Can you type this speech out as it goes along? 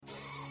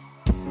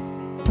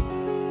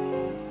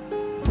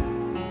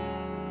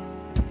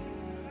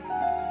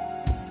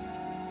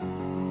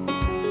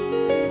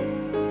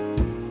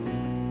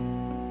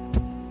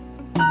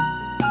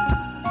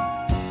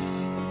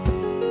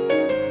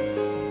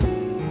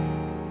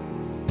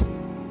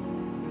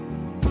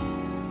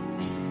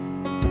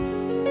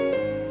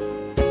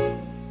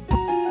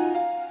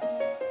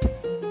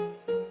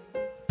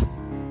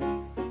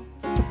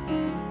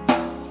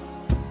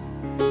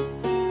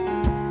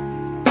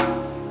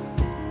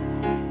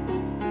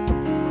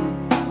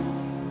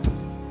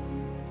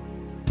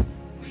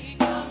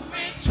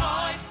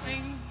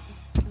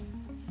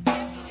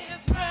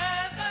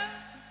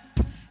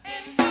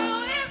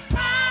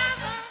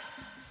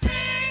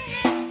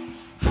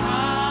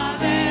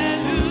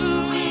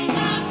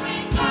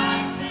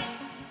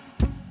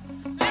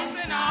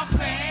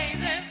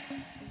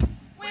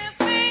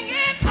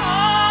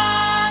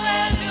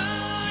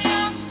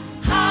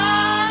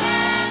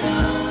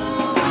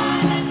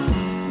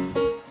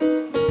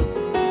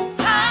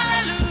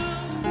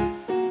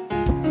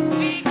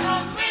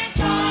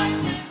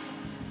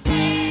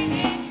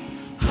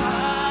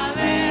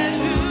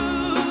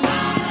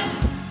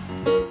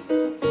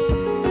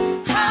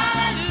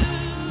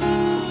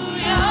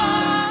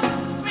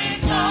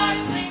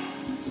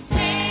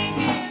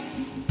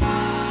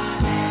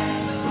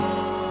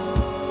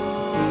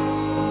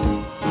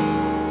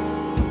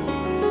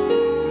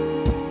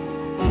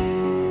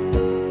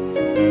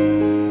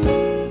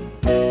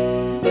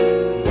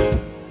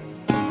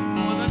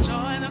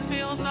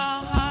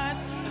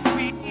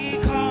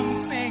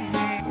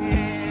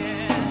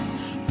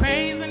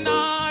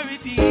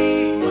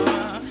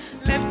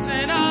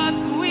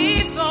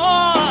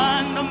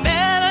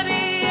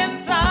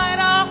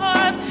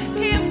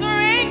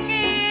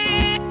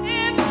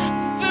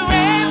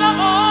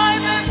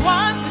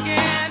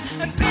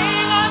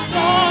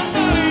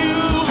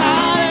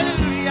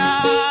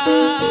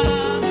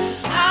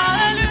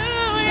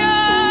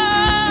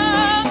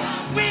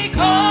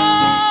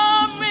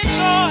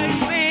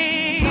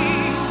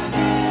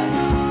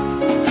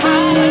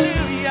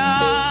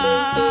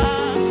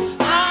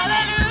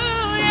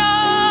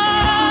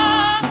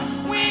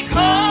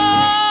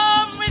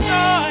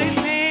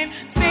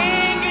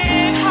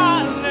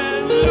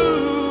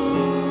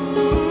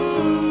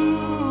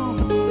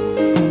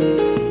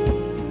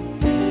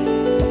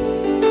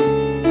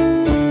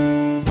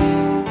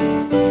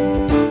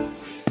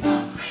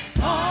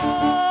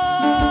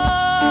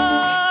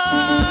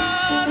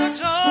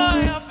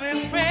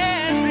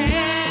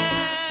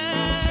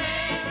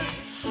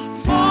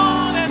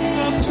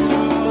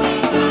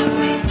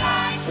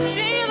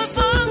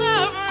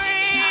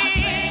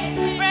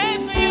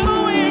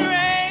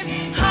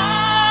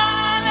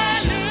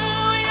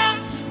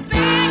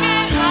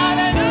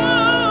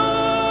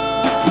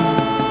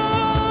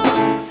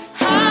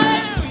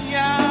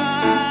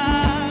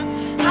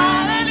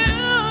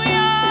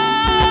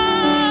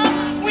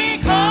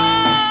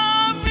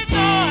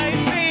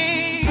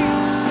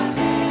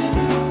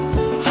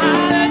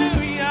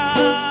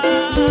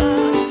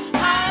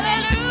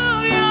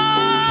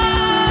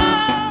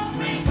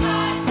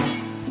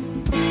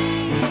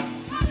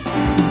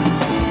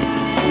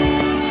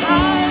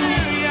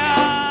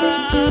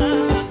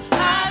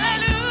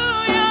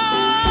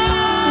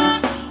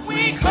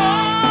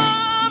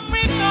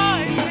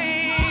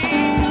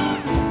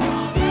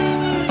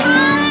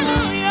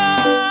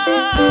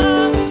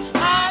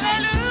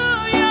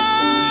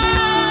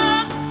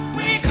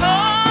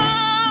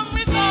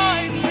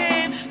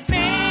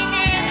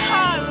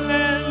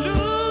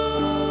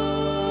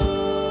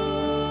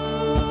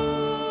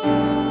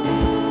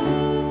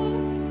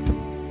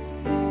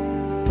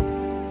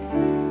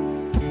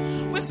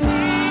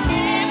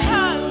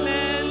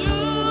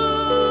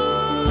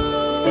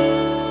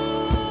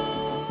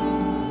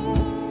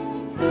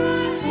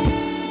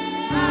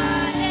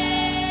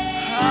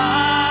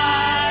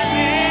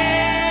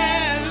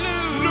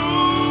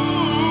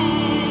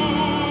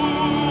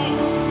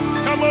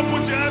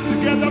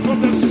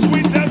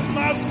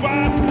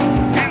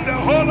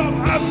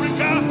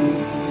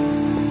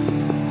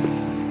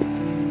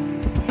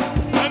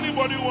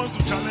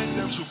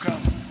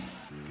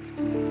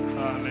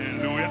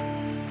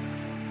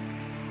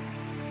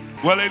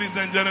Well, ladies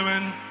and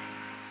gentlemen,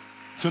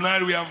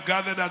 tonight we have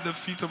gathered at the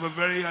feet of a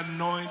very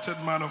anointed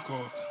man of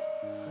God.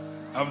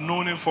 I've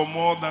known him for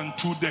more than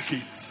 2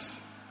 decades.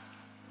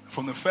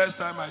 From the first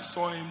time I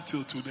saw him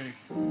till today,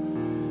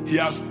 he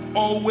has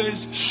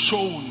always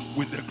shone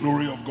with the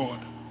glory of God.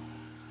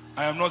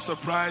 I am not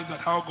surprised at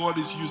how God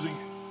is using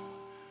him,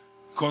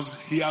 because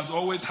he has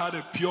always had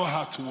a pure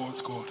heart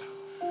towards God.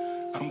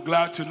 I'm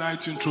glad tonight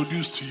to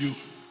introduce to you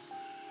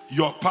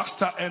your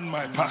pastor and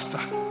my pastor.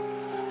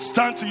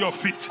 Stand to your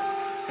feet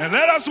and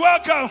let us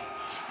welcome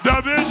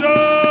the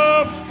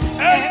bishop.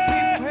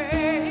 Every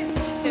praise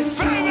is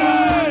to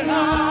our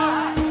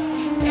God.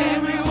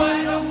 Every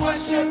word of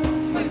worship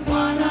with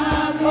one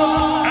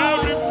accord.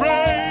 Every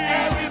praise,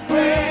 every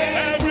praise,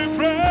 every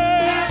praise,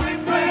 every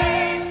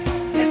praise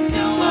is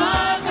to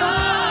our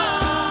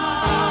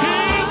God.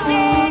 He's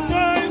God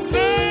my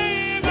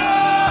Savior,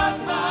 God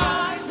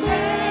my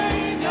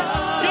Savior,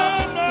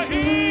 God my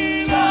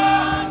healer,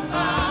 God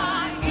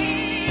my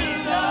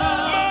healer,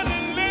 my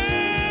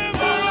deliverer.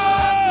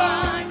 God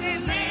my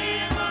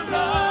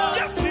deliverer.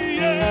 Yes, he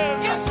is.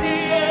 Yes, He is.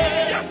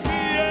 Yes, he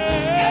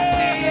Yes,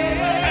 He is. is.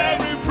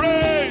 Every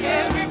praise,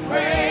 Every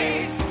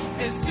praise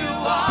is to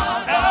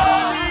our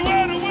God. every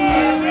word of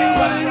Every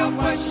worship, word of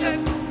worship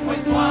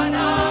with one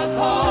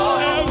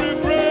accord. every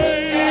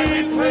praise,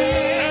 Every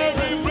praise,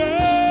 every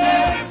praise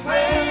every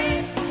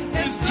praise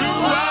is to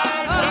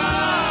our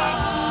God.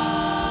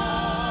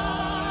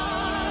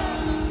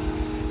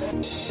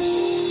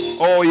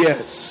 Oh,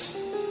 yes.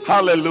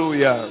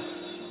 Hallelujah.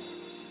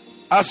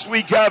 As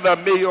we gather,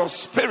 may your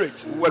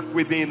spirit work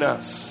within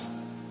us.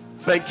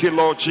 Thank you,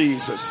 Lord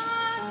Jesus.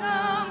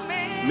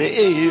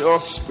 May your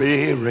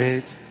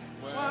spirit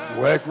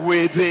work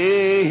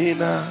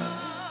within us.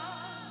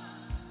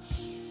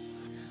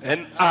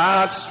 And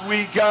as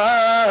we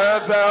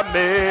gather,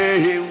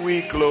 may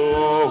we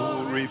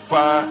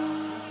glorify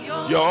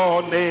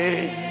your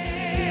name.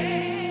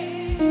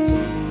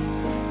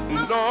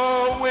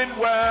 Knowing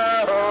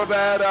well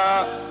that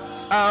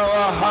as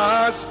our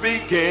hearts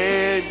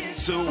begin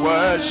to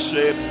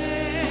worship,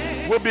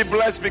 we'll be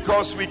blessed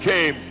because we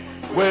came.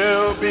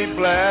 We'll be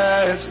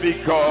blessed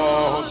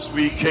because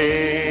we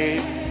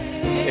came.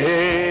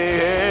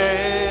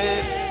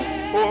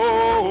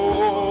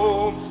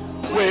 Oh,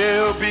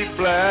 we'll be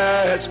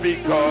blessed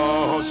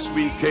because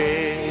we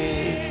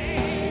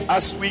came.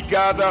 As we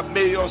gather,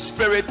 may your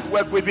spirit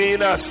work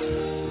within us.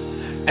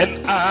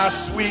 And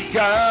as we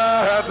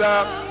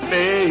gather,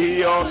 may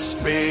your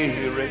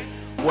spirit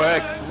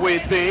work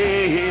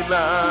within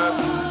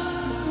us.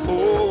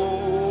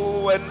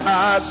 Oh, and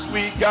as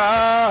we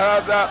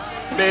gather,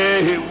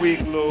 may we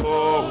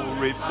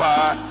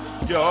glorify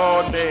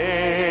your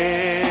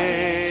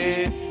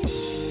name.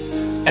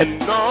 And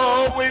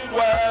knowing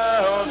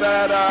well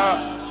that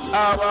as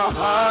our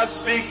hearts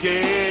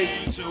begin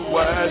to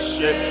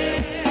worship,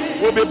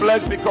 we'll be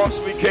blessed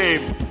because we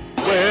came.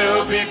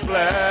 We'll be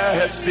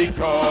blessed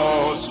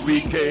because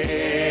we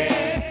came.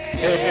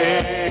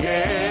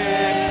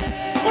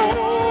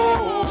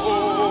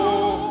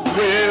 Oh,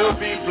 we'll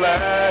be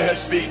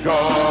blessed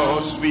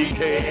because we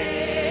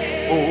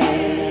came.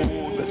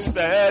 Oh, the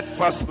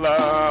steadfast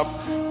love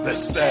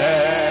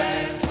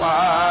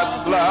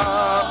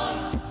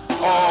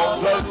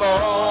of the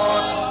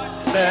Lord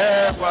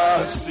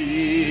never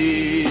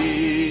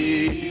ceases.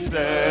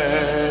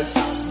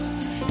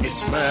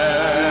 His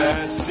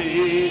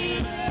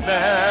mercies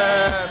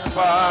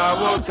never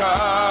will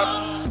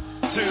come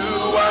to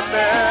an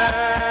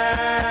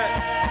end.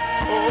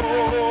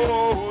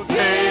 Oh,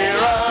 they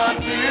are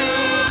new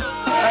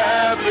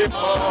every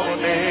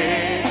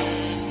morning,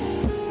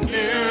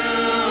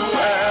 new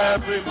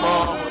every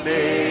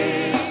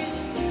morning.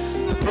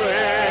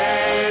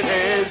 Great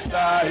is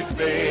thy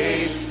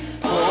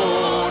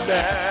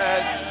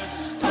faithfulness,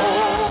 oh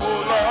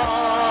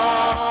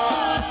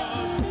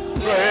Lord.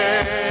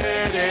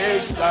 Great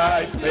is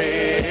thy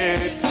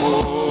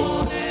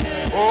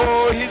faithfulness.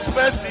 Oh, his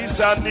mercies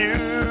are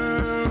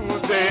new,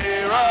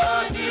 they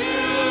are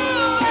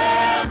new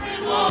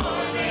every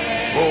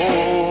morning.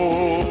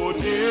 Oh,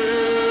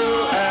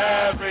 new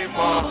every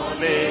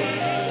morning.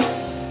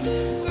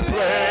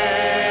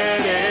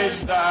 Great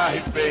is thy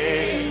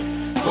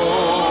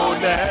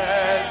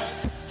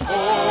faithfulness, oh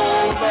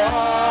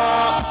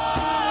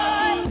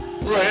Lord.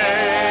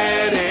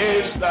 Great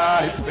is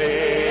thy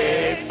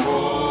faithfulness.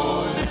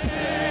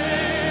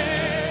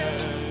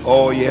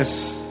 Oh,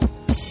 yes.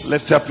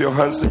 Lift up your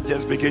hands and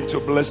just begin to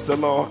bless the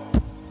Lord.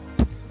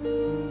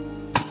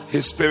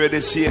 His Spirit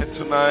is here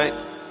tonight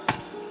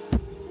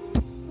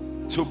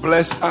to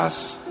bless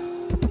us.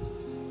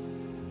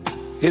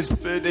 His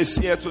Spirit is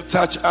here to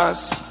touch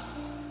us.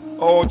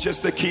 Oh,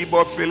 just the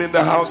keyboard filling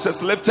the house.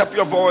 Just lift up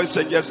your voice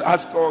and just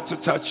ask God to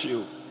touch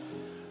you.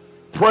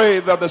 Pray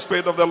that the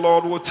Spirit of the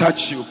Lord will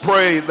touch you.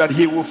 Pray that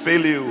He will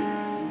fill you.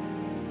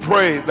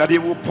 Pray that He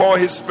will pour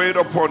His Spirit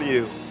upon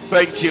you.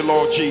 Thank you,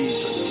 Lord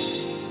Jesus.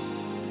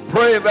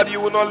 Pray that you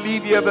will not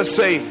leave here the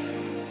same.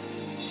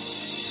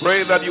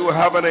 Pray that you will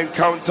have an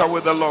encounter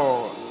with the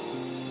Lord.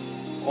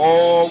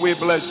 Oh, we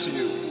bless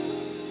you.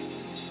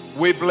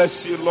 We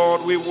bless you,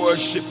 Lord. We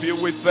worship you.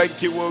 We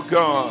thank you, oh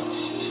God.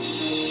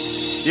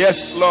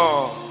 Yes,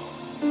 Lord.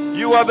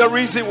 You are the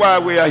reason why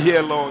we are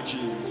here, Lord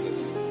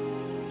Jesus.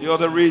 You are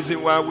the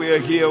reason why we are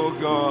here, oh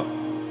God.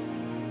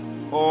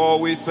 Oh,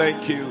 we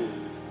thank you.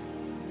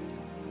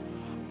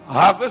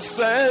 At the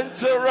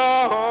center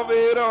of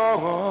it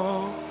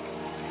all,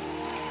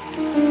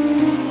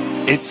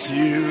 it's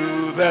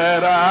you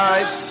that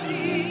I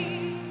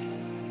see.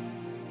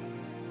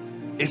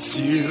 It's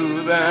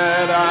you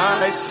that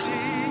I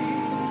see.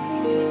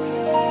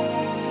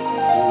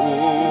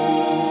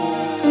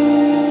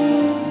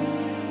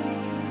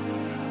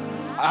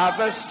 At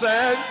the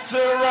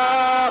center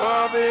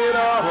of it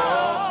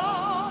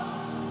all,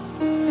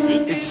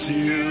 it's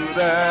you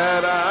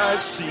that I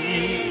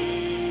see.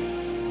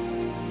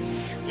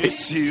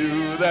 It's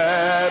you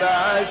that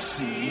I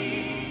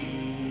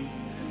see.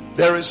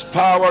 There is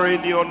power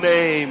in your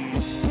name.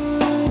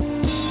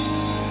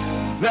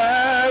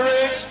 There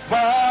is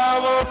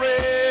power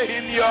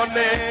in your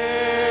name.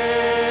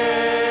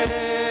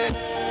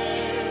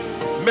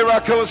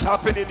 Miracles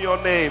happen in your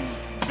name.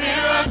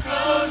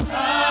 Miracles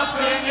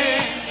happen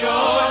in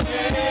your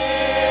name.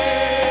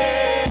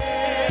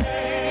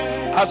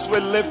 As we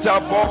lift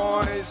our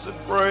voice and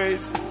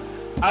praise,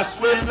 as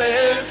we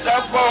lift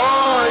our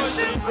voice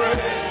and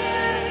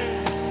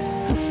praise,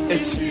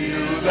 it's you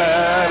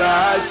that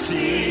I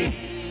see.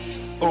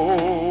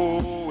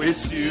 Oh,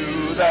 it's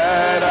you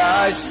that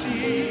I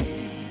see.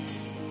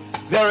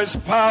 There is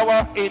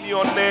power in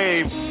your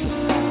name.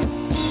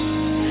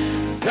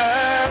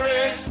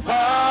 There is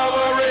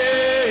power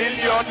in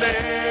your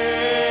name.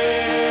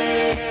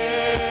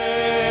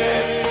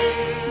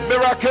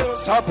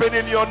 Miracles happen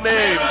in your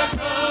name.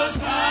 Miracles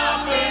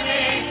happen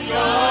in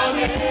your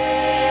name.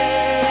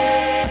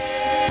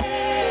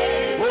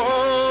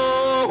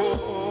 Oh,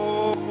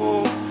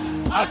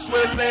 as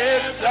we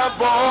lift our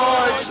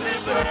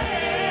voices,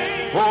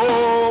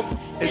 oh,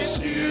 it's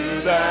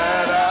you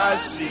that I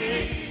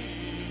see.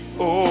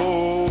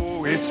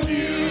 Oh, it's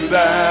you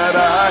that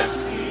I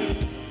see.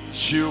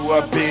 You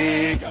are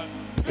bigger,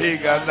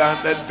 bigger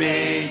than the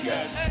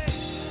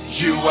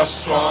biggest. You are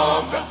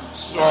stronger,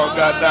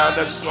 stronger than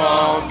the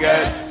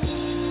strongest.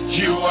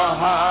 You are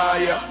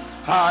higher,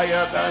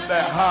 higher than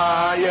the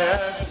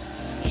highest.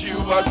 You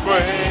are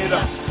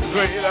greater,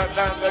 greater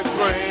than the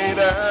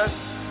greatest.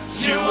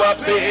 You are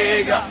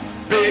bigger,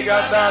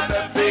 bigger than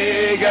the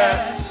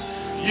biggest.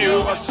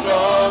 You are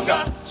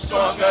stronger,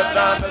 stronger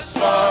than the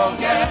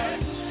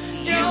strongest.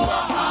 You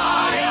are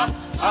higher,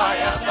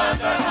 higher than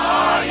the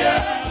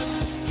highest.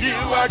 You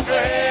are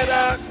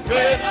greater,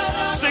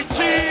 greater. Sing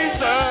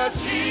Jesus,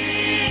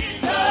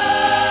 Jesus,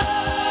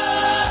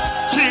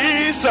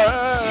 Jesus,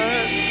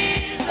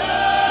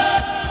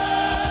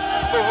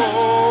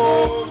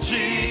 oh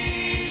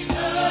Jesus.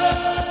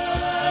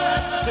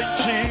 Sing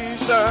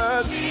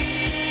Jesus,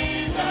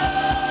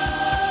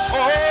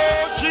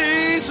 oh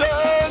Jesus,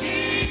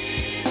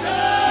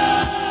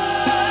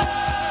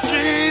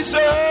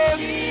 Jesus,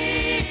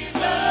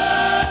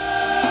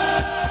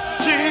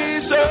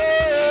 Jesus.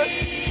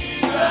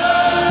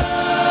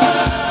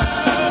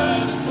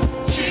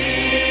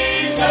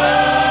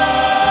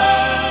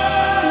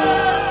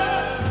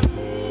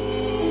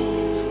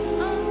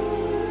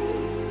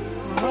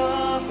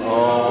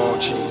 Oh,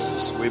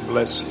 Jesus, we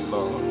bless you,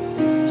 Lord.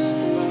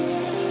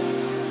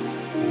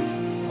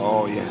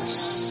 Oh,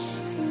 yes.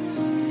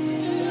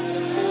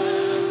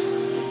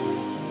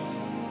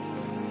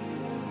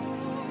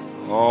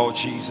 Oh,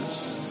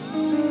 Jesus.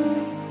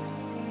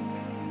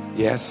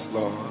 Yes,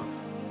 Lord.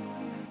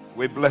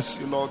 We bless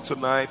you, Lord,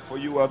 tonight, for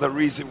you are the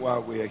reason why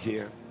we are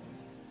here.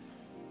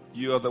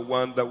 You are the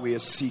one that we are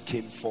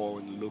seeking for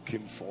and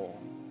looking for.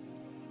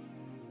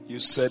 You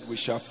said we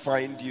shall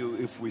find you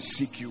if we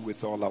seek you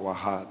with all our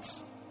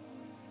hearts.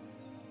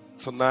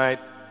 Tonight,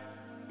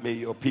 may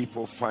your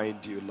people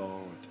find you,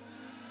 Lord.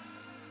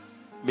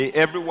 May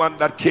everyone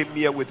that came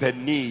here with a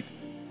need,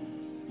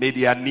 may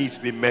their needs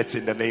be met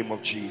in the name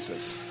of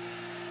Jesus.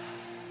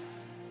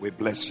 We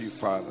bless you,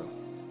 Father.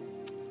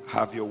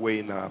 Have your way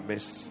in our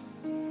midst.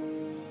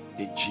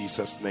 In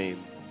Jesus'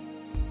 name,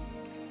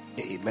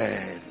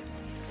 amen.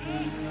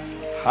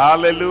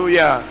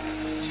 Hallelujah.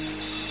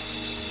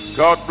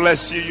 God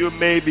bless you. You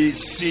may be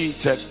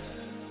seated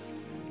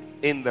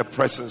in the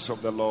presence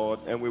of the Lord.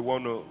 And we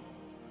want to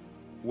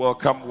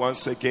welcome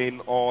once again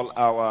all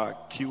our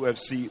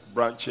QFC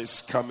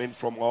branches coming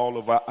from all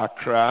over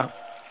Accra.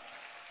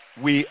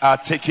 We are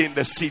taking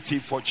the city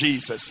for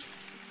Jesus.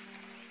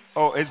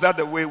 Oh, is that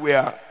the way we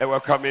are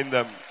welcoming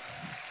them?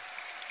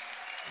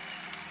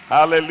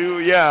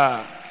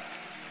 Hallelujah.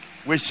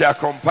 We shall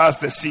compass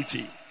the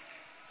city.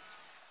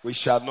 We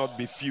shall not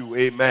be few.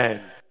 Amen.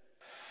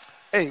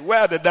 Hey, where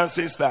are the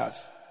dancing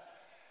stars?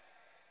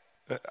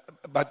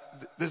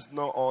 But this is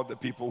not all the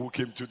people who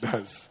came to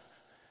dance.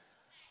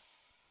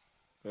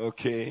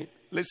 Okay.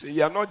 Listen,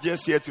 you are not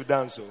just here to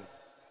dance. Oh.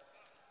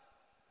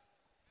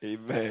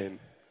 Amen.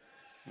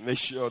 Make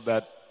sure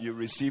that you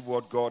receive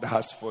what God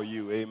has for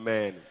you.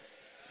 Amen.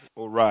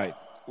 All right.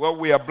 Well,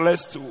 we are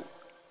blessed to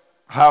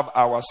have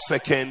our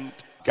second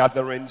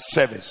gathering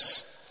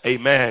service.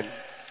 Amen.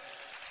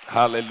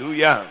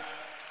 Hallelujah.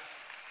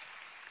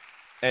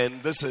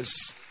 And this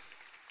is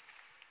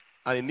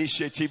an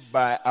initiative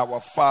by our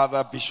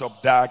father, Bishop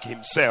Dag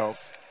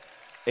himself.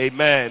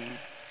 Amen.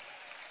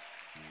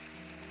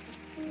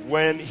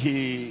 When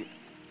he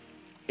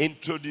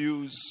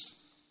introduced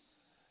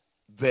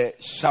the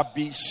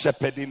Shabby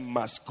Shepherding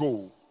Must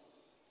Go.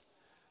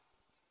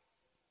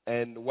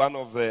 And one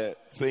of the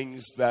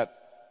things that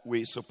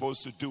we're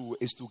supposed to do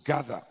is to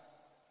gather.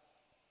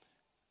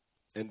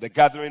 And the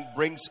gathering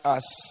brings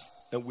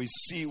us, and we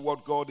see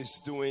what God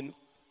is doing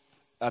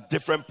at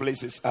different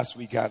places as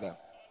we gather.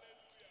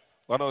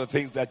 One of the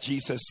things that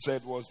Jesus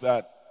said was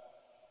that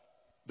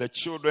the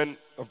children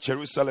of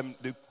Jerusalem,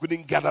 they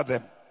couldn't gather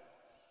them.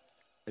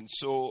 And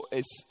so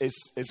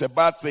it's a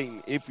bad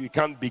thing if you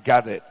can't be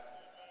gathered.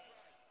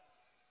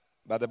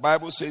 But the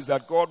Bible says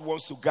that God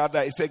wants to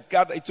gather. He said,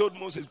 "Gather." He told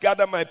Moses,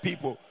 "Gather my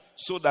people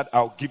so that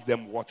I'll give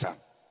them water."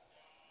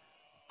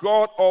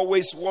 God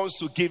always wants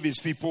to give his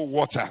people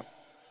water.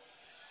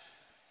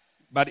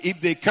 But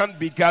if they can't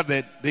be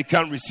gathered, they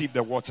can't receive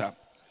the water.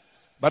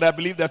 But I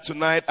believe that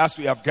tonight, as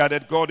we have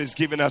gathered, God is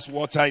giving us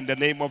water in the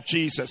name of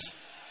Jesus.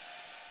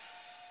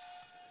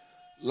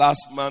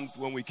 Last month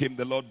when we came,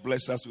 the Lord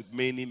blessed us with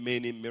many,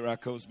 many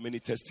miracles, many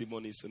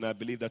testimonies. And I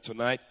believe that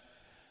tonight,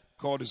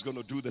 God is going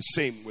to do the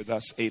same with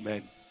us.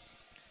 Amen.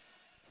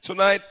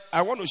 Tonight,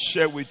 I want to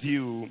share with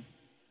you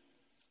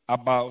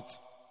about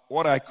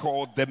what I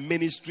call the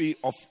ministry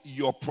of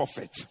your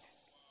prophet.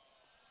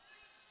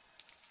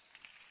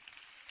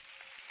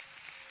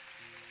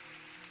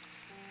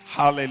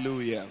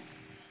 Hallelujah.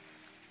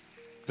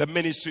 The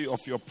ministry of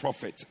your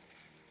prophet.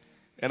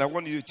 And I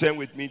want you to turn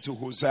with me to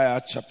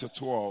Hosea chapter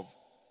 12.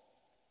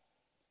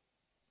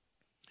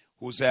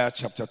 Hosea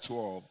chapter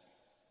 12.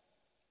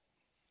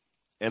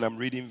 And I'm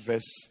reading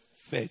verse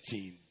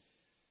 13.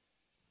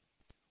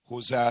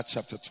 Hosea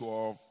chapter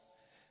 12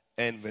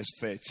 and verse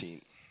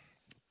 13.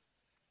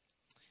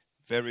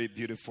 Very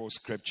beautiful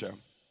scripture.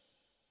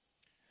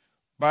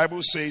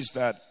 Bible says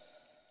that,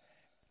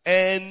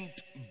 and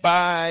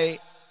by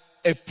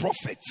a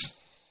prophet,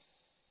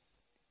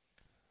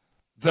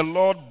 the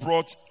Lord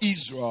brought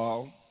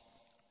Israel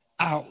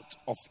out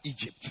of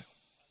Egypt.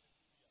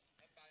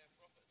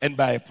 And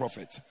by a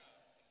prophet.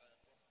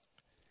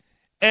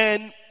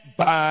 And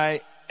by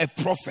a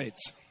prophet,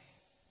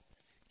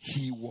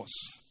 he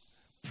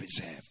was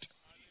preserved.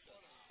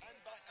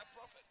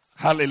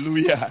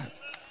 Hallelujah.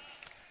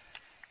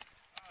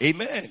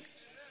 Amen.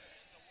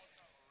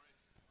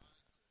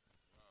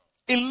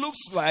 It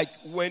looks like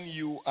when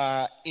you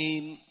are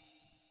in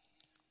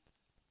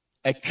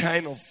a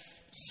kind of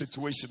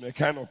situation, a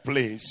kind of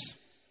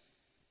place,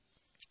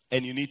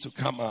 and you need to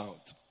come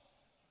out,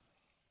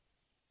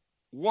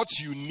 what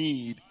you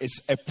need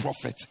is a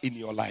prophet in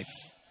your life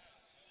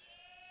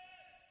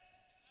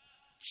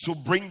to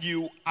bring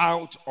you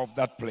out of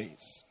that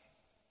place.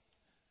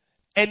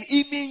 And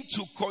even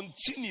to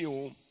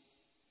continue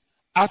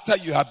after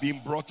you have been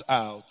brought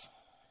out,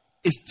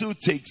 it still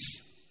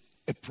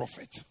takes a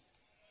prophet.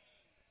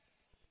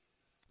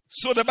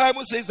 So the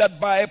Bible says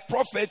that by a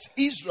prophet,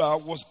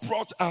 Israel was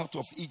brought out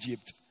of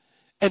Egypt.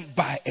 And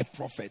by a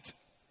prophet,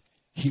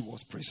 he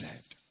was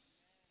preserved.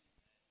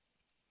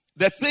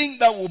 The thing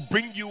that will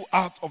bring you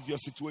out of your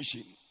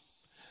situation,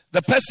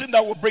 the person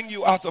that will bring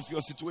you out of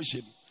your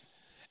situation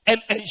and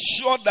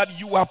ensure that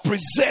you are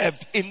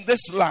preserved in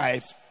this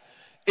life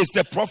is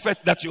the prophet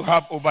that you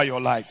have over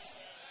your life.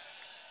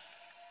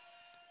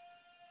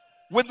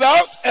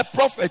 Without a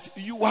prophet,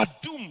 you are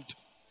doomed.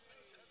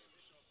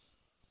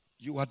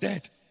 You are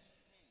dead.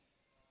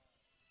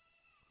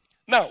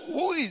 Now,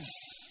 who is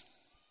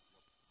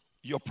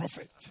your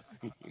prophet?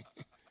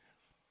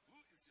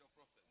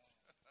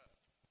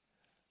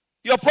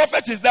 Your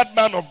prophet is that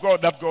man of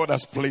God that God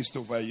has placed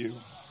over you.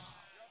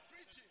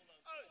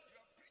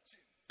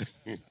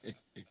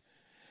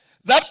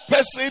 That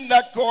person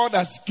that God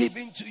has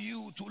given to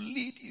you to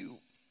lead you.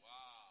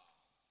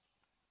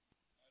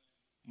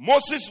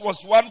 Moses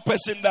was one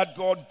person that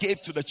God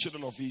gave to the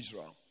children of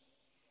Israel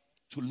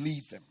to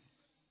lead them.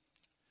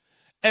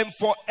 And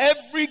for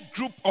every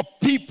group of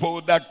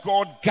people that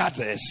God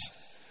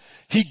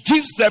gathers, he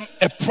gives them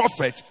a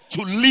prophet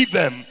to lead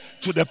them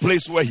to the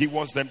place where he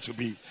wants them to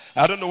be.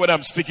 I don't know whether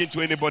I'm speaking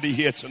to anybody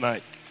here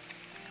tonight.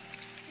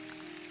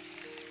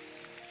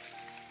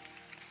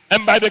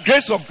 And by the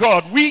grace of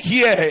God, we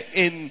here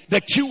in the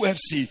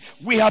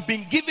QFC, we have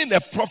been given a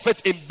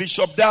prophet in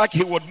Bishop Dag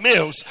Heward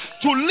Mills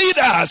to lead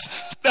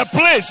us to the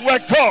place where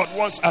God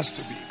wants us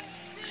to be.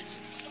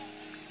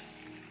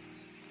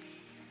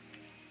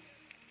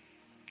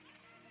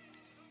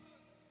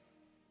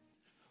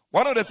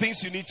 One of the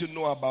things you need to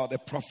know about a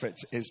prophet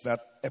is that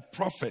a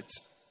prophet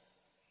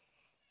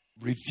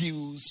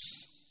reveals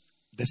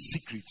the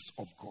secrets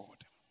of God.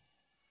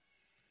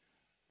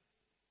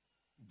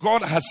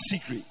 God has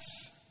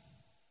secrets.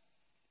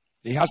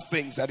 He has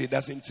things that he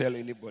doesn't tell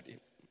anybody,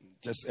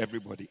 just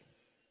everybody.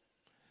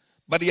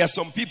 But he has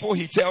some people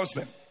he tells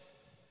them.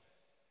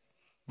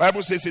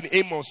 Bible says in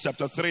Amos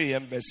chapter 3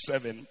 and verse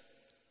 7,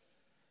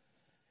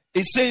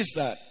 It says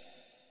that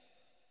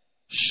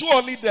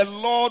surely the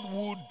Lord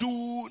will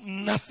do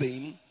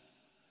nothing,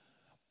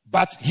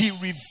 but he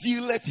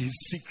revealeth his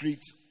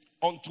secrets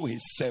unto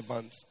his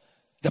servants,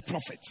 the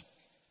prophet.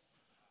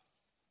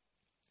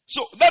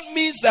 So that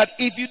means that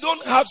if you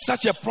don't have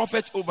such a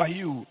prophet over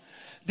you,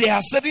 there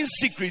are certain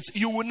secrets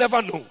you will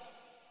never know.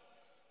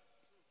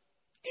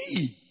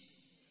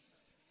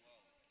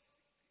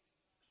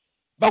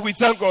 But we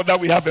thank God that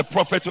we have a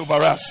prophet over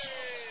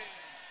us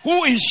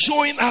who is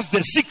showing us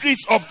the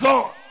secrets of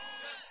God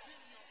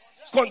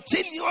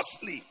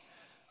continuously.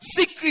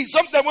 Secrets.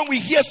 Sometimes when we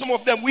hear some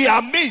of them, we are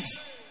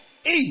amazed.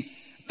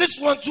 This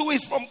one too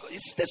is from,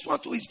 this one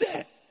too is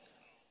there.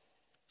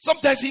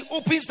 Sometimes he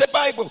opens the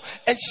Bible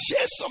and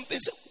shares something.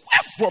 Say,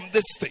 where from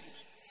this thing?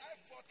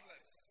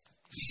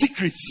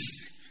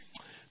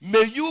 Secrets.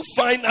 May you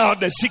find out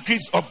the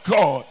secrets of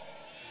God.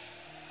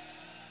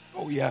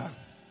 Oh yeah.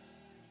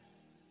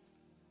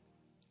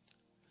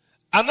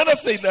 Another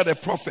thing that a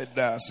prophet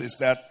does is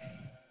that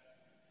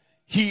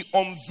he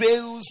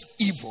unveils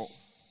evil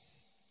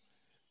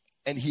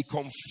and he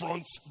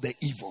confronts the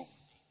evil.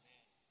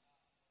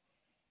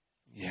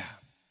 Yeah.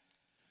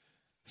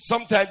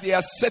 Sometimes there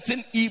are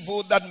certain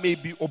evil that may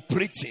be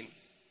operating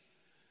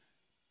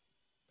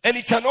and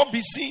it cannot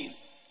be seen.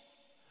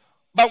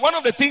 But one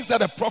of the things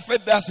that a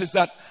prophet does is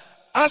that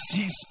as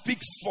he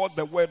speaks forth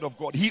the word of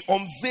God, he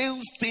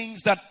unveils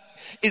things that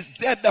is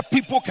there that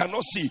people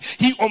cannot see.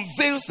 He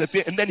unveils the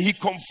thing and then he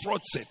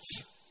confronts it.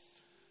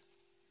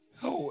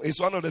 Oh, it's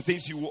one of the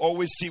things you will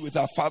always see with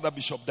our father,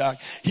 Bishop Dag.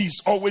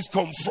 He's always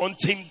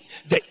confronting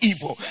the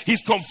evil.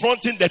 He's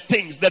confronting the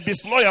things, the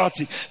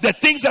disloyalty, the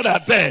things that are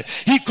there.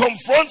 He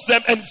confronts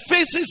them and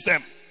faces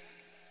them.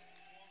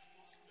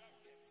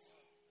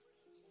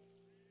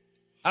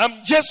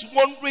 I'm just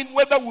wondering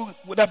whether we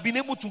would have been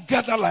able to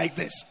gather like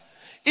this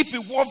if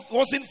it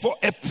wasn't for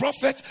a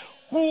prophet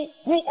who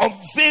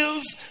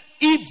unveils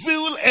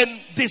evil and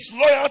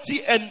disloyalty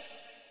and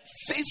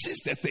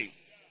faces the thing,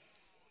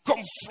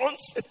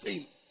 confronts the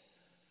thing.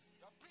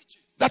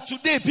 That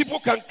today people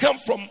can come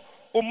from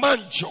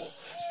Omanjo,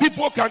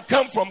 people can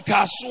come from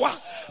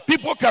Kaswa,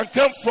 people can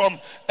come from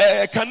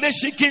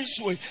Kaneshi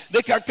Kingsway,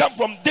 they can come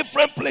from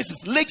different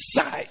places,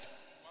 Lakeside,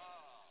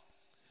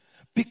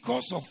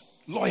 because of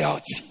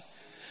loyalty.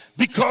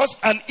 Because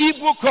an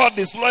evil called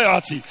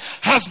disloyalty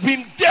has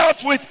been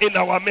dealt with in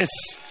our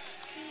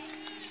midst,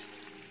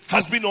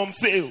 has been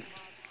unveiled,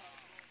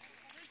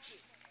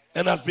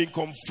 and has been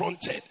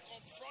confronted.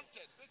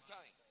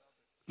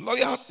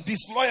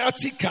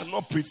 Disloyalty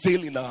cannot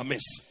prevail in our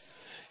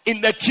midst.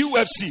 In the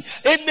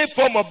QFC, any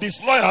form of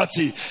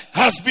disloyalty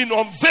has been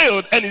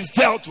unveiled and is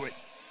dealt with.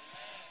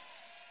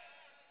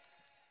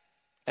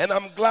 And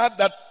I'm glad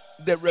that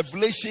the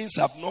revelations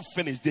have not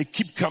finished. They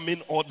keep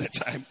coming all the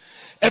time.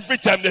 Every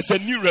time there's a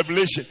new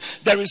revelation,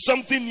 there is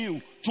something new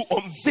to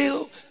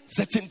unveil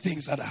certain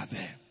things that are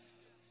there.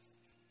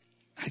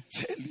 I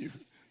tell you,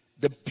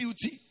 the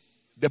beauty,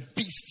 the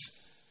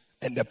beast,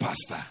 and the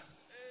pastor.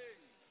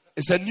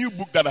 It's a new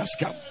book that has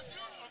come.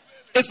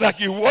 It's like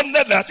you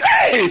wonder that,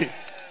 hey!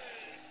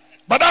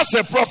 But as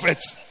a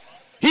prophet,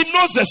 he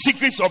knows the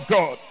secrets of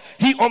God.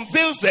 He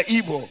unveils the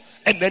evil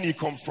and then he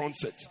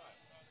confronts it.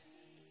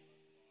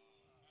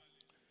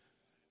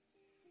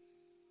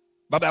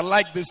 But I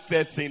like this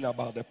third thing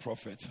about the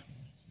prophet.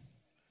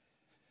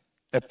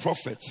 A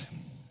prophet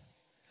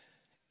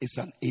is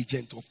an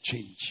agent of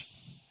change.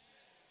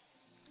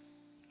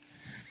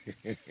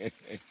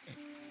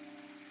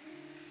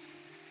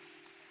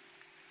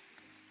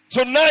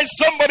 Tonight,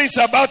 somebody's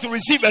about to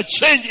receive a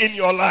change in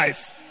your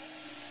life.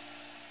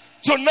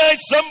 Tonight,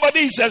 somebody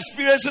is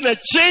experiencing a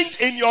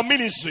change in your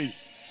ministry.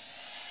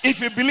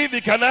 If you believe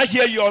it, can I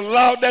hear your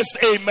loudest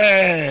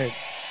amen?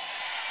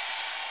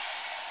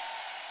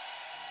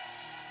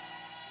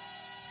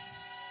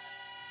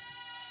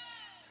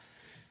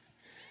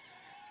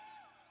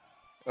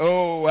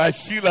 Oh, I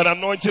feel an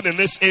anointing in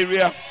this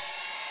area.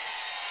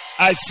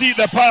 I see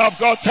the power of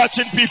God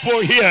touching people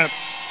here.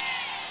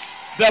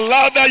 The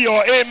louder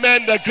your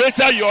amen, the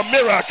greater your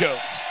miracle.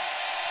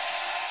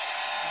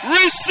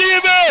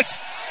 Receive it.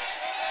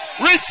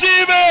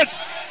 Receive it.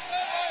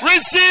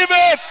 Receive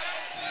it.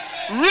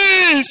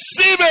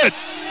 Receive it.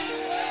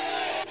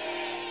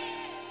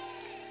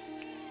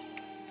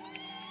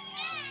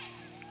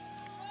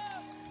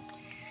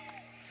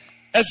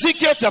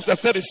 Ezekiel chapter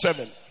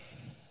 37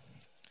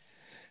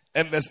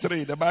 and verse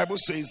 3, the Bible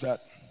says that,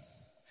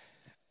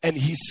 and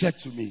he said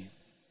to me,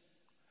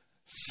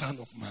 Son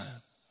of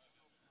man,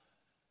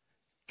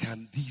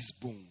 can these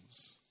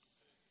bones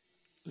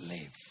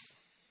live?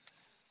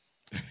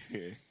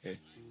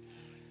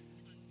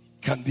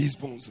 Can these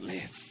bones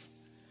live?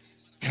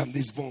 Can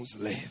these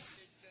bones live?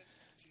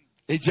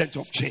 Agent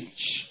of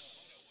change.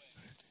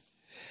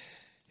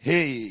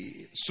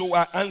 Hey, so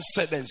I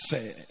answered and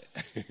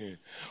said,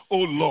 O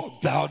Lord,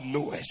 thou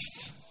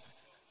knowest.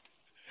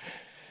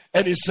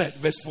 And he said,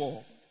 verse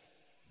 4,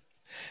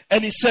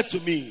 and he said to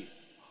me,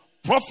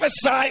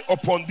 prophesy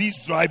upon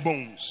these dry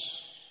bones.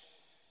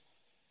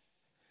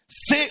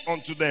 Say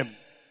unto them,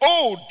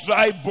 O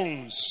dry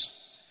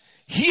bones,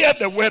 Hear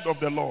the word of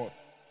the Lord.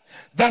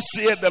 Thus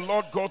saith the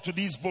Lord God to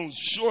these bones,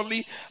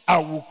 surely I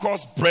will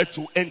cause breath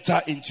to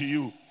enter into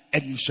you,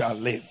 and you shall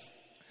live.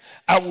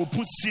 I will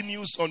put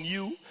sinews on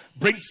you,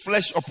 bring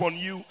flesh upon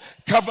you,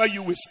 cover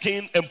you with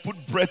skin, and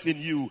put breath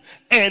in you,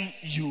 and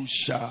you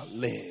shall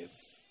live.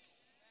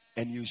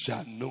 And you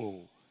shall know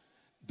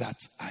that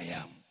I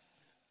am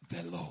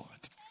the Lord.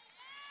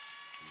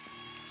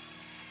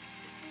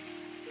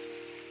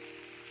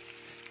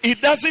 It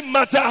doesn't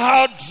matter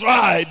how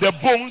dry the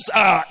bones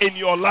are in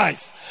your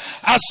life.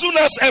 As soon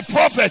as a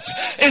prophet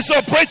is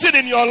operating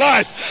in your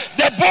life,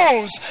 the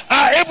bones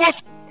are able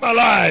to come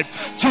alive.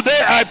 Today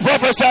I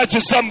prophesy to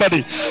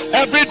somebody,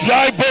 every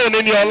dry bone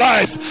in your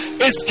life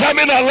is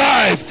coming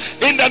alive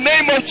in the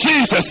name of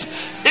Jesus.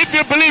 If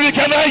you believe it,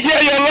 can I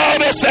hear your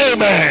loudest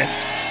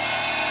amen?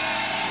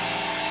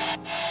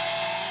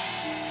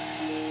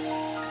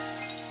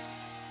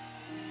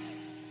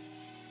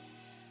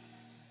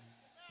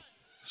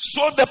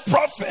 So the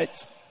prophet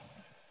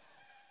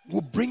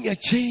will bring a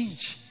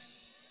change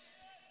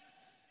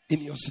in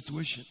your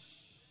situation.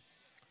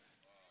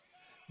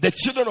 The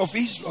children of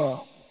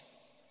Israel,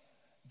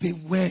 they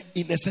were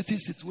in a certain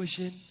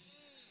situation.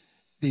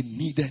 They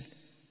needed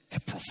a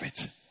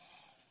prophet.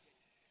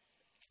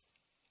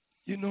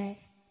 You know,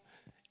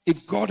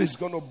 if God is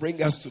going to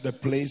bring us to the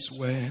place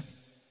where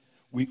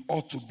we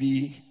ought to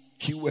be,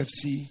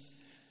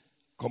 QFC,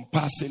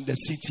 compassing the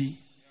city,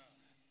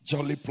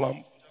 Jolly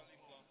Plump,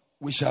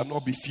 we shall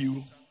not be few.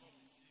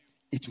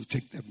 It will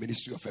take the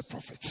ministry of a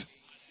prophet.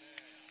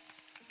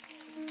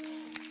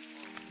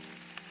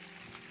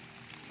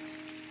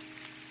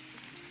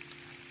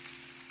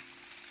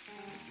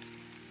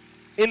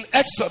 In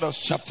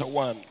Exodus chapter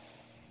 1,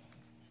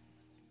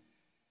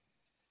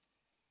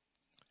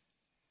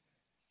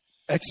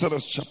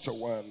 Exodus chapter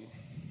 1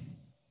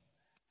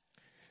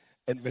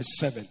 and verse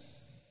 7,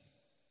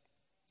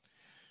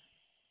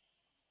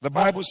 the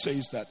Bible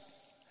says that,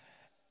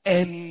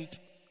 and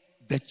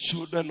the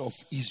children of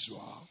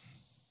Israel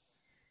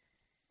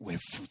were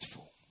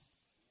fruitful.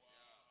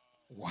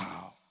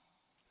 Wow.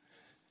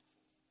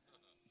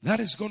 That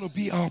is going to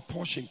be our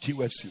portion,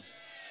 QFC.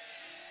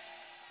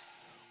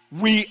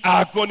 We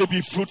are going to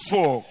be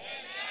fruitful.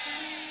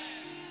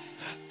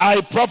 I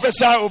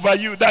prophesy over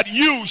you that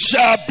you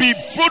shall be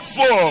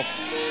fruitful.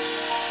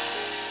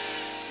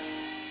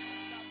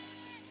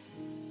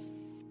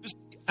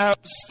 I'm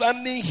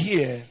standing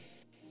here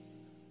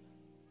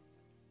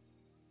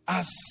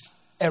as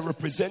a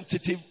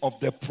representative of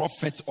the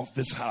prophet of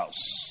this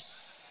house.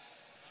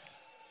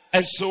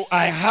 And so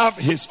I have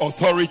his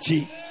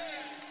authority,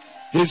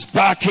 his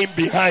backing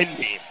behind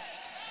me.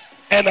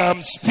 And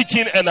I'm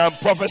speaking and I'm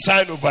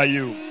prophesying over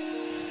you.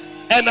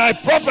 And I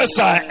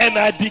prophesy and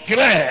I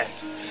declare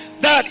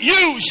that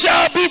you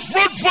shall be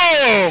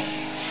fruitful.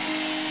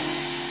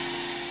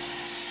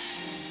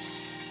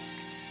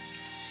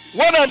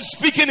 What I'm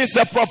speaking is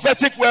a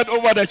prophetic word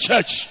over the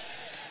church.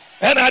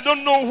 And I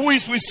don't know who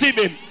is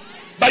receiving,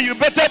 but you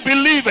better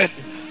believe it,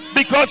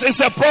 because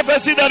it's a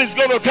prophecy that is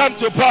going to come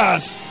to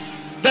pass.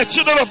 The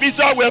children of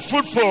Israel were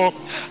fruitful.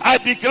 I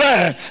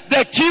declare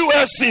the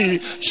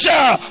QFC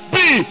shall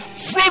be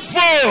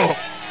fruitful.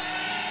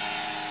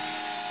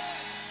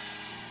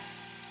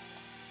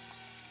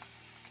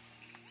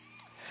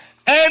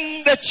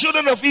 And the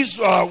children of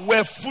Israel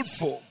were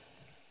fruitful.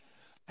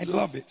 I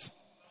love it.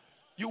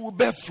 You will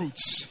bear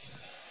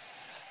fruits.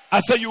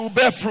 I say you will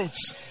bear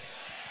fruits.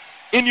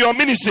 In your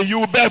ministry, you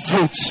will bear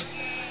fruits.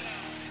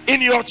 In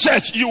your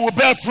church, you will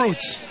bear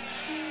fruits.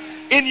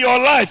 In your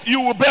life,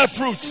 you will bear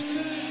fruit.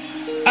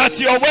 At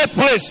your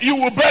workplace, you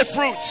will bear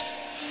fruit.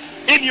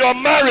 In your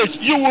marriage,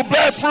 you will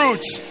bear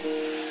fruit.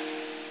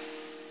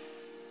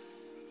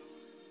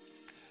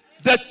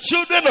 The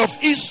children of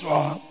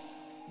Israel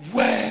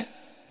were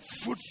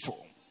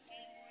fruitful.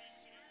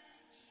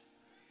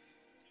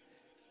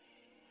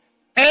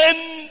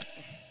 And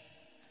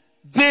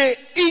they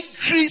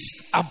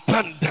increased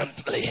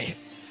abundantly.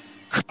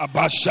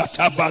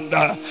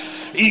 Kabashatabanda,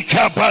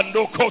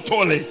 Ikabando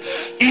Kotole,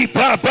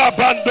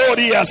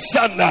 Ibabandoria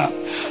Sana.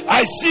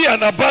 I see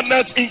an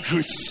abundant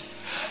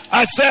increase.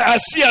 I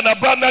see an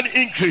abundant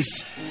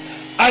increase.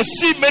 I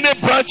see many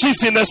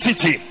branches in the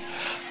city.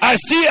 I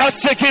see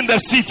us taking the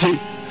city.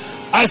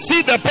 I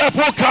see the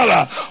purple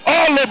color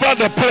all over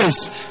the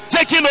place,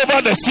 taking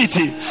over the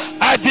city.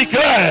 I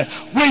declare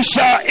we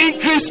shall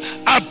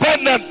increase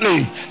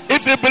abundantly.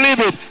 If you believe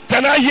it,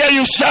 can I hear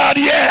you shout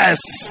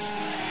yes?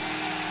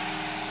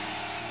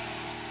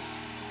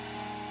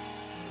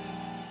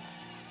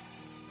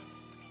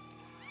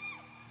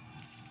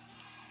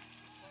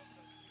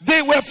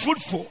 They were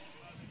fruitful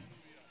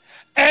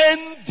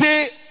and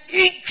they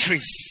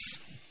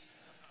increased.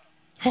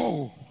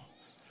 Oh,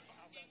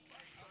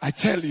 I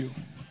tell you,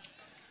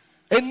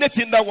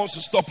 anything that wants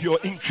to stop your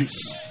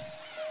increase,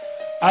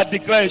 I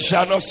declare it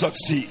shall not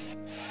succeed.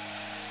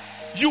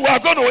 You are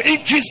going to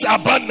increase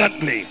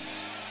abundantly.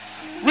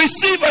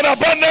 Receive an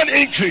abundant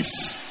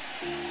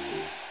increase.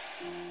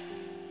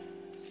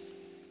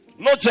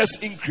 Not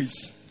just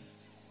increase,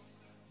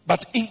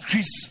 but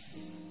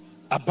increase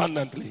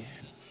abundantly.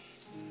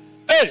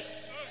 Hey,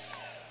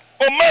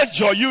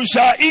 Omanjo, you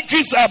shall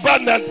increase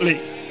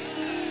abundantly.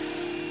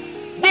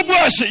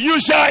 Bubuashi, you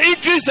shall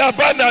increase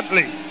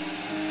abundantly.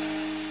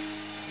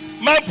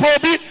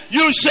 Mamprobi,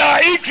 you shall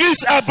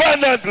increase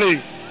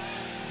abundantly.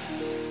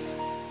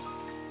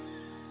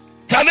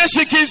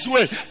 Kaneshi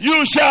Kingsway,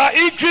 you shall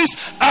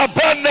increase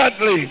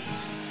abundantly.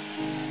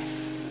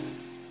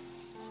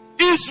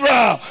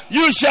 Israel,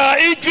 you shall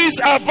increase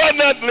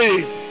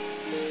abundantly.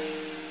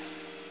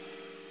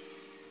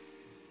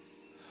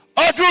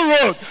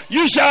 Ogu Road,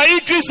 you shall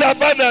increase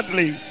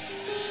abundantly.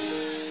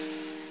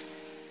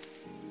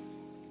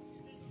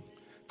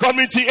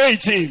 Community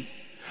 18,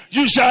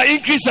 you shall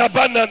increase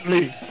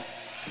abundantly.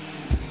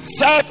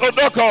 South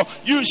Odoko,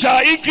 you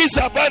shall increase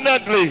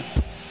abundantly.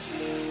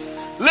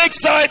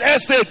 Lakeside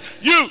Estate,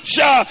 you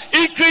shall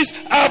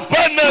increase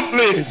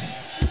abundantly.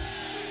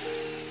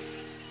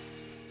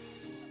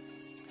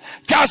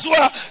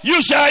 Kaswa,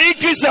 you shall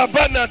increase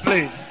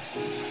abundantly.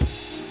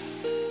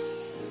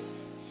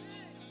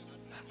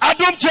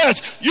 Adum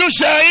Church, you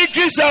shall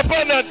increase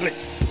abundantly.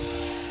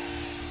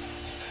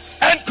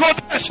 And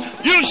Kodesh,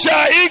 you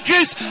shall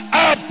increase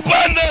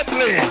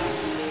abundantly.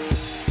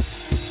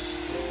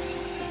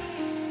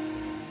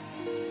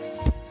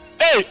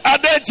 Hey,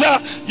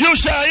 Adenja, you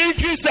shall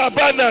increase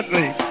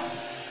abundantly.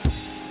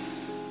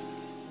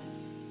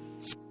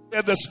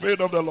 Hear the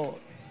Spirit of the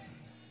Lord.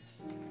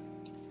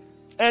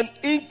 And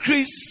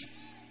increase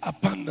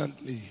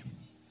abundantly.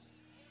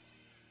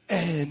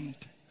 And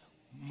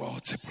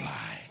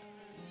multiply.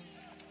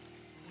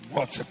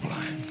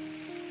 Multiply.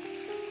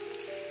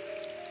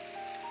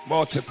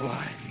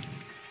 Multiply.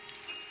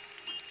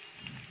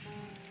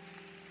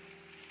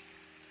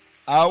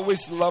 I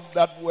always love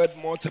that word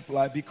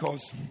multiply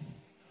because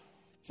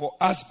for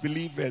us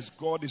believers,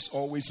 God is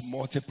always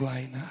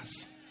multiplying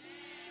us.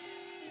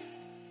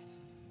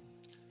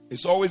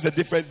 It's always the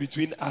difference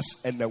between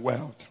us and the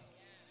world.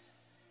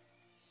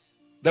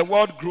 The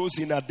world grows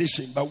in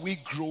addition, but we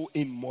grow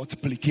in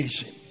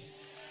multiplication.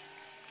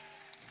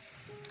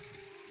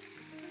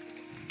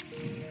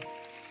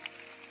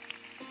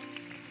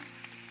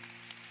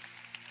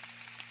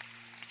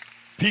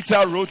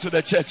 Peter wrote to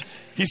the church.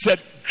 He said,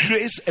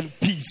 grace and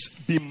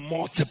peace be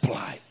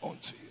multiplied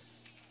unto you.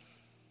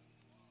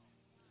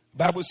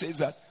 Bible says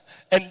that.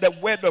 And the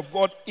word of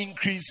God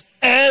increased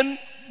and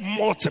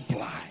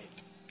multiplied.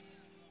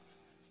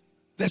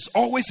 There's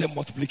always a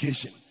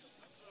multiplication.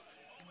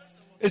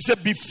 It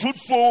said, be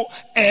fruitful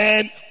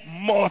and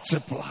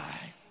multiply.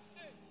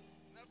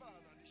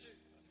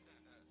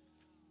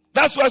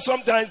 That's why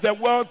sometimes the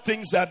world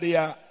thinks that they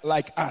are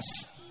like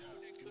us.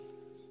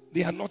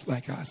 They are not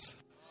like us.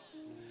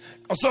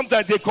 Or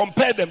sometimes they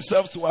compare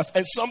themselves to us,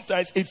 and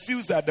sometimes it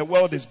feels that the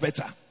world is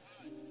better.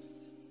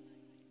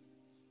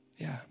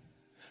 Yeah.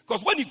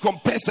 Because when you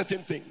compare certain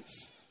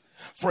things,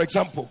 for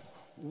example,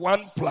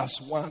 1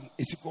 plus 1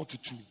 is equal to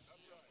 2.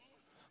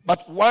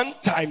 But 1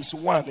 times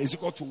 1 is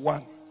equal to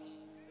 1.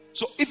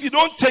 So if you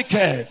don't take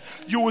care,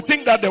 you will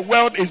think that the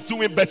world is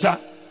doing better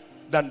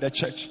than the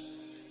church.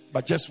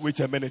 But just wait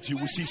a minute, you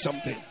will see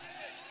something.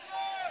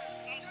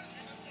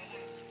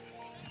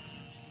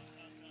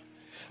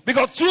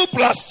 Because 2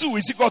 plus 2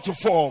 is equal to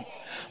 4.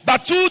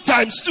 But 2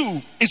 times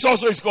 2 is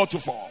also equal to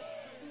 4.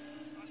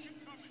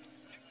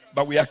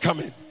 But we are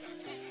coming.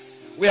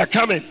 We are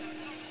coming.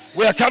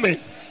 We are coming.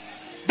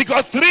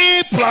 Because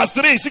 3 plus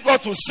 3 is equal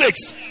to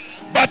 6.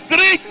 But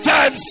 3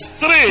 times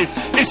 3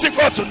 is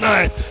equal to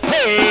 9.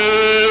 Hey!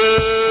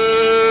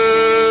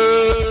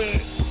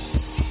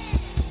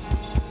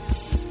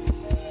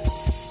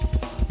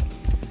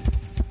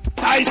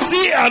 I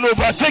see an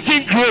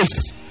overtaking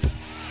grace.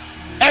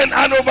 And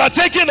an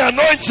overtaking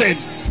anointing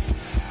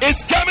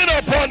is coming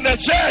upon the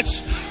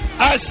church.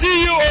 I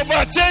see you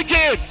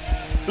overtaking.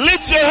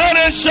 Lift your hand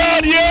and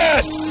shout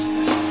yes.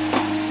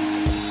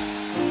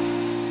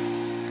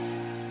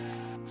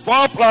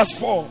 4 plus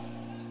 4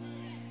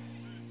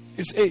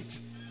 is 8.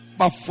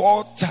 But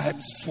 4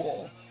 times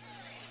 4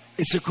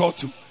 is equal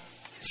to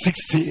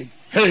 16.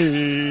 Hey.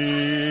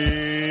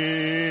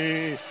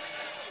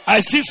 I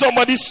see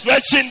somebody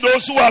stretching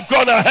those who have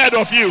gone ahead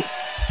of you.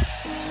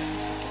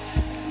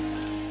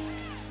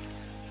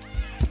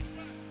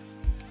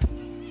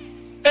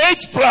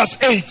 8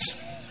 plus 8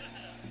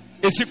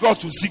 is equal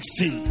to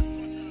 16.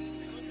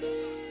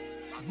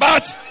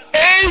 But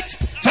 8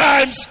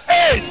 times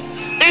 8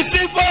 is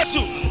equal to.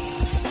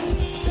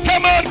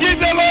 Come on, give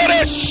the Lord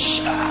a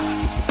shout.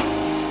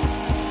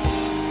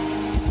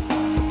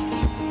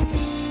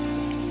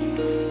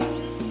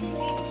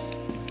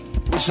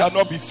 We shall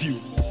not be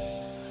few.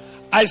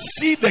 I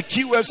see the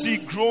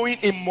QFC growing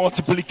in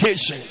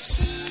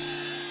multiplications.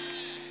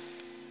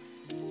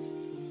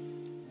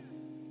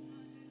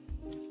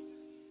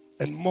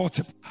 And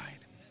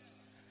multiplied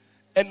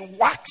and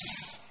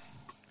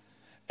wax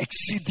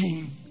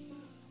exceeding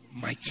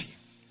mighty.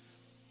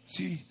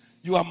 See,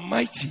 you are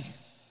mighty,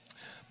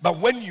 but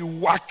when you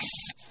wax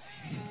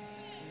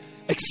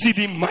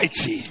exceeding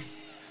mighty,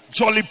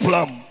 jolly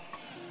plum,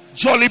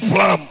 jolly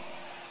plum,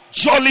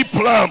 jolly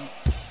plum,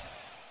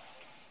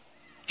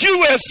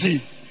 QFC,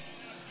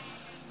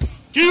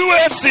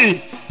 QFC.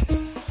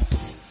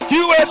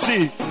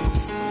 QFC.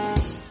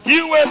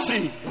 QFC.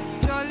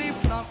 Jolly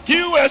plump.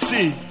 QFC.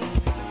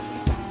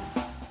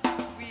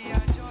 We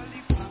are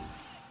jolly plump.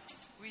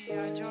 We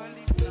are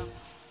jolly plump.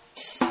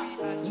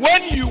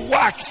 When you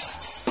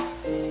wax,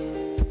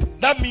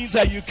 that means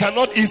that you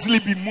cannot easily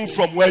be moved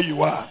from where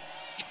you are.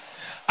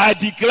 I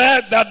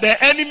declare that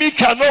the enemy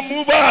cannot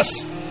move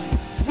us.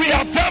 We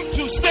have come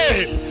to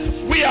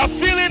stay. We are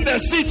filling the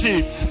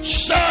city.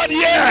 Shout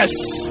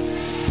yes.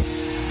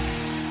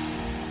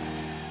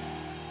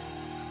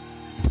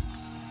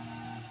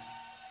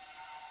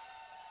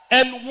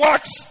 And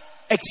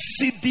wax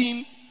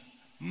exceeding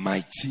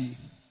mighty,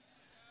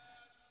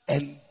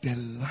 and the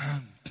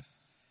land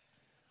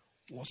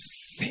was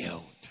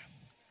filled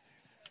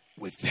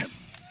with them.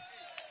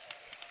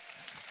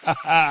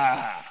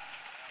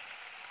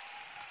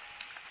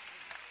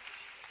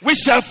 We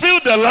shall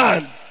fill the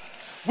land.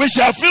 We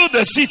shall fill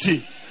the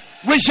city.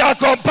 We shall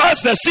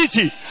compass the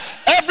city.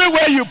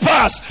 Everywhere you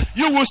pass,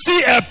 you will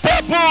see a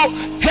purple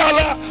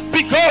color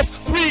because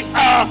we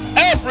are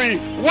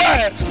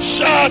everywhere.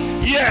 Shout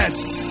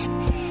yes.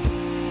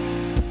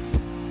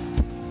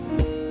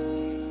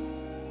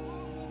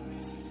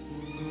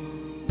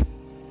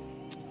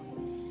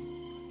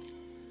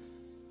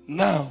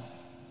 Now,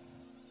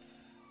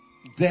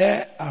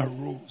 there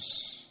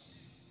arose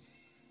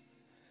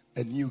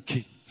a new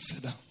king.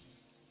 Sit down.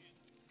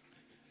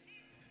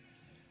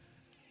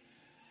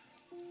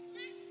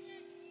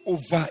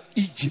 Over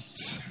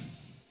Egypt,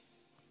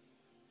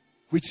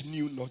 which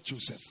knew not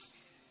Joseph.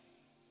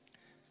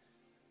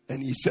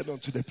 And he said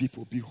unto the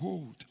people,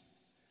 behold,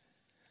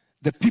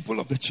 the people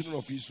of the children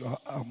of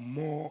Israel are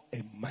more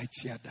and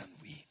mightier than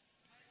we.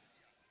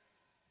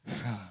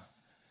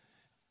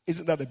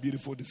 Isn't that a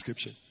beautiful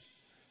description?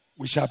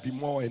 We shall be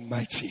more and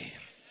mighty.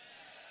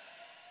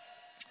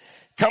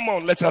 Come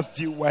on, let us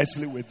deal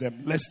wisely with them,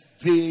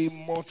 lest they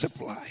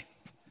multiply.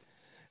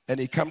 And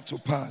it come to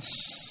pass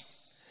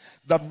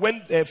that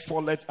when there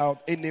falleth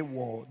out any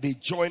war, they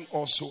join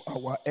also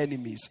our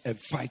enemies and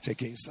fight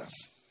against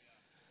us.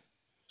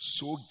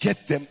 So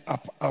get them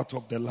up out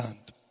of the land.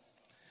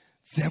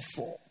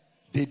 Therefore,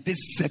 they did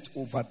set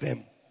over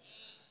them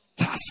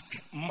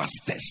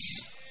taskmasters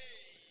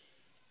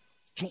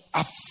to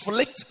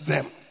afflict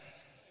them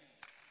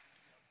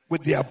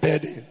with their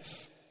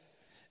burdens.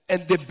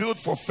 And they built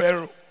for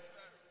Pharaoh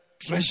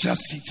treasure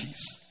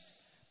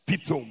cities,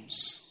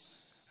 Pithoms,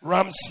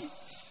 Ramses.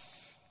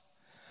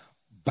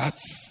 But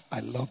I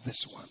love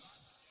this one.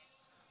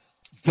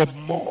 The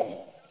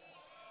more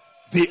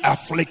they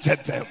afflicted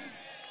them,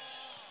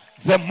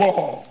 the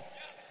more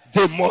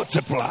they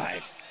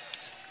multiplied.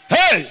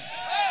 Hey,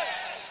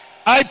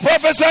 I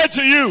prophesy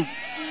to you,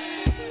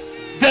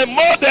 the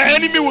more the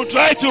enemy will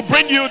try to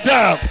bring you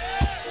down,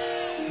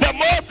 the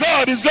more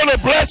God is going to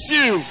bless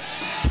you.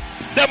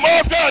 The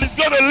more God is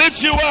going to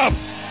lift you up.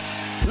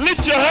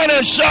 Lift your hand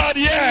and shout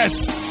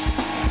yes.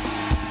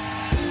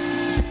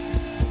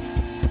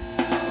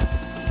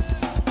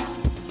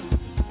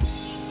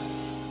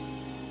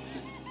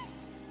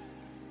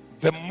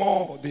 The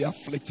more they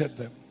afflicted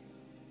them,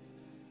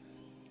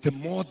 the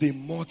more they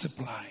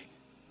multiplied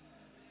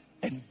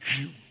and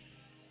grew.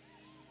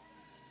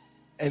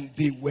 And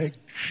they were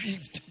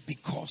grieved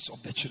because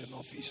of the children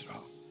of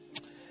Israel.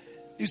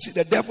 You see,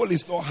 the devil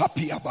is not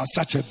happy about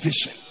such a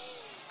vision.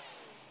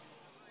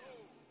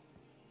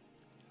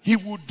 He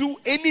will do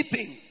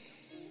anything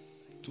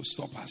to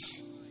stop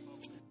us.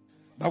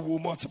 But we'll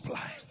multiply.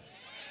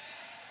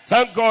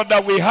 Thank God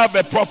that we have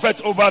a prophet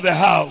over the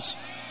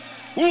house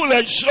who will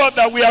ensure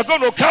that we are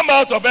going to come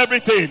out of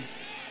everything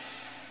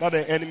that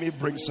the enemy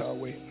brings our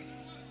way.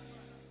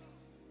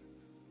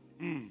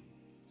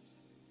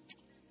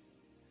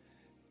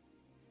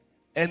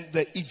 And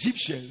the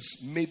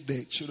Egyptians made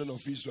the children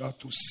of Israel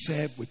to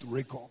serve with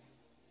rigor.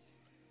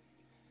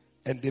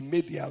 And they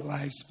made their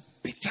lives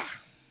bitter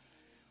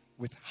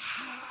with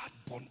hard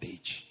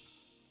bondage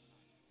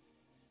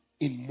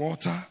in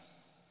mortar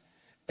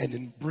and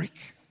in brick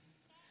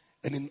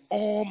and in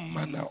all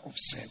manner of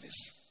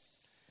service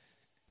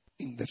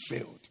in the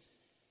field.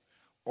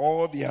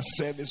 All their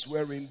service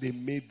wherein they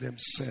made them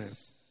serve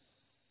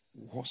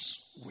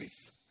was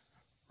with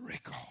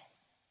rigor.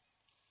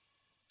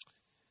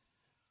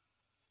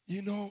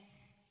 You know,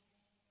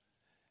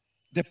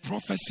 the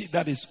prophecy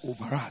that is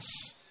over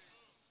us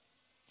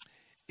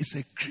is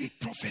a great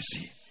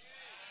prophecy.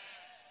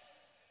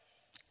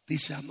 They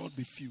shall not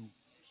be few.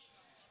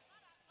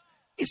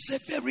 It's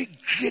a very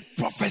great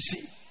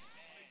prophecy.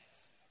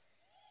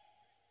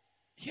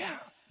 Yeah.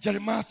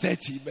 Jeremiah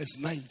 30 verse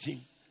 19.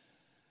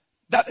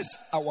 That is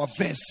our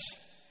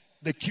verse,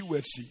 the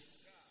QFC.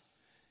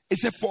 It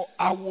said, for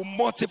I will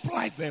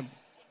multiply them,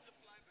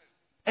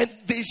 and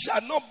they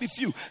shall not be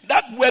few.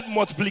 That word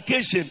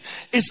multiplication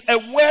is a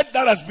word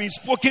that has been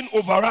spoken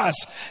over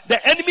us. The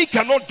enemy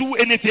cannot do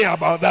anything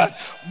about that.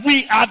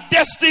 We are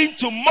destined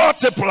to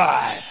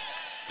multiply.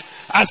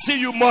 I see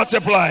you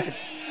multiply.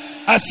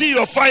 I see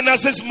your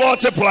finances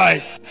multiply.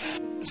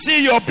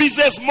 See your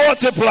business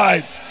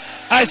multiply.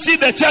 I see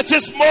the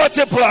churches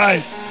multiply.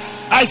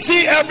 I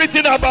see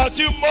everything about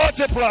you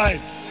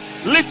multiplied.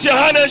 Lift your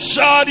hand and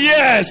shout,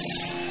 yes.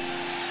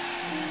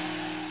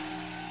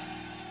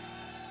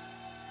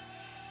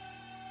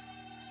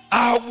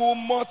 I will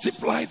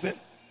multiply them,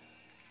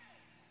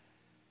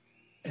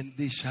 and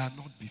they shall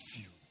not be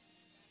few.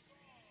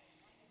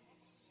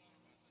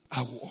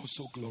 I will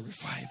also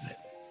glorify them.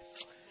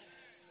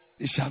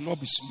 They shall not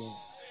be small.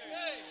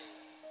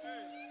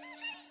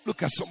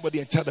 Look at somebody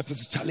and tell the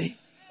person, Charlie,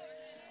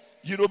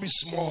 you don't be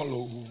small.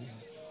 Oh.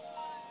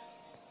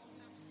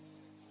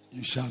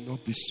 You shall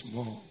not be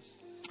small.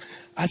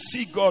 I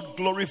see God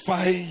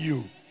glorifying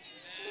you.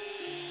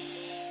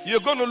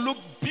 You're going to look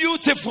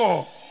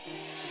beautiful.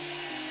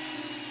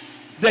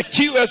 The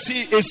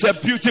QSC is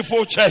a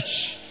beautiful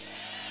church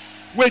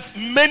with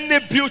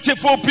many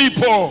beautiful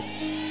people.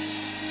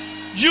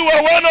 You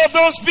are one of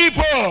those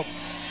people.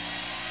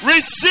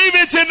 Receive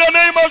it in the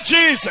name of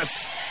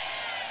Jesus.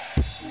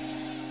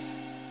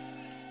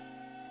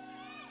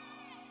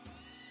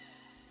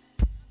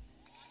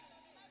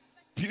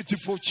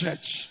 Beautiful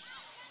church.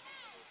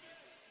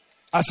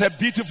 I said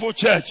beautiful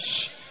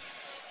church.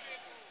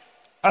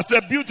 I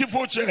said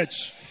beautiful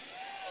church.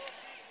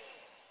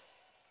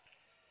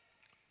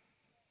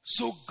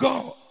 So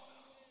God,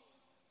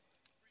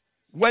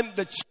 when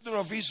the children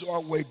of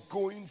Israel were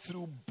going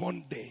through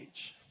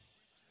bondage,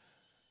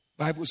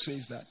 Bible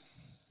says that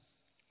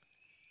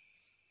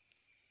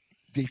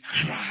they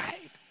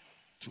cried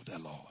to the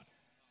Lord,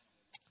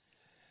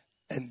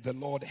 and the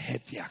Lord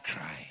heard their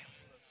cry,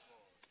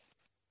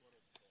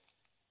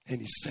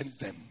 and he sent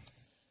them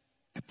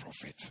a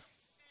prophet.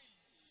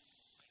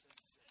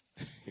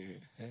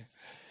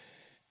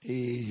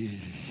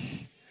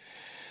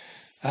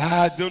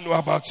 I don't know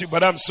about you,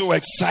 but I'm so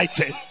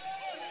excited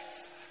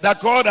that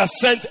God has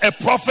sent a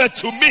prophet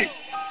to me.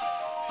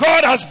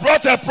 God has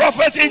brought a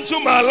prophet into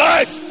my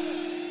life.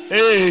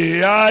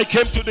 Hey, I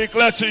came to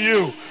declare to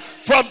you,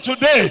 from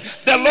today,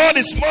 the Lord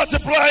is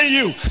multiplying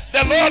you.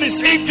 The Lord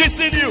is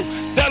increasing you.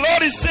 The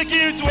Lord is taking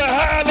you to a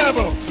higher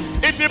level.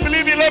 If you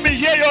believe it, let me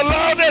hear your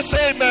loudest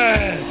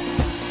amen.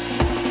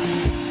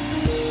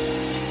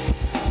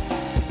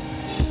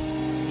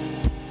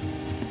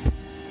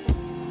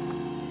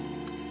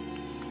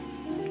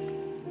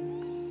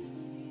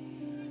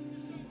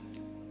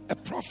 A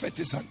prophet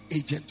is an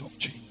agent of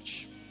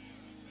change.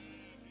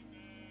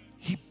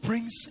 He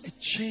brings a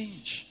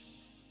change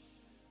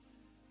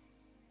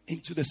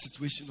into the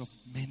situation of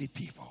many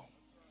people.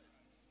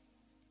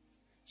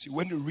 See,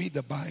 when you read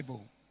the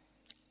Bible,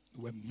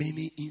 there were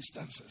many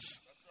instances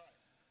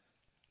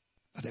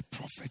that a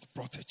prophet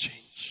brought a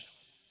change.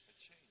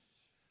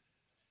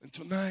 And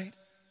tonight,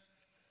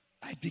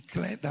 I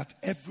declare that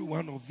every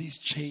one of these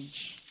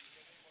change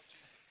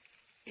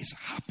is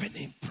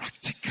happening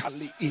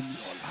practically in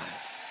your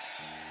life.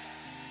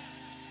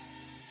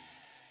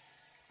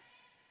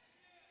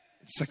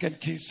 2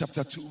 Kings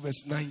chapter 2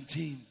 verse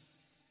 19.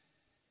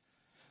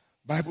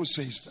 Bible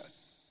says that.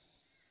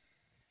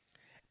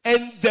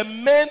 And the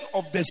men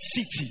of the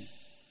city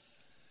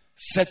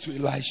said to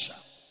Elisha,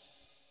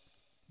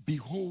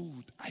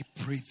 behold, I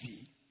pray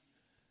thee,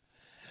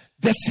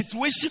 the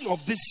situation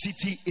of this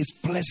city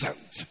is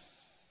pleasant,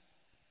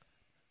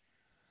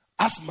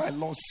 as my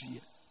Lord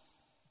seeth,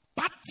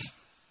 but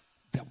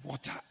the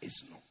water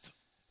is not,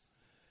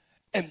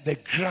 and the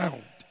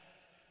ground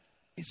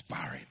is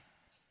barren.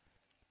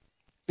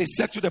 They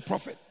said to the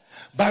prophet,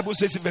 Bible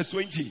says in verse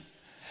 20,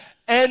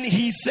 and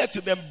he said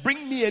to them,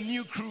 bring me a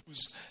new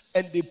cruse.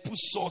 And they put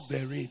salt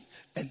therein,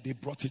 and they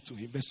brought it to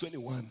him. Verse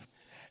 21.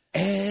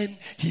 And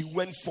he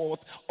went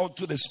forth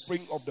unto the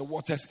spring of the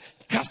waters,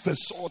 cast the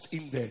salt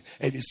in there,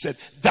 and he said,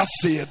 thus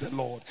saith the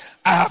Lord,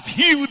 I have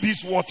healed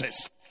these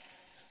waters,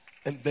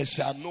 and there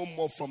shall no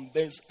more from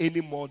thence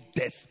any more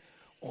death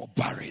or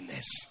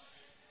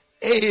barrenness.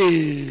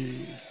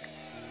 Hey.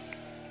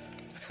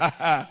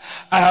 I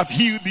have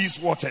healed these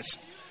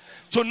waters.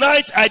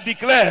 Tonight I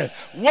declare,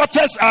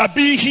 waters are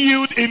being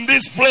healed in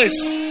this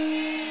place.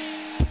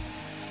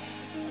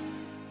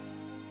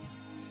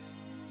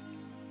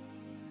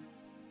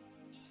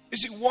 You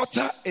see,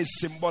 water is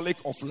symbolic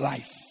of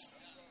life.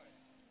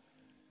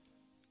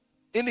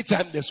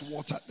 Anytime there's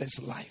water,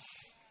 there's life.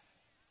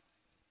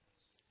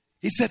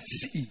 He said,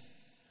 see,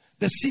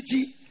 the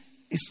city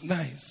is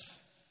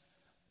nice,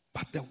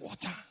 but the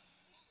water.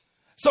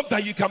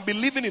 Sometimes you can be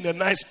living in a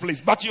nice place,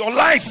 but your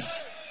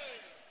life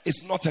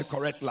is not a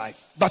correct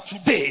life. But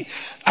today,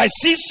 I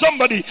see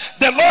somebody,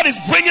 the Lord is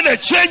bringing a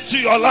change to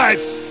your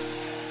life.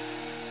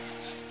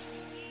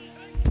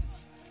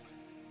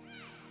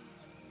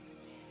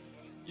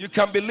 You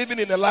can be living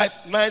in a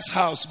nice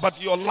house,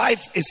 but your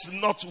life is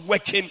not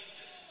working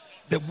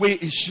the way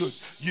it should.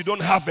 You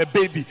don't have a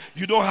baby.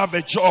 You don't have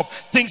a job.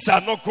 Things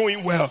are not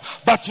going well.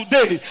 But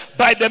today,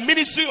 by the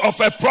ministry of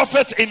a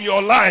prophet in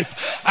your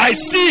life, I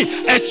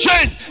see a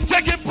change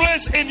taking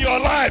place in your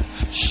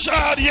life.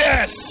 Shout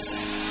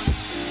yes.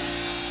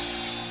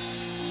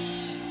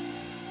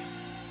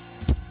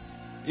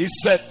 He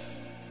said,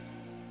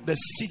 the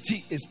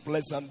city is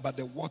pleasant, but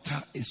the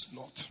water is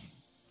not.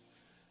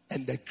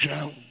 And the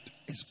ground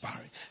is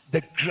barren.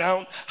 The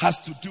ground has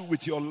to do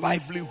with your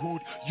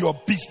livelihood, your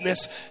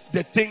business,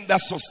 the thing that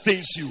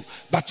sustains you.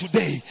 But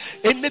today,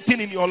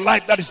 anything in your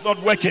life that is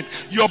not working,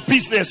 your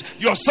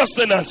business, your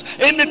sustenance,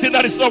 anything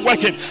that is not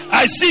working,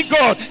 I see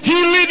God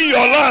healing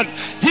your land,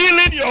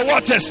 healing your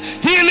waters,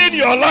 healing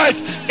your life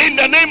in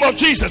the name of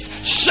Jesus.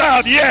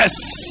 Shout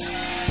yes.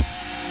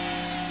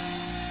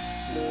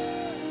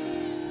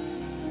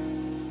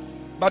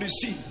 But you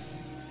see,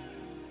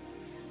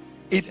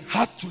 it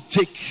had to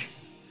take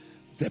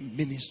the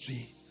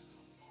ministry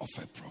of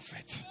a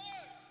prophet.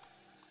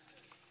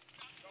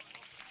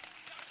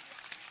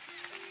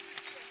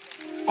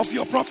 Of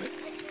your prophet.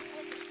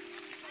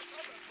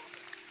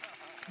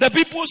 The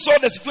people saw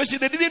the situation,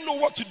 they didn't know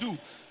what to do.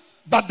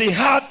 But they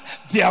had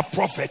their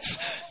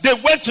prophets. They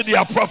went to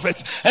their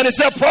prophet and they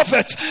said,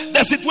 "Prophet,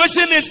 the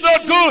situation is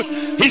not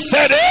good." He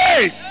said,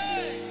 "Hey!"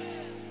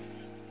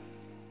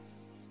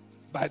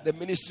 By the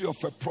ministry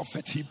of a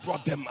prophet, he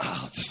brought them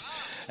out.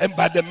 And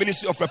by the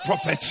ministry of a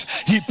prophet,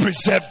 he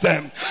preserved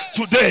them.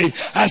 Today,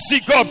 I see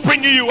God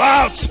bringing you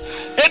out.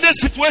 Any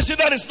situation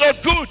that is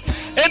not good,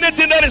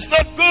 anything that is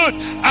not good,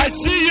 I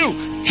see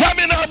you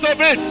coming out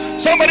of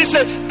it. Somebody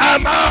say,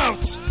 "I'm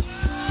out."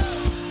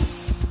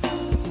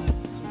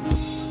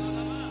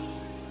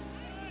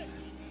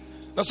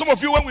 Now, some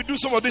of you, when we do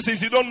some of these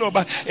things, you don't know,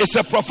 but it's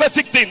a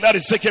prophetic thing that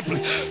is taking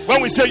place.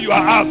 When we say you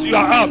are out, you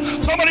are out.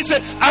 Somebody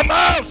say, "I'm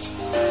out."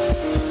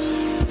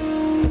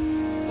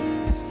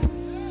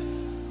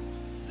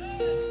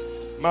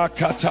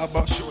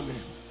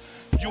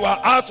 You are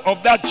out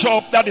of that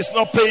job that is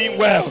not paying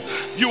well.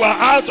 You are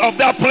out of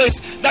that place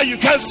that you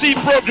can't see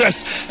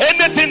progress.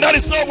 Anything that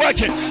is not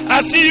working,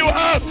 I see you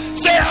out.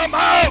 Say, "I'm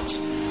out."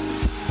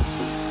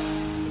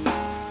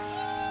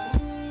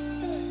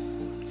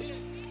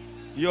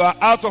 You are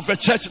out of a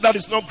church that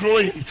is not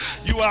growing.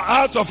 You are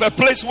out of a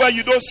place where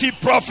you don't see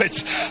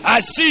prophets.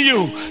 I see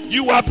you.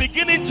 You are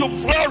beginning to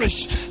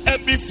flourish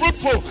and be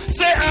fruitful.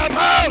 Say, "I'm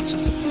out."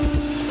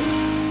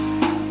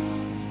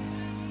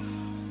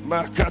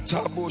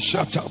 Makatabo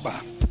Shataba.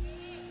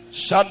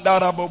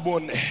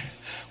 Shandarabobone.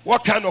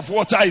 What kind of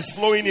water is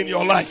flowing in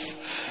your life?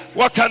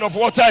 What kind of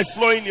water is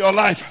flowing in your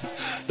life?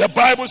 The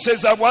Bible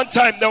says that one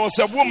time there was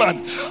a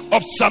woman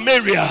of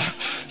Samaria.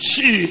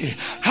 She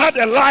had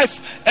a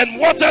life, and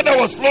water that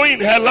was flowing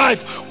in her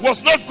life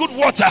was not good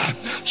water.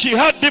 She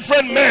had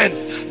different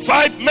men,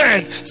 5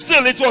 men.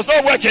 Still, it was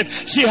not working.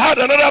 She had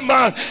another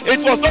man. It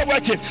was not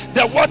working.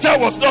 The water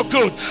was not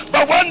good.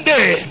 But one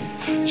day,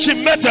 she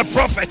met a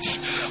prophet.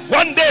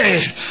 One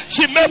day,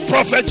 she met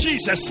Prophet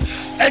Jesus.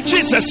 And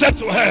Jesus said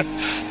to her,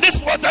 "This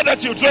water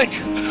that you drink,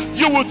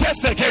 you will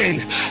test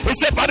again." He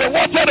said, "But the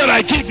water that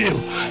I give you,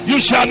 you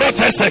shall not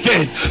test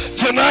again."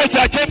 Tonight,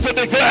 I came to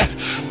declare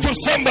to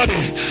somebody,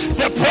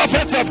 the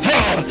prophet of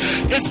God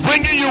is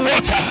bringing you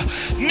water.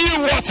 New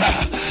water,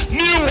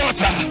 new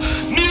water,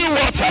 new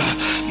water,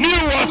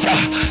 new water.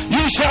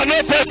 You shall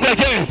not test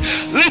again.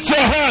 Lift your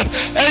hand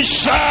and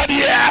shout,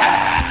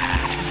 "Yeah!"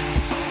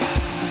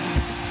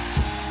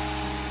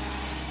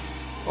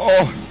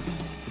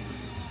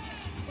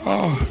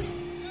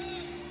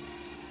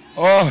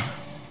 Oh,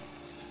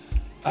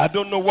 I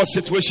don't know what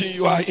situation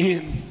you are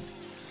in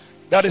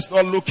that is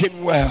not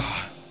looking well.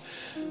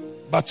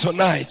 But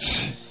tonight,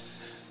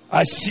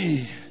 I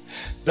see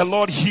the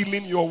Lord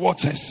healing your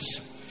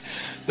waters.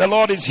 The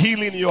Lord is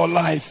healing your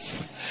life.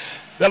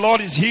 The Lord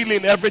is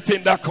healing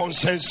everything that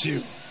concerns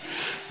you.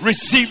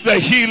 Receive the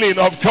healing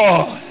of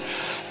God.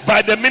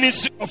 By the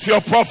ministry of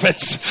your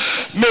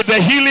prophets, may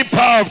the healing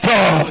power of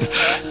God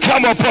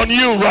come upon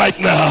you right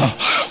now.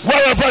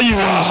 Wherever you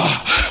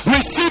are,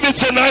 receive it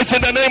tonight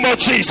in the name of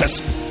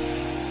Jesus.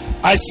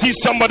 I see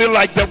somebody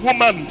like the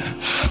woman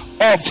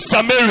of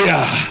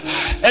Samaria,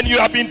 and you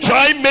have been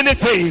trying many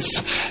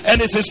things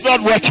and it is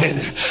not working,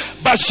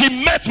 but she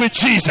met with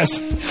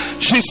Jesus.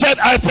 She said,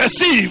 "I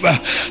perceive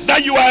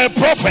that you are a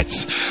prophet.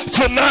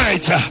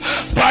 Tonight,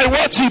 by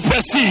what you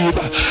perceive,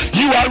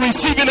 you are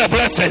receiving a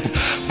blessing.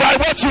 By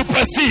what you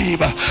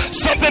perceive,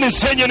 something is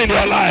changing in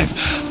your life.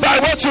 By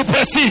what you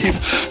perceive,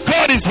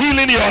 God is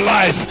healing your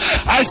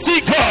life." I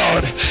see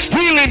God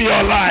healing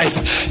your life.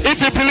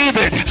 If you believe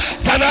it,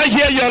 can I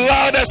hear your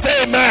loudest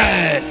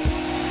amen?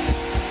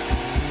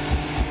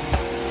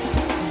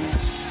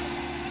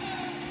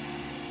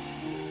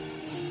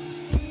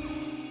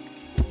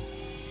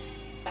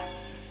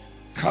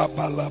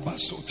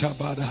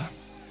 Kabalabasotabada.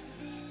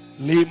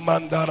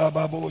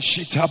 Limandarababo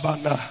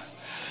shitabana.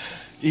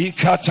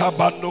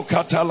 Ikatabano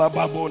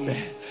katalababone.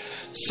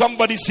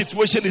 Somebody's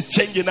situation is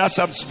changing as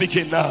I'm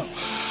speaking now.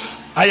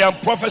 I am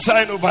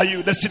prophesying over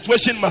you. The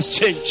situation must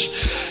change.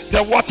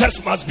 The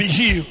waters must be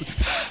healed.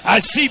 I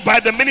see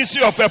by the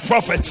ministry of a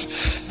prophet,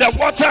 the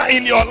water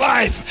in your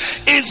life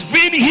is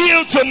being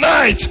healed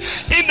tonight.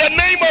 In the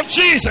name of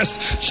Jesus,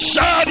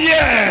 shout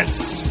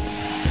yes.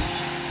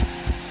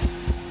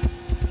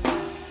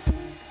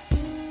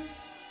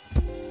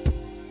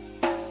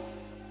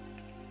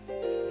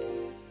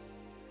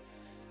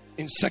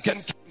 In 2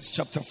 Kings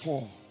chapter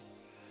 4.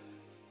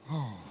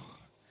 Oh,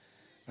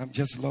 I'm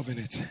just loving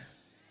it.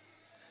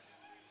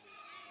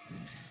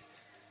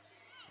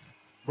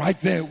 Right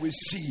there we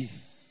see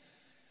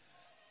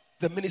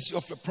the ministry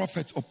of the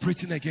prophet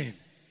operating again.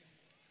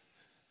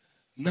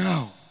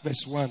 Now,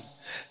 verse 1.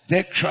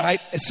 There cried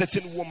a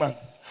certain woman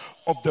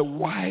of the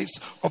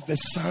wives of the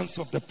sons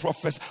of the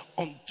prophets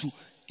unto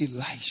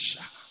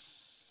Elisha,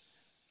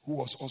 who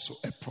was also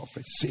a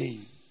prophet, saying,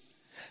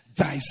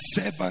 Thy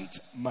servant,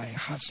 my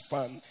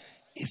husband,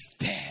 is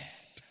dead.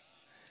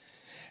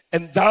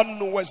 And thou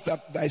knowest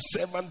that thy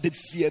servant did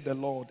fear the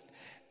Lord,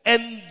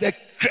 and the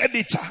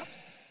creditor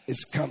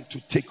is come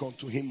to take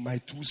unto him my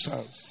 2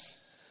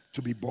 sons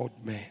to be bought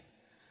men.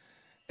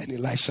 And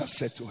Elisha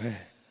said to her,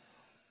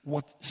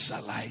 What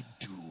shall I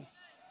do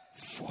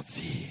for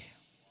thee?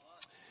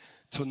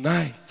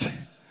 Tonight,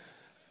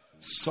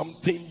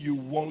 something you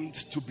want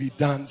to be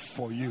done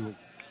for you,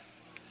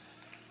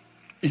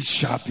 it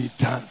shall be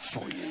done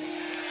for you.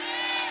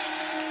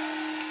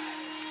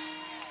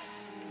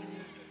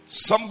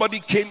 Somebody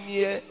came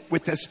here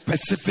with a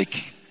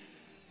specific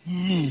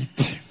need.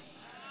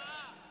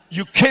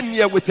 You came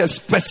here with a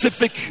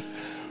specific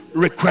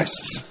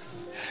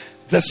request.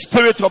 The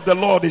Spirit of the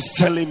Lord is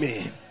telling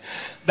me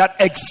that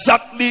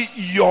exactly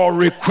your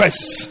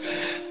request,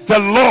 the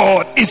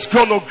Lord is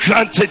going to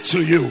grant it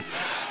to you.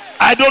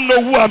 I don't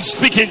know who I'm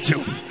speaking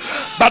to,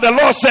 but the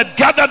Lord said,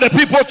 gather the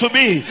people to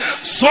me,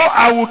 so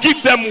I will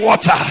give them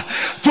water.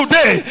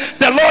 Today,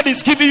 the Lord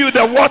is giving you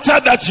the water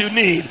that you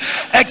need.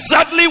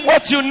 Exactly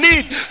what you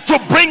need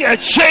to bring a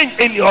change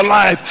in your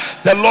life.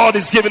 The Lord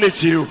is giving it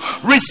to you.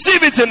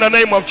 Receive it in the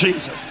name of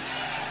Jesus.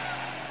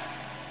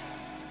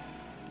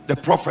 The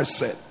prophet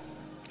said,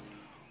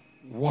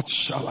 What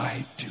shall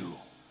I do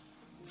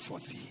for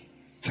thee?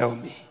 Tell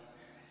me.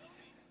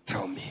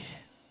 Tell me.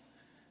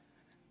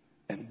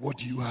 And what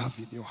do you have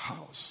in your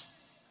house?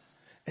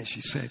 And she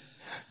said,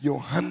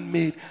 Your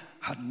handmaid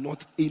had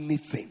not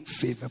anything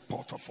save a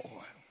pot of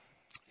oil.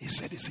 He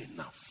said, It's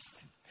enough.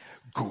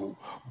 Go,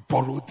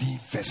 borrow thee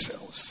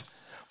vessels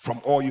from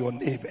all your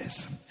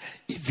neighbors,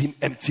 even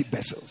empty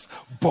vessels.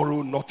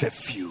 Borrow not a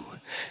few.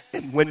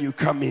 And when you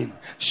come in,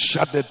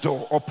 shut the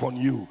door upon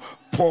you.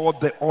 Pour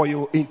the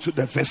oil into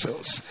the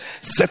vessels.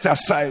 Set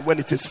aside when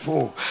it is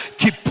full.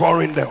 Keep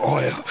pouring the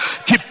oil.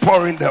 Keep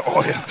pouring the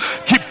oil.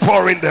 Keep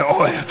pouring the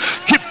oil.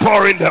 Keep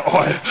pouring the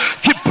oil.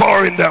 Keep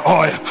pouring the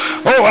oil.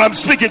 Oh, I'm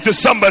speaking to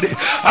somebody.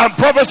 I'm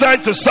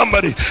prophesying to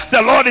somebody.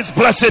 The Lord is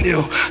blessing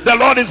you. The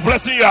Lord is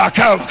blessing your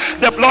account.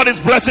 The Lord is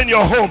blessing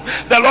your home.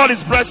 The Lord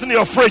is blessing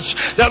your fridge.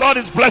 The Lord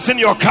is blessing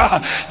your car.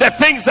 The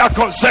things that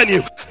concern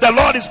you. The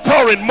Lord is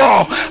pouring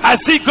more. I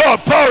see God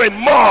pouring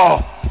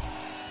more.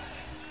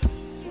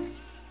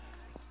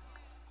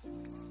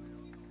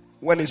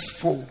 When it's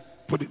full,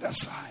 put it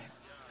aside.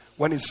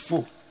 When it's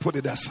full, put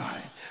it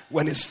aside.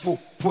 When it's full,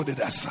 put it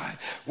aside.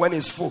 When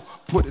it's full,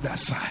 put it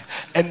aside.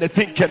 And the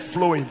thing kept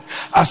flowing.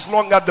 As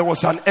long as there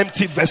was an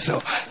empty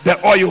vessel,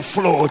 the oil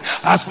flowed.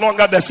 As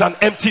long as there's an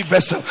empty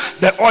vessel,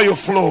 the oil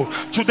flowed.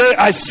 Today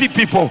I see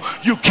people,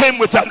 you came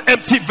with an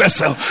empty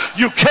vessel.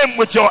 You came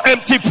with your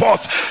empty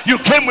pot. You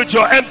came with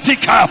your empty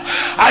cup.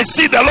 I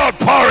see the Lord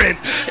pouring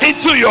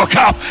into your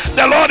cup.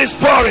 The Lord is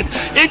pouring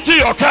into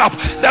your cup.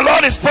 The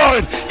Lord is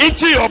pouring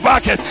into your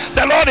bucket.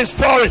 The Lord is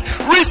pouring.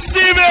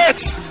 Receive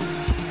it.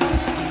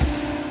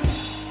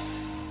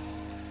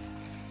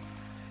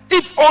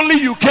 If only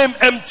you came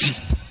empty,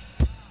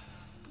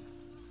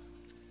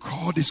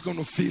 God is going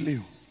to fill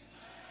you.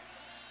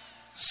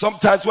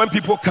 Sometimes when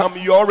people come,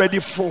 you're already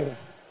full.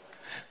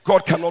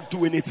 God cannot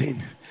do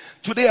anything.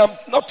 Today, I'm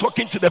not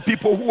talking to the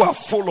people who are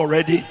full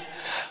already.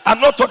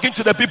 I'm not talking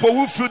to the people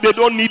who feel they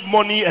don't need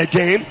money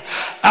again.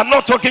 I'm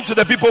not talking to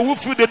the people who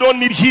feel they don't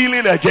need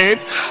healing again.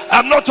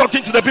 I'm not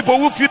talking to the people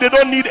who feel they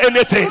don't need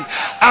anything.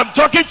 I'm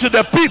talking to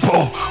the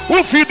people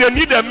who feel they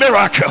need a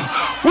miracle,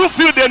 who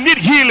feel they need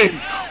healing,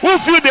 who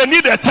feel they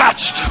need a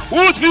touch,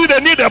 who feel they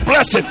need a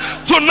blessing.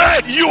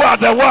 Tonight, you are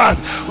the one.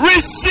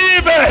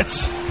 Receive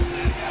it.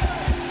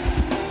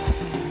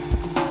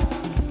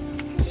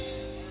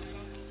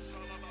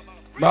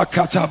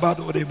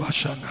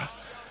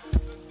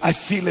 I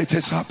feel it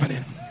is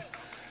happening.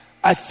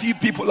 I feel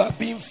people are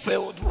being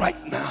filled right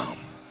now.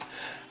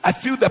 I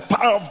feel the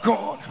power of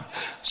God.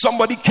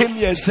 Somebody came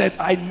here and said,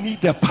 I need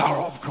the power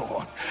of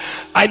God.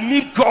 I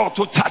need God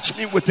to touch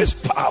me with his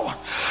power.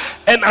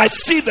 And I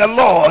see the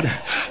Lord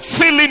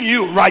filling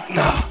you right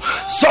now.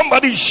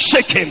 Somebody is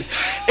shaking.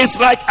 It's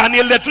like an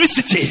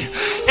electricity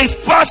is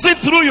passing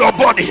through your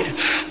body.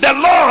 The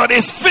Lord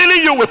is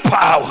filling you with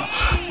power.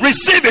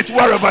 Receive it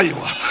wherever you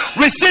are.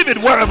 Receive it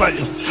wherever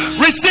you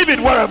are. Receive it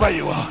wherever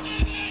you are.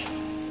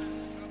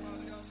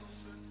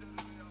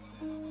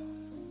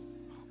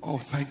 Oh,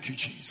 thank you,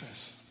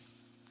 Jesus.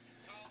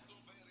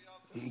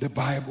 The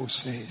Bible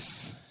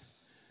says,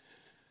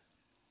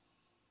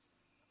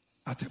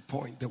 at a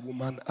point, the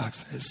woman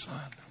asked her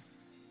son,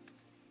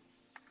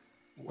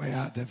 where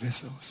are the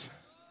vessels?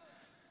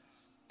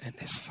 And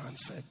his son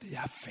said, they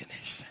are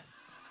finished.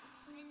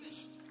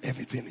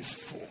 Everything is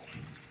full.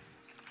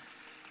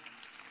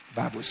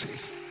 Bible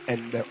says,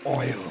 and the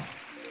oil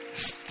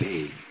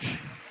stayed.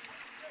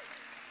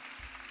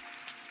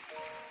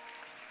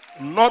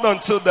 Not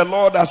until the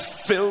Lord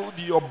has filled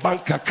your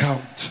bank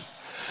account.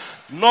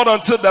 Not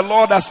until the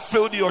Lord has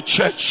filled your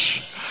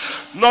church.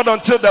 Not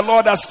until the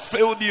Lord has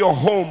filled your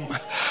home.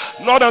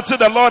 Not until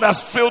the Lord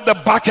has filled the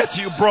bucket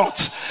you brought.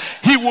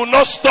 He will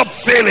not stop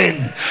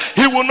filling.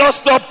 He will not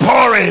stop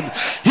pouring.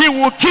 He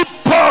will keep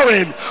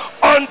pouring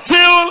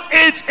until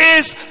it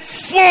is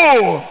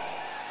full.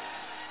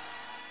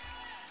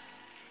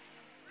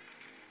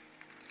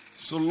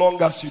 So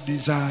long as you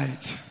desire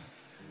it,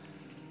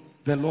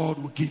 the Lord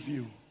will give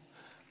you.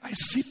 I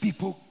see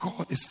people,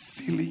 God is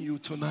filling you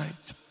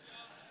tonight.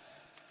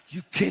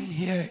 You came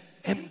here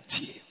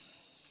empty.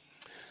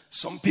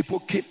 Some people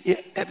came here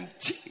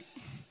empty.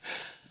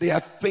 There are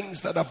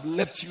things that have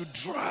left you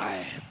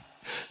dry.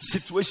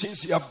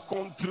 Situations you have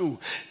gone through,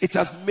 it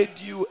has made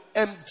you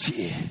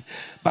empty.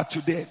 But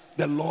today,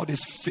 the Lord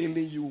is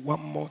filling you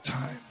one more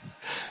time.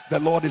 The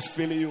Lord is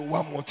filling you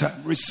one more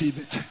time. Receive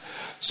it.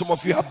 Some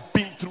of you have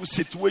been through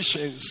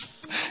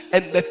situations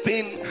and the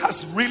thing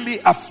has really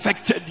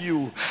affected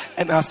you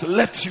and has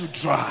left you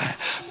dry.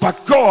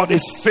 But God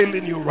is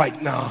filling you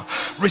right now.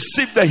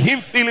 Receive the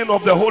infilling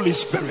of the Holy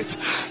Spirit.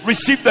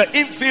 Receive the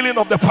infilling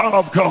of the power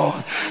of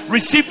God.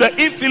 Receive the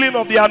infilling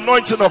of the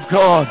anointing of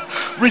God.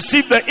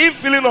 Receive the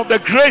infilling of the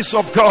grace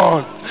of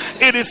God.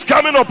 It is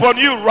coming upon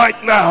you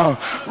right now.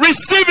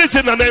 Receive it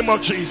in the name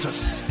of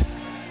Jesus.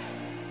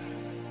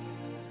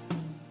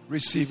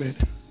 Receive it.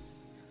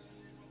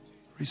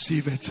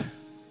 Receive it.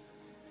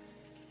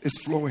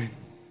 It's flowing.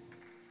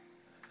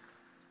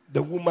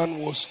 The woman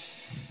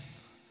was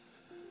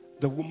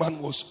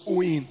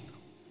owing,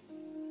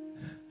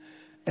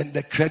 and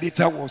the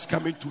creditor was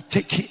coming to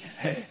take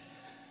her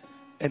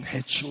and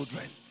her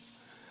children.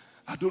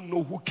 I don't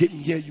know who came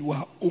here. You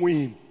are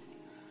owing,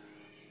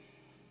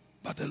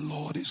 but the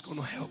Lord is going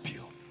to help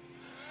you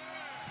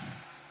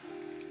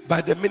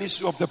by the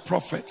ministry of the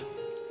prophet.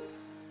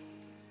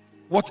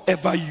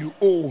 Whatever you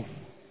owe,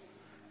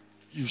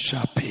 you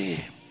shall pay.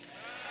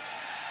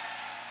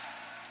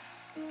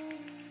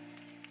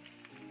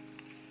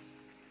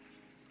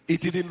 It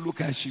didn't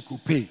look like she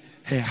could pay.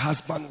 Her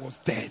husband was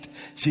dead.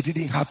 She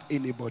didn't have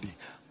anybody.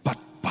 But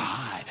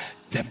by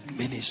the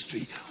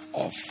ministry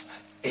of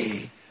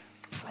a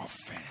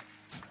prophet.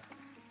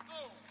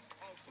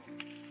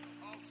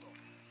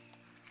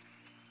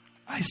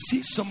 I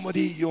see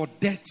somebody, your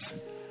debt,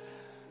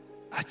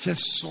 I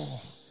just saw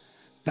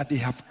that they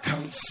have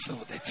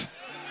cancelled it.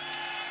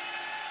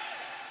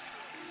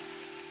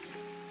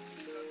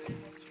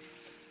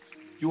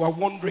 You are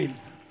wondering,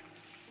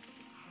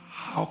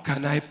 how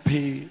can I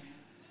pay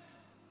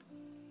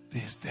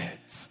this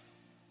debt?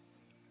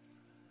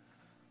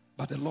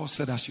 But the Lord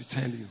said I should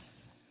tell you,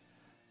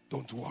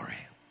 don't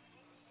worry.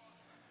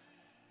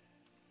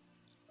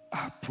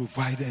 I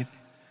provided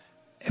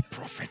a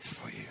prophet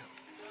for you.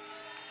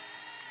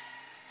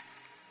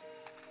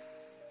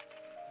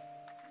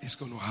 It's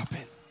going to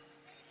happen.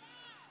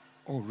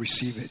 Oh,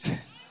 receive it.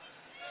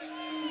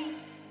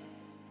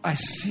 I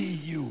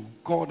see you.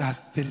 God has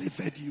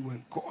delivered you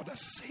and God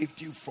has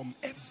saved you from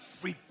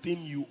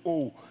everything you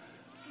owe.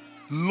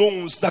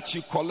 Loans that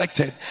you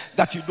collected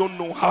that you don't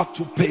know how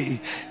to pay.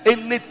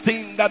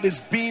 Anything that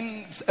is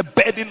being a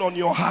burden on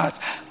your heart.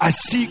 I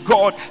see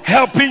God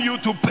helping you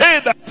to pay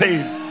that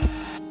thing.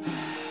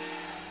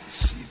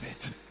 Receive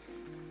it.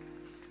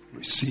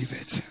 Receive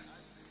it.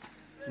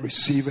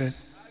 Receive it.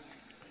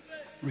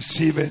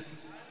 Receive it.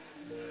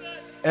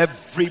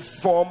 Every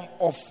form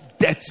of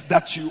debt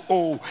that you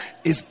owe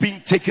is being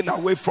taken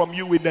away from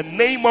you in the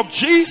name of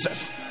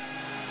Jesus.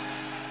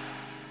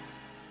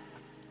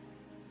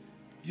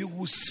 You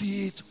will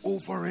see it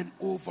over and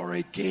over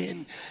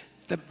again.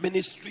 The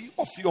ministry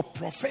of your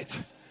prophet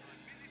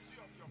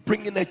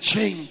bringing a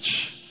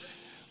change.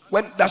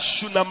 When that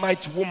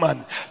Shunammite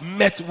woman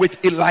met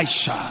with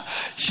Elisha,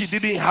 she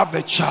didn't have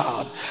a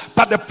child.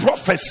 But the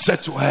prophet said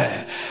to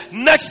her,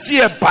 next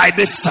year by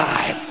this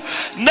time,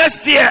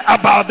 next year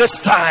about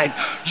this time,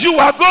 you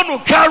are going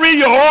to carry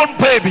your own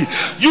baby.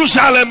 You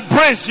shall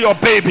embrace your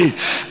baby.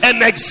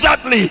 And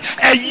exactly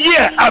a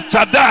year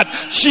after that,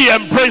 she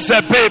embraced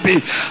her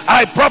baby.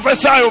 I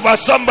prophesy over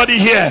somebody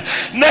here.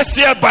 Next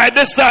year by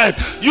this time,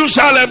 you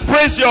shall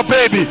embrace your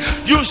baby.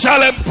 You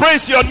shall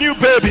embrace your new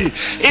baby.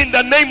 In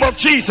the name of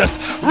Jesus.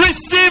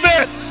 Receive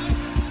it.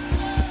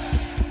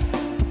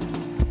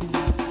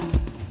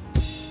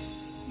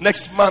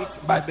 Next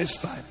month by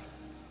this time.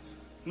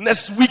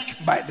 Next week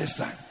by this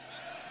time.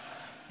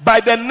 By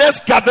the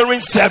next gathering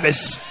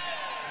service,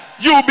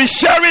 you will be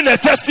sharing a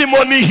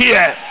testimony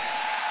here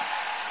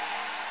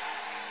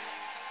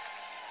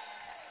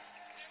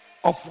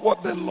of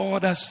what the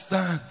Lord has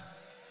done.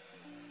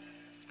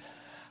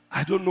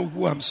 I don't know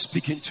who I'm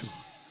speaking to,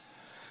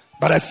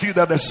 but I feel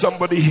that there's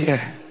somebody here.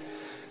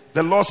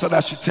 The Lord said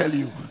I should tell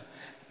you,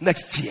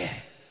 next year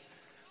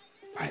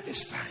by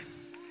this time,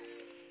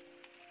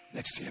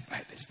 next year by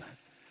this time,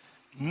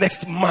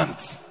 next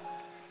month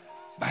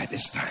by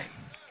this time,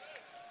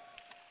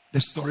 the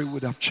story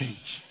would have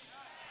changed.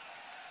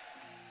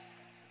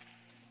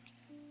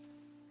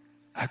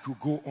 I could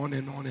go on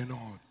and on and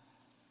on.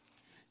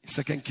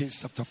 In 2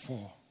 Kings chapter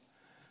 4,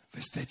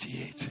 Verse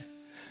 38.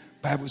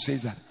 Bible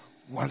says that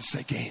once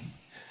again,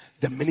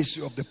 the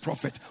ministry of the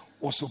prophet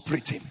was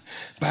operating.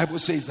 Bible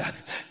says that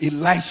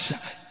Elisha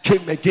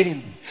came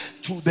again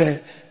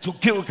to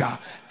Gilgal,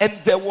 and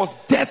there was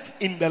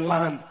death in the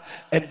land,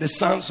 and the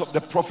sons of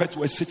the prophet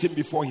were sitting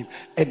before him,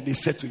 and they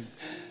said to him,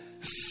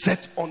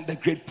 set on the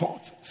great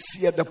pot,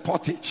 sear the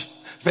pottage.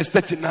 Verse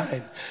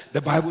 39,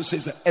 the Bible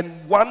says that,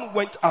 and one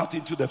went out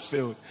into the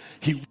field.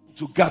 He went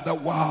to gather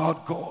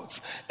wild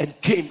goats and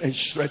came and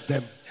shred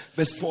them.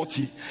 Verse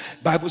 40,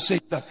 Bible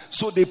says that,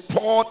 so they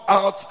poured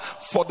out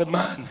for the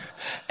man,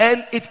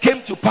 and it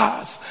came to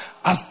pass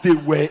as they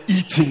were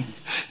eating,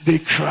 they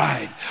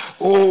cried,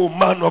 oh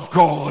man of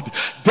God,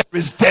 there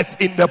is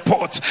death in the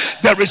pot.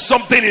 There is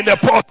something in the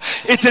pot.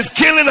 It is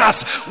killing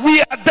us.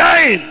 We are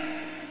dying.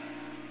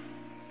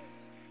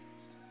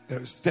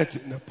 There is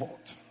death in the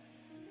pot.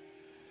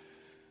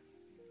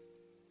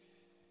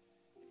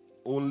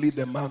 Only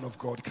the man of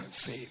God can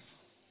save.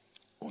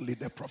 Only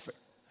the prophet.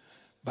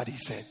 But he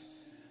said,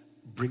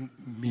 bring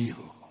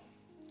meal.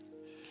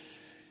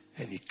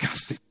 And he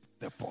cast it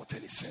in the pot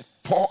and he said,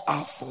 pour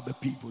out for the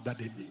people that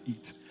they may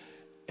eat.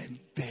 And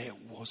there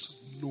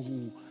was no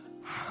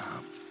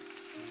harm.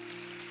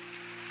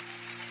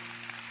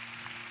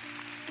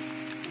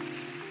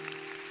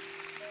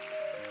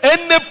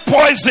 Any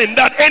poison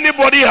that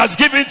anybody has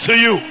given to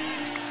you,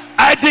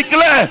 I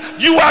declare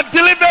you are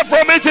delivered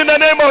from it in the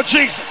name of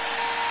Jesus.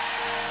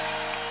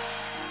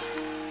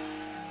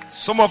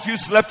 Some of you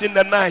slept in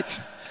the night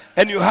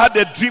and you had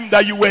a dream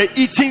that you were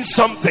eating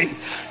something.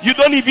 You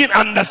don't even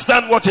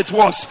understand what it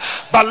was.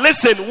 But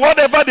listen,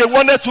 whatever they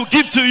wanted to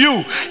give to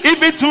you,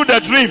 even through the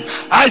dream,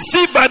 I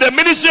see by the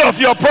ministry of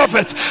your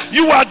prophet,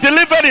 you are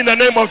delivered in the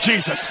name of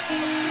Jesus.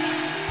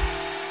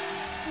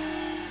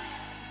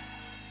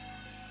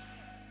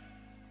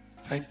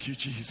 Thank you,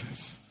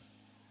 Jesus.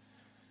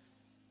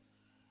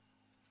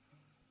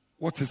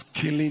 What is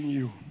killing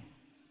you?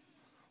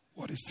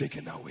 What is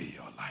taking away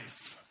your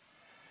life?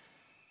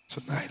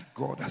 Tonight,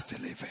 God has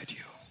delivered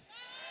you.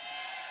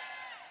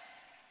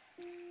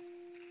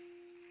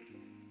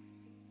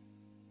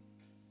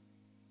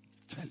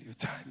 Tell you,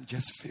 time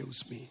just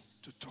fails me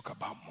to talk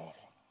about more.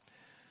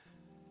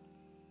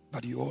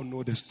 But you all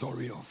know the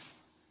story of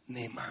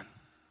Naaman,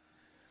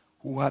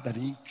 who had an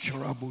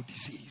incurable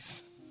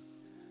disease.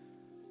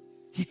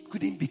 He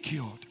couldn't be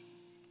cured.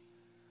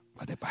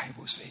 But the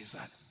Bible says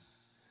that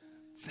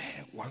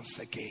there once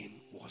again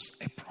was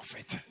a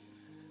prophet.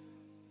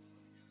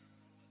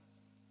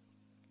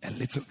 A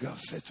little girl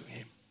said to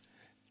him,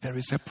 there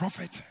is a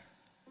prophet.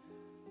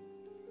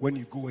 When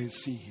you go and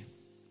see him,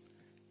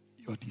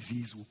 your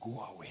disease will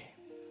go away.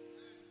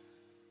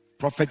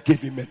 Prophet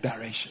gave him a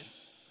direction,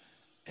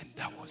 and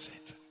that was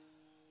it.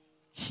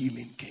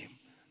 Healing came.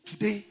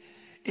 Today,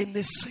 in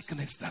the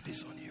sickness that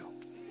is on you,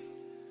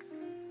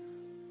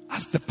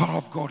 as the power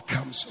of God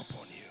comes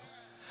upon you,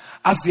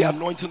 as the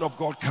anointing of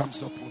God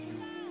comes upon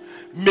you,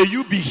 may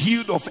you be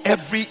healed of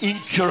every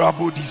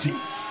incurable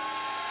disease.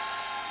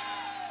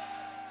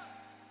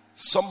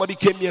 Somebody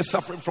came here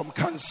suffering from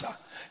cancer.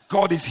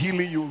 God is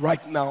healing you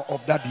right now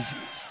of that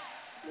disease.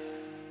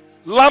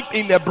 Lump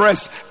in the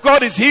breast,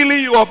 God is healing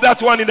you of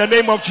that one in the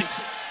name of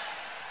Jesus.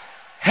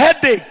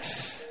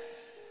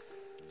 Headaches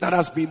that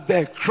has been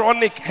there,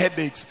 chronic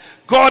headaches,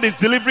 God is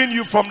delivering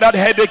you from that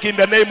headache in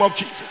the name of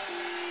Jesus.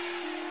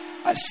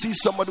 I see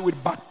somebody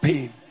with back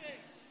pain.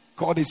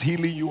 God is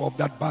healing you of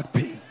that back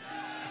pain.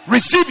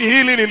 Receive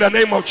healing in the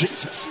name of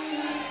Jesus.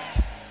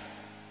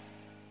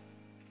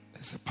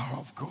 There's the power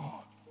of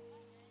God.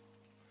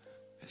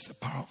 There's the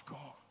power of God.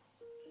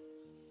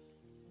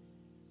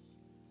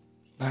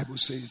 Bible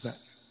says that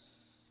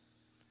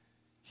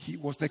he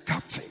was the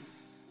captain.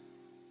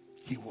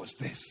 He was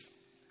this.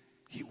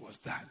 He was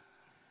that.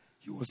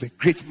 He was a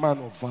great man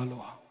of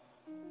valor.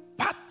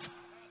 But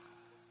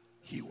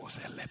he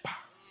was a leper.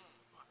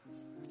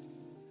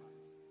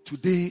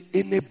 Today,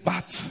 any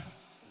bat,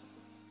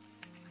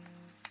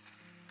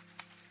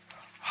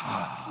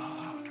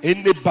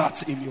 any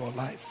bat in your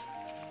life,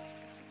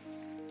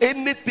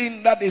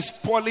 anything that is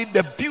spoiling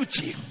the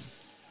beauty,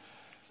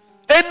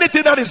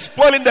 anything that is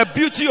spoiling the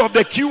beauty of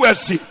the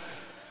QFC,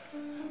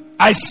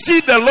 I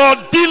see the Lord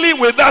dealing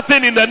with that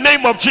thing in the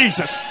name of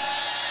Jesus.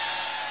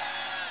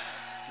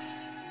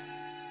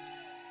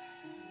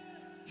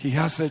 He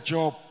has a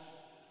job,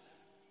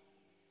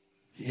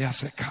 he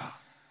has a car,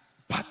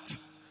 but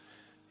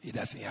he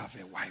doesn't have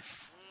a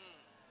wife.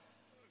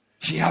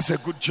 She has a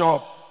good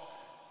job,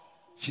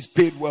 she's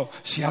paid well,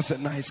 she has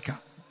a nice car,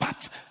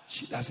 but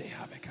she doesn't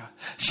have a car.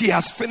 She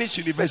has finished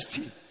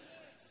university,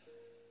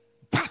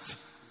 but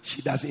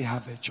she doesn't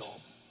have a job.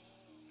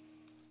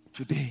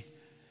 Today,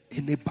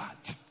 any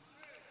bat,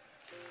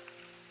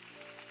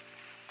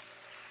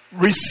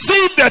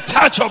 receive the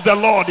touch of the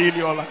Lord in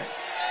your life.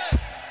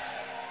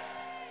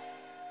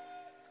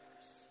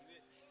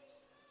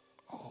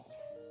 Oh,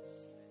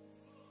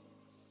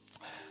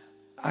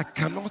 I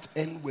cannot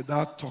end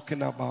without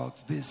talking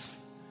about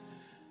this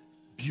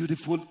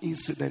beautiful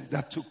incident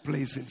that took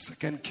place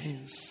in 2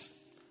 Kings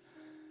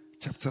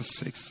chapter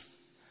 6.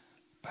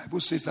 Bible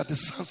says that the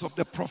sons of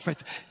the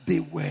prophet,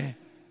 they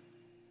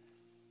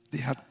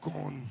had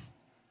gone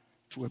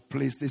to a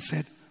place. They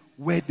said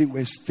where they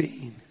were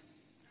staying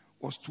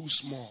was too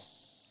small.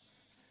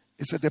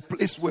 They said the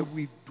place where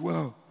we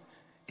dwell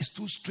is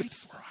too straight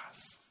for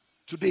us.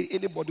 Today,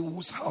 anybody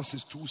whose house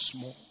is too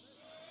small,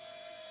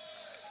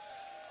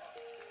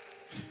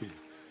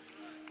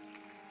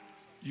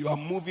 you are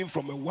moving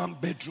from a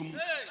 1-bedroom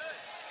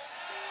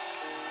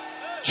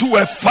to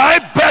a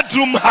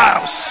 5-bedroom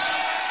house.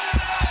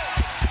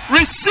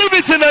 Receive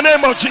it in the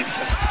name of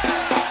Jesus.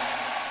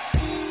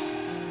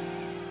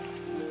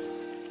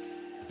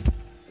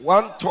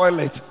 1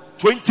 toilet,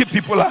 20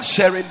 people are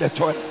sharing the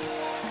toilet.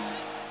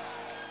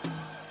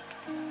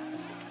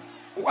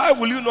 Why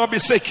will you not be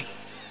sick?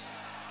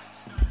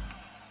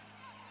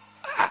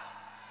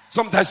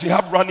 Sometimes you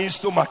have running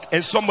stomach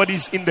and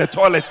somebody's in the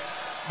toilet.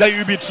 Then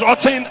you'll be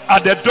trotting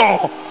at the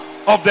door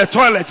of the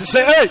toilet to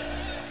say, hey,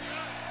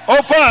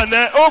 oh fun,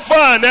 hey,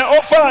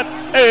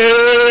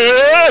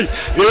 hey.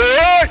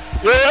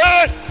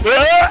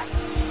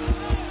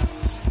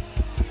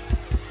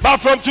 But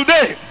from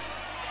today,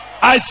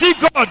 I see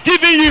God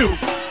giving you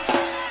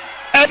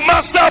a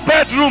master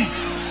bedroom.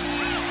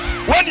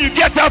 When you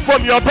get up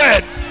from your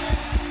bed,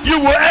 you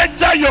will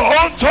enter your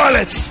own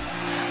toilet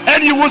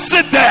and you will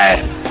sit there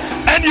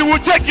and you will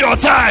take your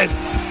time.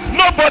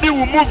 Nobody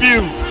will move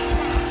you.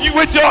 You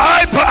with your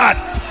iPad,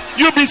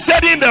 you'll be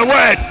studying the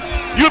word.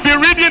 You'll be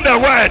reading the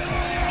word.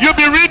 You'll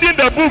be reading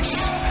the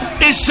books.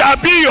 It shall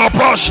be your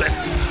portion.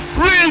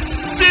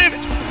 Receive.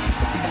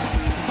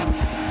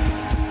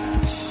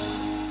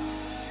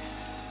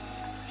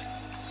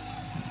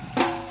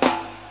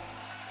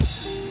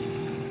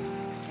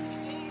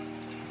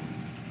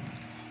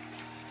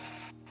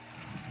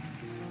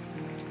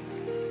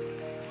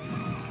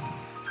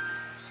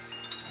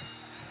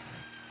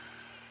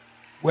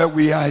 Where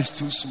we are is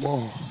too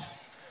small.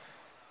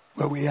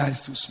 Where we are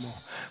is too small.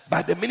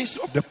 By the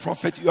ministry of the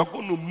prophet, you are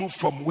going to move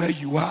from where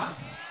you are.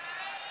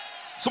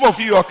 Some of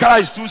you, your car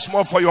is too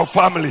small for your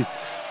family.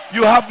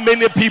 You have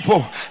many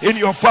people in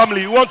your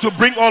family. You want to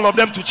bring all of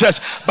them to church,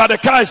 but the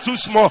car is too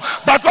small.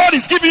 But God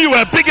is giving you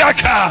a bigger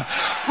car.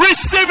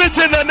 Receive it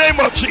in the name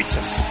of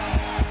Jesus.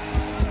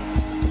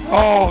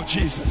 Oh,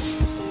 Jesus.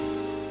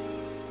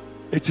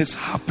 It is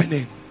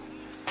happening.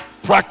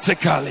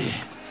 Practically.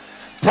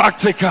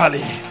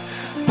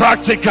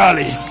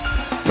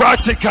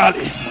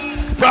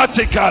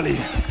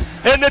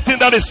 Anything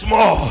that is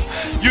small,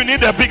 you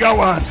need a bigger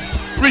one.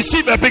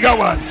 Receive a bigger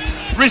one.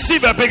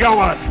 Receive a bigger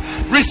one.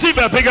 Receive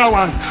a bigger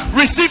one.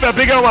 Receive a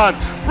bigger one.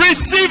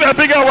 Receive a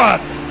bigger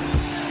one.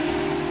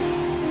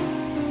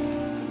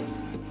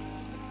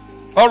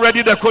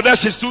 Already the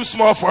Kodesh is too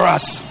small for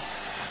us.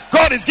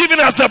 God is giving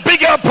us a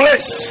bigger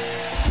place.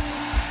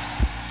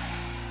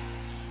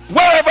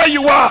 Wherever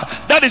you are,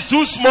 that is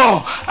too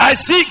small. I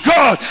see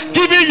God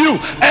giving you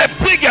a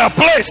bigger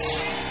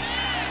place.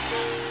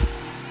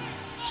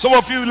 Some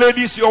of you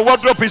ladies, your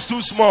wardrobe is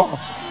too small.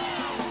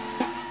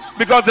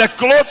 Because the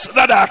clothes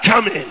that are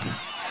coming,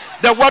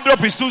 the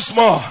wardrobe is too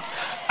small.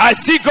 I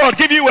see God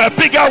giving you a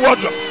bigger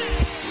wardrobe.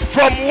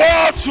 From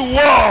wall to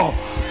wall.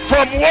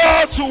 From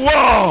wall to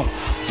wall.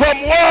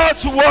 From wall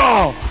to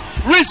wall.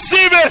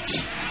 Receive it.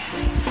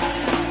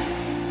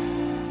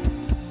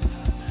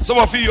 Some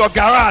of you, your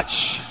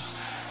garage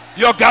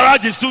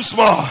is too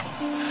small.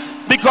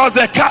 Because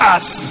the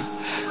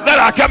cars that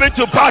are coming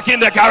to park in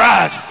the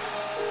garage.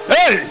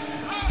 Hey,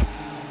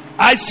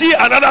 I see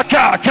another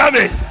car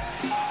coming.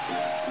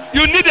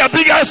 You need a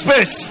bigger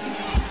space.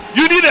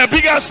 You need a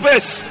bigger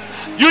space.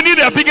 You need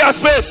a bigger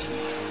space.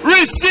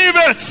 Receive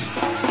it.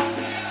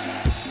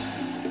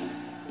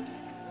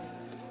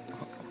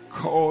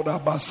 Koda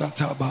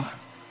basataba.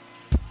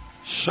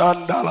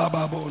 Shandala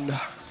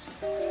babonda.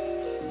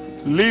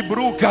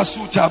 Libru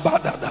kasuta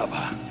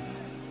badadaba.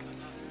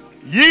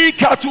 Yi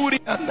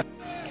katurianda.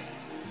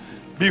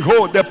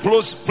 Behold, the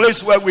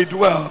place where we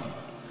dwell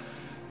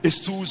is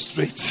too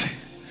straight.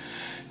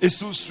 It's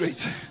too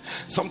straight.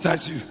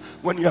 Sometimes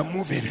when you are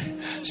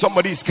moving,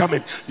 somebody is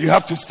coming, you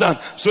have to stand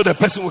so the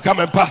person will come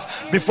and pass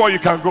before you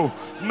can go.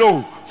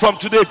 No, from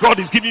today, God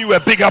is giving you a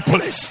bigger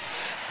place.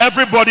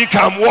 Everybody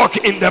can walk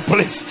in the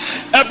place.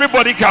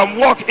 Everybody can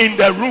walk in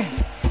the room.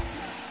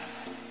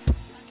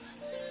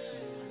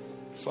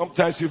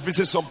 Sometimes you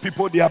visit some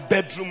people, their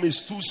bedroom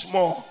is too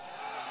small.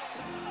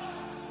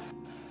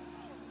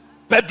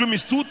 Bedroom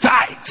is too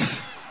tight.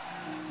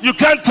 You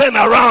can't turn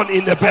around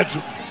in the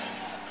bedroom.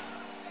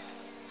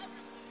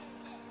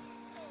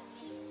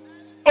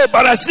 Oh,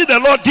 but I see the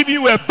Lord give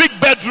you a big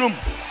bedroom.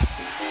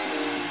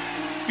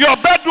 Your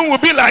bedroom will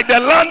be like the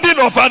landing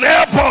of an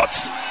airport.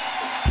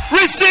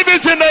 Receive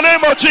it in the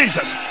name of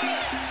Jesus.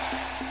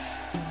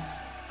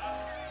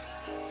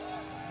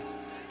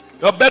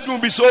 Your bedroom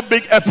will be so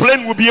big, a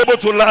plane will be able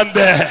to land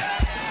there.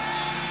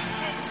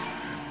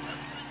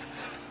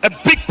 A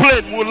big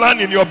plane will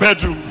land in your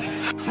bedroom.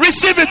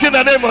 Receive it in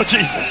the name of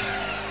Jesus.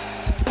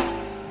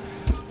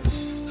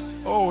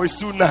 Oh, it's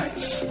too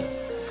nice.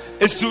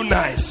 It's too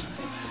nice.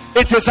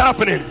 It is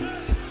happening.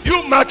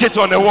 You mark it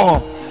on the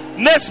wall.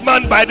 Next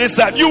month by this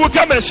time, you will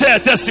come and share a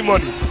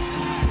testimony.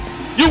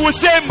 You will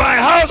say, my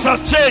house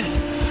has changed.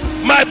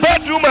 My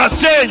bedroom has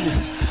changed.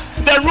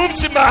 The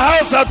rooms in my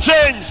house have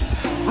changed.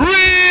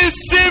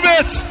 Receive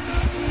it.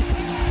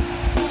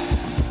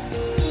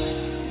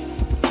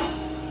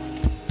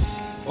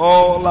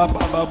 Oh, la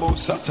bababo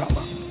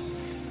sataba.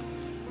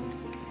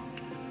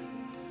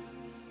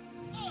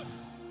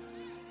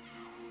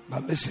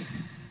 But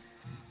listen,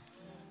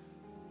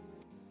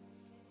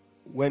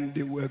 when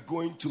they were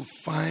going to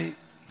find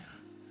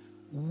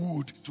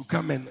wood to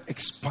come and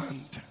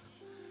expand,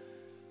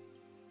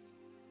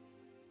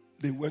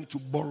 they went to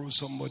borrow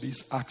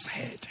somebody's axe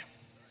head,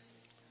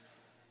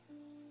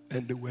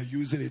 and they were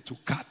using it to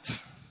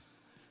cut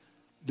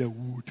the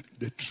wood,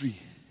 the tree.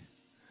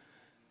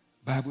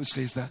 Bible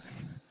says that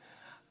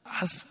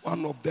as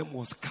one of them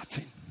was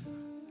cutting,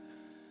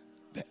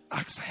 the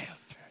axe head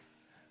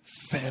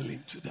fell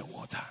into the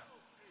water.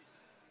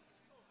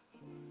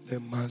 The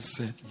man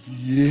said,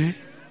 yeah.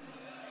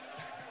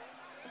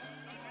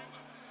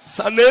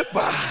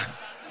 Sanepa.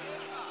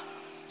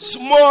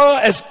 Small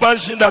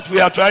expansion that we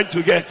are trying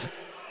to get.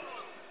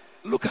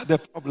 Look at the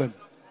problem.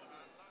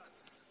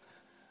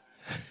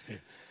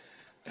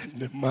 And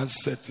the man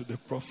said to the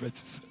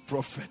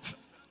prophet,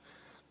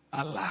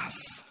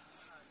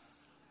 alas,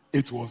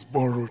 it was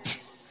borrowed.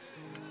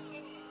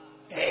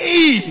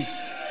 Hey!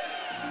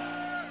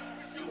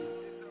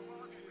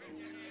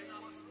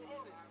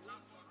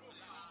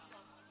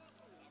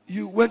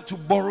 You went to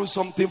borrow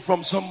something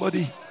from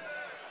somebody.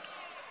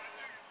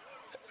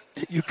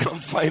 You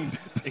can't find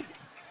it.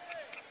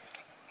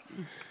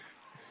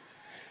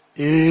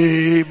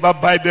 Hey,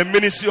 but by the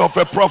ministry of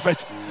a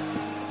prophet,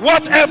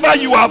 whatever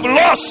you have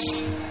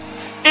lost,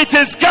 it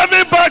is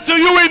coming back to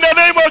you in the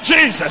name of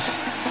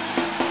Jesus.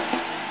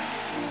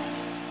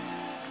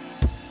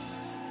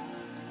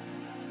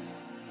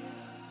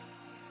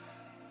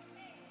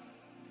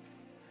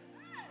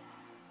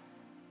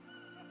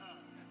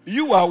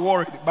 You are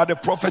worried, but the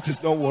prophet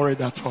is not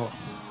worried at all.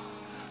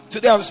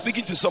 Today I'm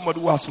speaking to somebody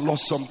who has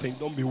lost something.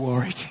 Don't be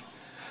worried.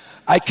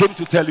 I came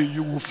to tell you,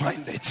 you will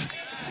find it.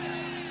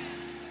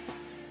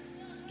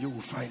 You will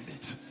find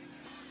it.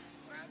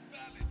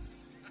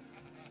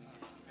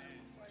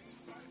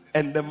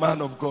 And the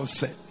man of God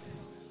said,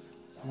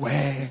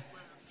 where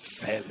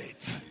fell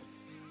it?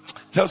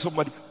 Tell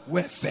somebody,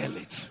 where fell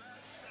it?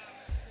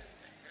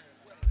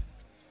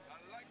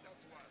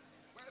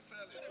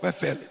 Where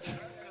fell it?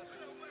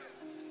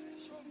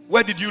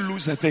 Where did you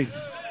lose the thing?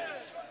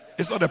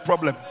 It's not a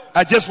problem.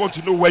 I just want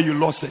to know where you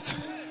lost it.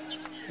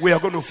 We are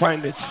going to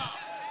find it.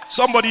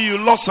 Somebody, you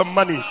lost some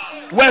money.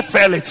 Where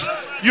fell it?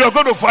 You are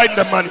going to find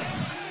the money.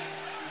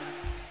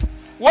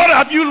 What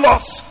have you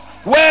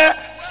lost? Where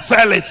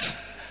fell it?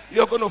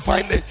 You're going to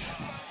find it.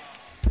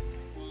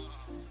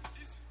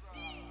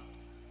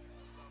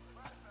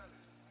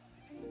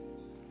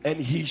 And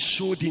he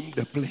showed him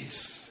the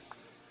place.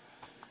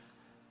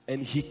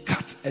 And he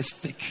cut a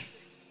stick.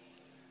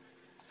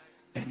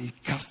 And he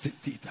cast it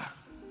thither.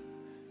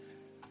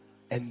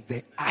 And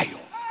the iron.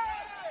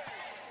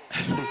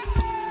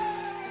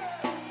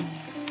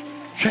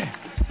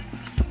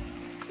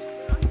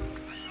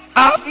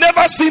 I've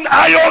never seen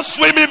iron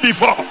swimming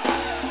before.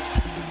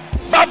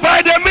 But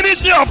by the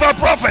ministry of a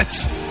prophet,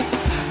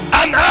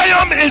 an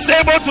iron is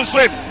able to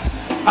swim.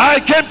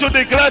 I came to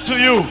declare to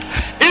you,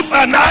 if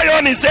an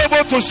iron is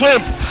able to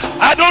swim,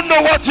 I don't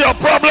know what your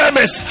problem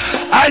is.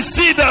 I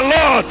see the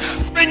Lord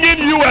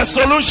bringing you a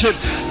solution.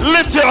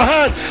 Lift your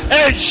hand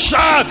and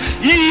shout,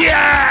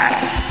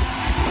 yeah!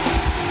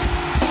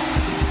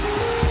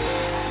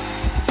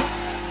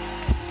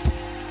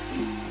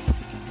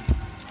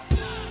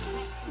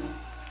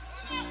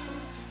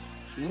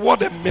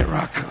 What a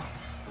miracle.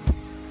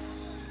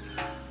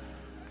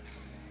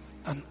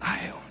 An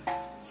iron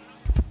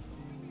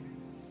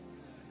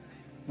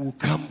will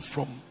come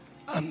from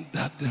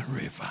under the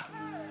river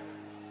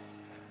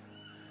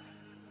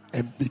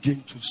and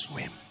begin to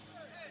swim.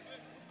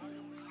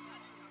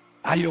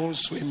 Iron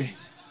swimming.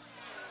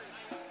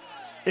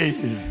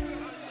 Hey.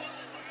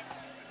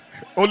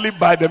 Only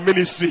by the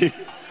ministry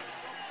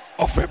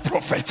of a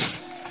prophet.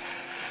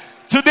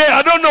 Today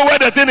I don't know where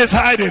the thing is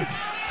hiding,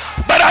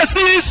 but I see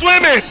it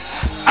swimming.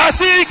 I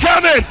see it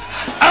coming.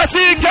 I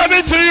see it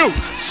coming to you,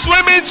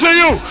 swimming to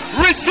you.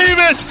 Receive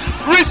it.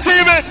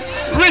 Receive it.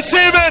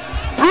 Receive it.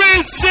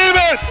 Receive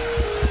it.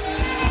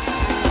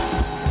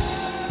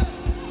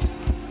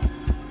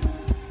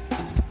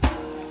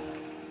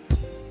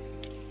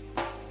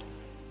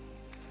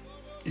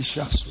 It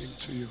shall swim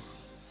to you.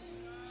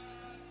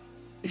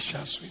 It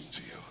shall swim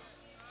to you.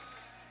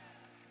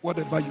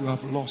 Whatever you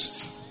have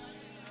lost,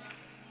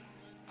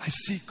 I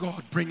see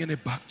God bringing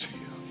it back to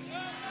you.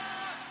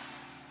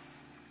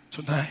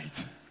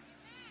 Tonight,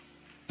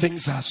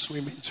 things are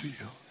swimming to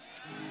you.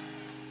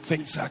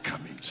 Things are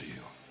coming to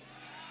you.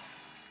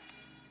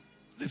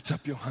 Lift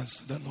up your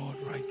hands to the Lord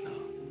right now.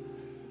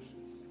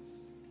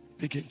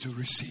 Begin to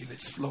receive.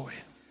 It's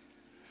flowing.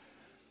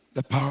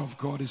 The power of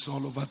God is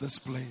all over this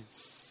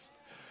place.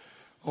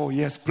 Oh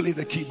yes, play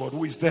the keyboard.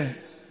 Who is there?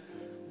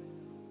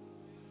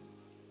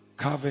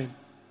 Calvin,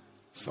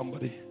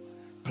 somebody,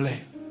 play.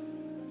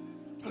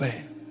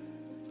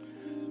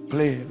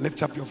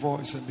 Lift up your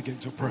voice and begin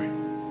to pray.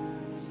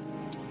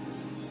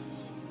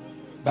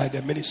 By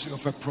the ministry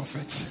of a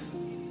prophet,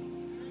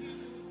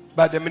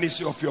 by the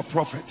ministry of your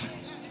prophet,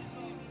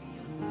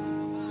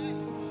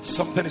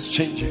 something is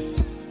changing.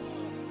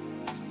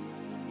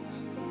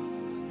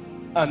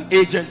 An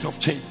agent of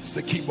change.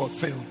 The keyboard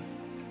failed.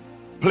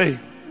 Play.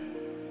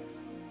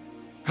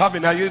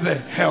 Calvin, are you there?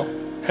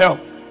 Help.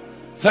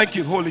 Thank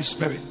you, Holy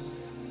Spirit.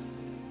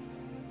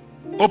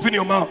 Open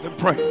your mouth and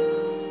pray.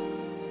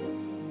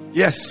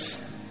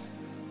 Yes.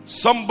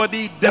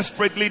 Somebody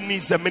desperately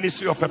needs the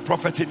ministry of a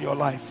prophet in your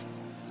life.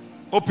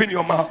 Open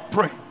your mouth.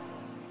 Pray.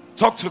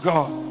 Talk to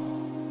God.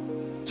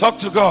 Talk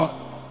to God.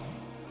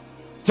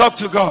 Talk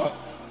to God.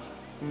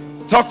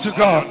 Talk to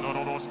God.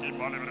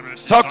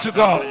 Talk to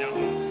God.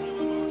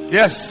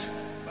 Yes.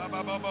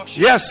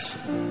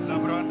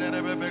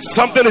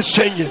 Something is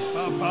changing.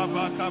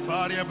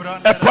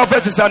 A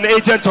prophet is an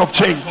agent of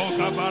change.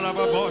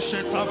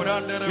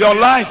 Your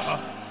life,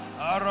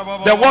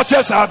 the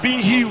waters are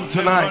being healed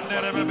tonight.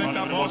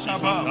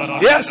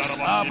 Yes.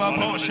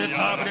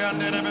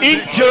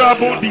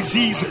 Incurable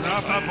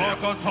diseases.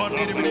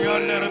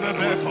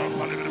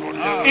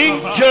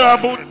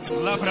 Incurable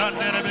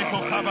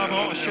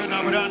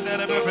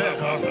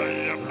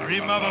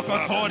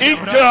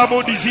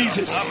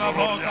diseases.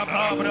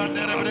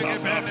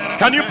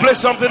 Can you play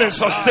something and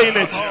sustain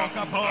it?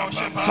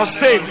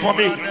 Sustain for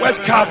me. Where's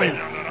Calvin?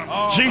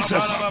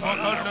 Jesus.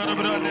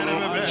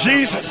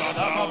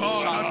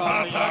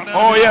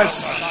 Oh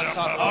yes.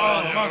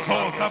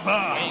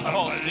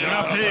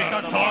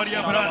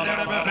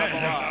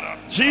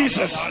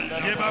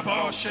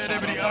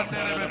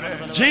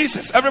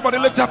 Jesus. Everybody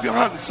lift up your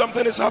hand.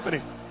 Something is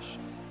happening.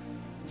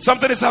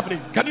 Something is happening.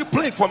 Can you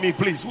play for me,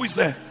 please? Who is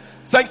there?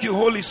 Thank you,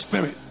 Holy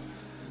Spirit.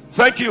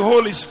 Thank you,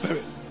 Holy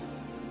Spirit.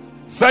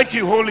 Thank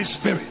you, Holy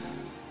Spirit.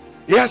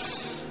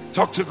 Yes.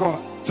 Talk to God.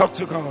 Talk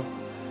to God.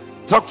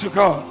 Talk to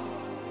God.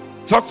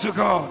 Talk to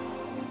God.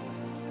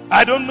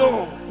 I don't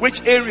know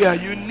which area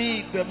you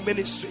need the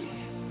ministry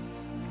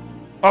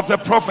of the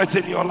prophet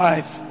in your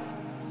life.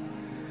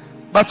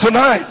 But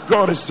tonight,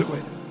 God is doing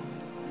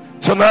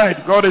it.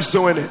 Tonight, God is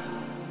doing it.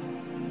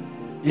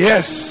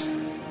 Yes.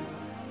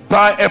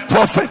 By a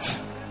prophet,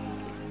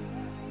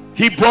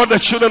 He brought the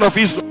children of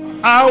Israel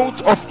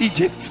out of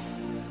Egypt.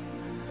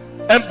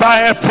 And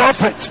by a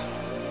prophet,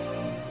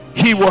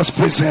 He was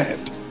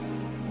preserved.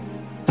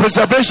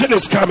 Preservation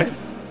is coming.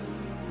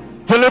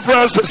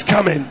 Deliverance is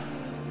coming.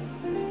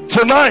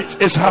 Tonight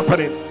is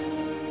happening.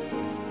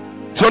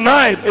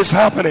 Tonight is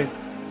happening.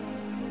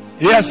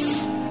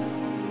 Yes.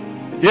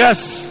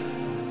 Yes.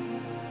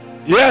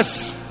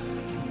 Yes.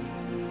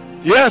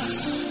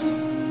 Yes.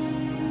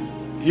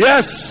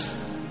 Yes.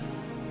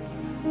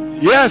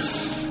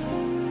 Yes.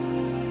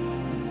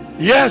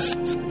 Yes.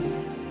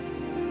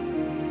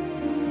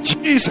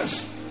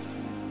 Jesus.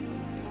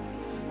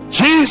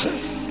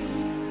 Jesus.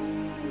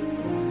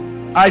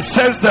 I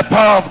sense the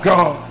power of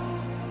God.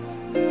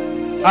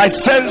 I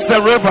sense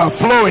the river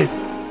flowing.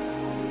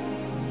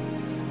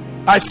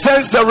 I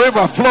sense the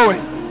river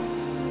flowing.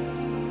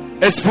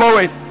 It's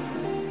flowing.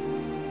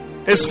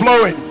 It's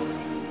flowing.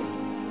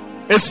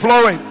 It's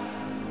flowing.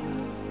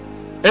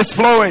 It's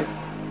flowing.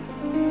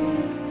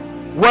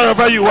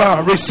 Wherever you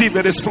are, receive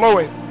it. It's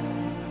flowing.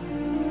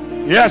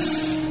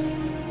 Yes.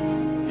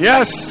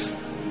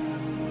 Yes.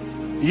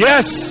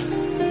 Yes.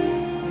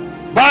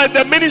 By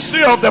the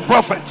ministry of the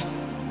prophet,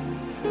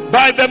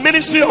 by the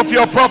ministry of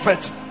your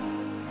prophet,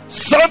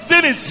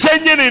 something is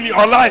changing in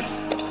your life.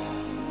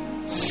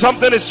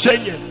 Something is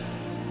changing.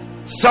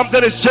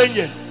 Something is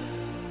changing.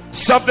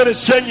 Something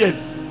is changing.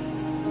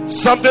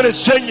 Something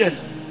is changing.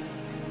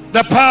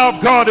 The power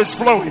of God is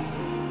flowing.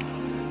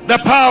 The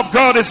power of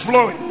God is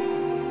flowing.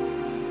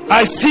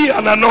 I see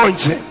an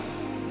anointing.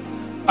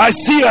 I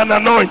see an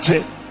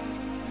anointing.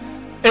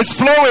 It's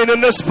flowing in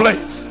this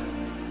place.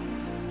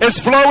 It's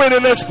flowing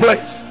in this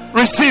place.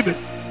 Receive it.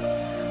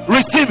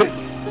 Receive it.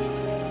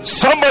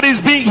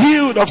 Somebody's being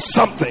healed of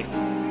something.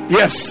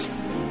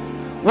 Yes.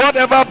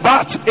 Whatever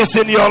bat is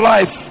in your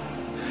life,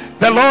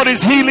 the Lord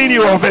is healing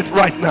you of it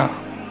right now.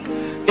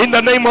 In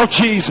the name of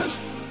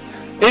Jesus.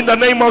 In the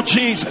name of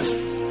Jesus.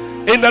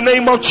 In the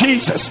name of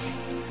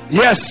Jesus.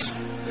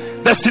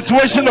 Yes. The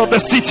situation of the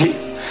city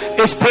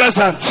is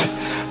pleasant,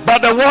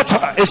 but the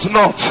water is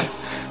not.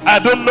 I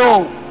don't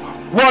know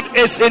what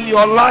is in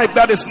your life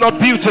that is not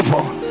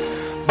beautiful,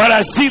 but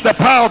I see the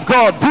power of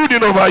God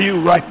brooding over you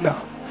right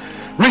now.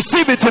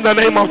 Receive it in the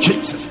name of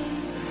Jesus.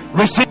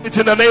 Receive it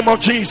in the name of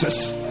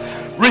Jesus.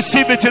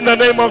 Receive it in the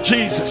name of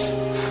Jesus.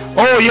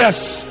 Oh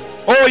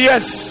yes. Oh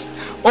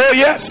yes. Oh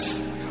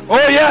yes.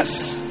 Oh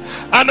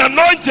yes. An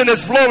anointing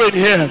is flowing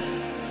here.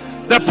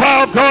 The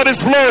power of God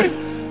is flowing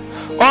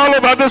all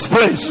over this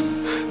place.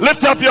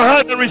 Lift up your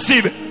hand and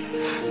receive it.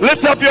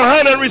 Lift up your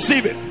hand and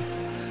receive it.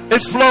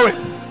 It's flowing.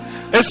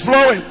 It's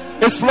flowing.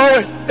 It's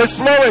flowing. It's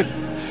flowing.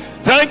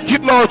 Thank you,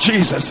 Lord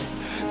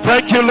Jesus.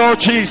 Thank you, Lord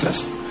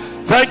Jesus.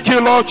 Thank you,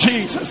 Lord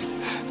Jesus.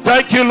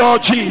 Thank you,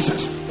 Lord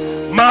Jesus.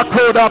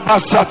 Makoda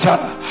basata.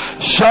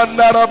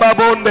 Shandara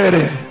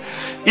babondere.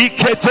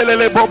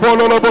 Iketelele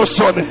bobolo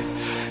bosone.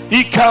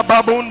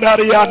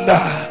 Ikababundarianda.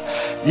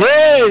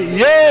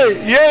 Yeah.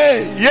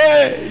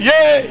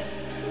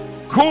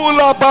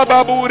 Kula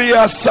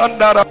bababuria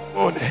sandara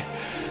bone.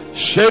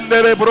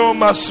 Shendere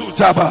broma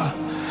sutaba.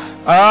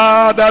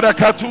 Dada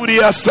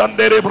katuria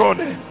sandere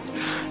brone.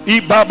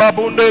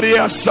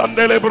 Ibababunderia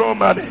sandele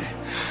bromane.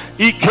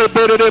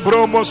 Ikebere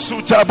bromo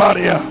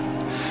sutabaria.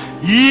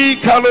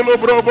 Ikalolo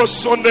bromo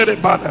sondere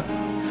bana.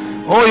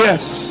 Oh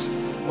yes.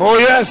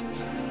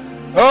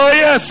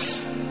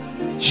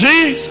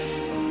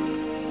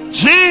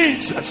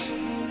 Jesus.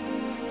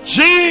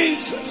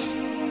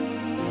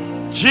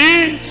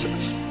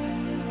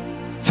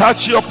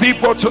 Touch your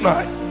people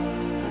tonight.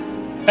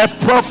 A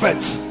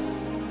prophet.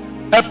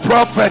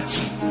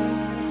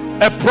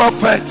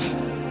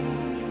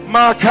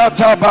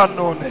 Makata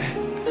banone.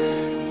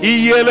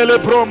 Iyelele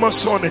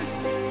promosone.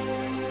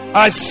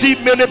 I see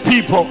many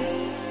people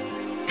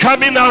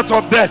coming out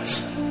of debt,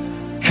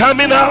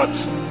 coming out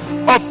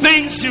of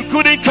things you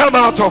couldn't come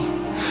out of.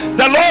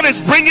 The Lord is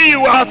bringing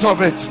you out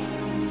of it.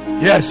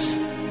 Yes.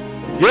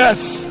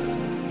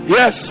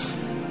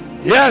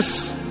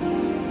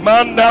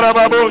 Mandara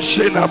babo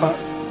shenama.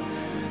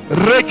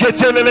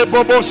 Reketelele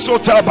bobo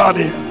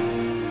sotabane.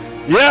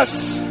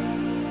 Yes.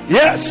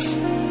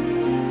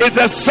 It's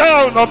a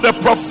sound of the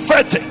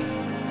prophetic.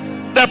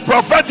 The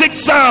prophetic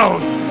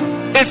sound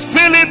is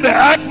filling the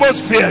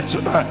atmosphere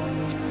tonight.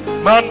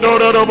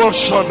 Mandoro robo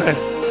shone.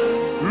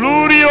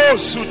 Lurio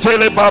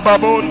sutele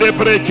bababonde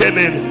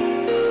brekenene.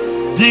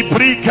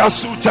 Dibrika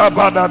suta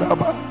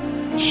bananaba.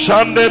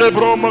 Shandere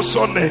bromo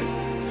sonne.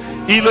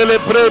 Ilele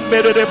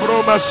bremere de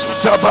broma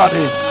suta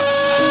bane.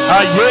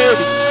 Aye.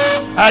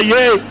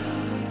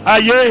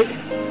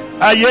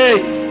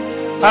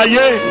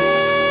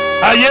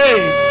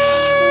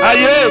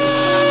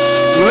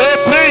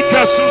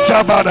 Lebreka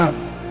suta bana.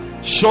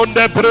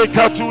 Shonde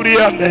breka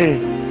turiane.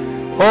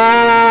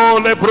 Oh,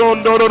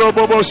 lebrondo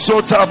robobo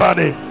sota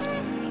bane.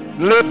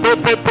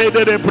 Lepepe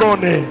de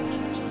brone.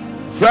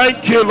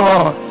 Thank you,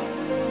 Lord.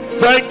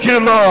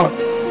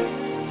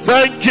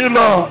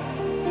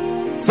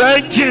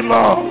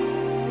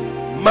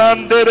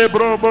 Mandere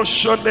brobo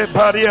shonde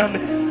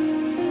bariane.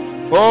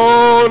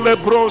 Oh,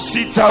 lebro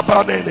sita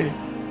banene.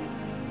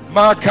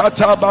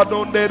 Makata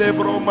badonde de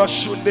broma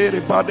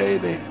shunde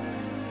badene.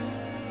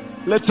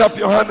 Lift up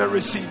your hand and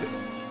receive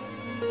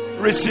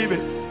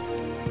it.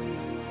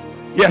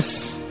 Yes.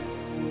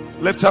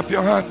 Lift up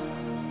your hand.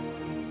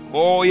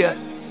 Oh yes.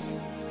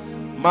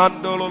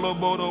 Mandolo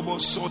borobo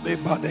so de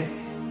bade.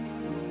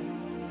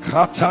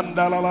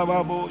 Katandala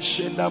lavabo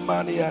shenda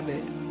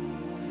maniane.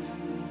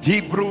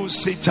 Dibru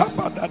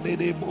sitabada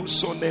de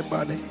bosone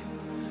mane.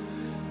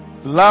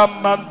 La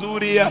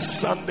manduria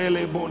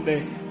sandele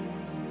bonde.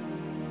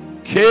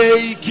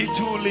 Kei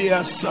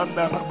kitulia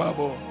sandala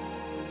babo.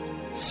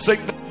 Sing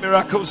the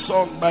miracle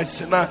song by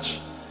Sinach.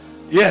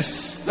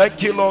 Yes,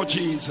 thank you, Lord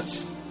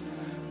Jesus.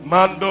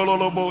 Mandolo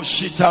lobo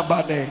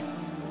shitabade.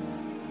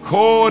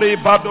 Kori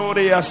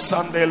badoria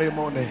sandele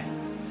mone.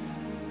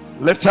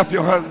 Lift up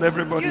your hand,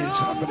 everybody is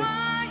happening.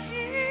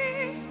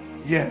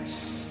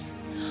 Yes.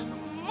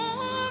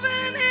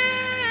 Moving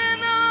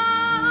in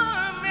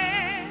our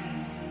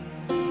midst,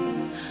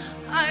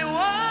 I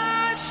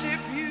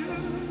worship you.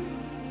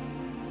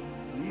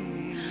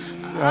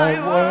 I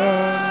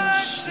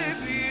worship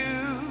you.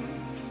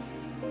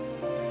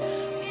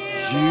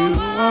 You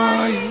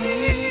are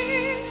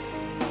here,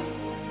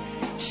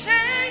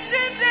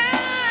 changing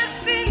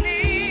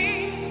destinies.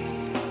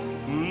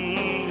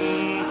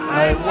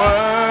 I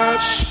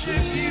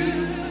worship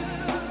you.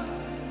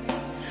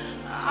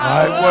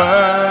 I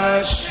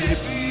worship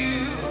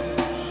you.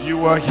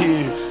 You are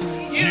here.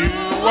 You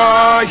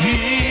are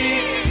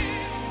here.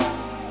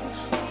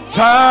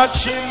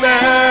 Touching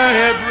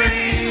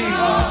every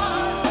heart.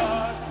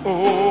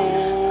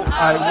 Oh,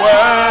 I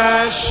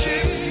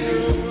worship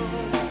you.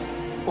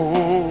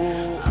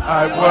 Oh,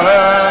 I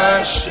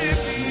worship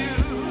you.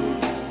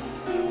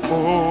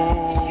 Oh,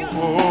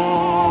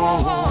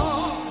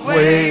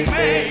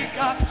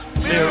 Waymaker,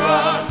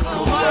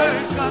 miracle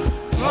worker,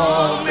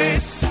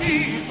 promise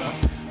keeper,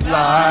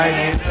 light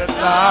in the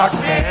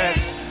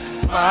darkness.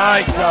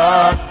 My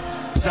God,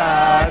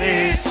 that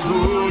is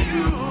who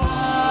you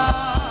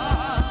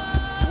are.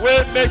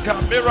 Waymaker,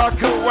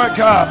 miracle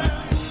worker.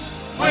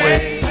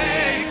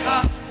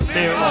 Waymaker,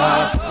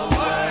 miracle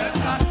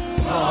worker,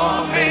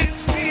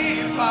 promise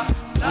keeper,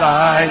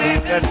 Light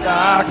in the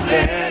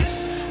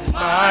darkness.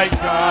 My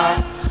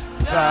God,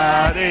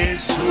 that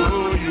is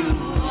who you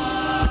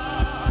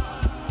are.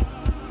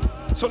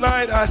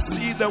 Tonight I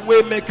see the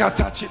Waymaker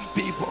touching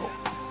people.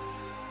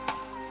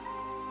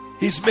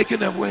 He's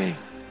making a way.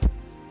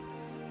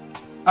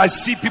 I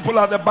see people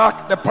at the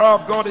back. The power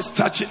of God is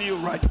touching you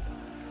right now.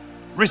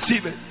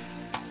 Receive it.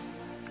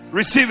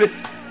 Receive it.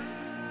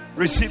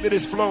 Receive it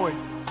is flowing.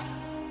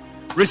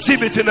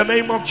 Receive it in the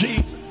name of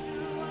Jesus.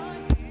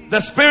 The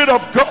Spirit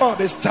of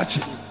God is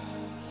touching you.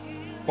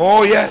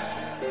 Oh yes.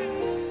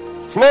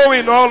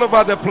 Flowing all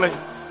over the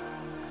place.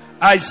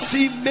 I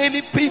see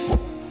many people.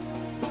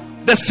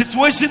 The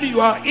situation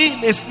you are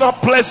in is not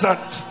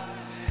pleasant.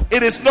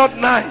 It is not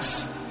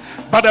nice.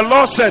 But the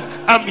Lord said,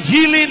 I'm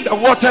healing the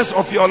waters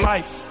of your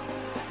life.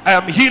 I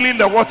am healing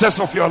the waters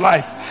of your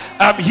life.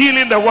 I'm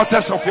healing the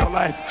waters of your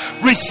life.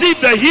 Receive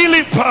the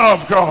healing power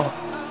of God.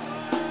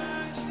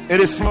 It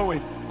is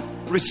flowing.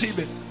 Receive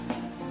it.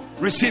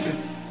 Receive it.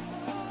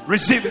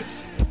 Receive it.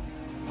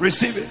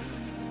 Receive it.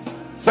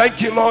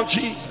 Thank you, Lord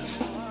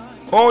Jesus.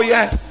 Oh,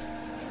 yes.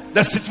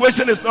 The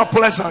situation is not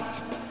pleasant.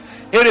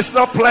 It is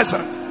not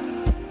pleasant.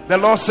 The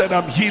Lord said,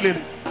 I'm healing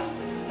it.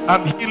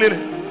 I'm healing it.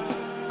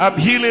 I'm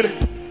healing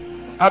it.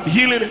 I'm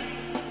healing it.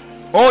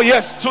 Oh,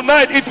 yes.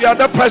 Tonight, if you are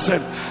that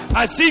person,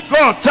 I see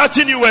God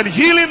touching you and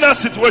healing that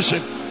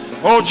situation.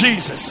 Oh,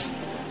 Jesus.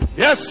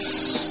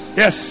 Yes.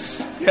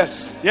 Yes.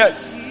 Yes.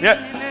 Yes. Yes.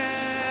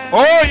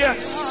 Oh,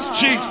 yes.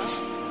 Jesus.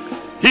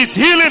 He's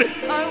healing it.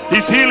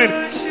 He's healing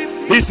it.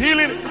 He's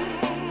healing it.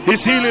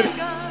 He's healing it.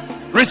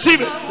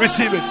 Receive it.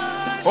 Receive it.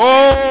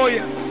 Oh,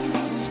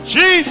 yes.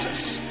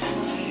 Jesus.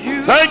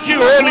 Thank you,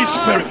 Holy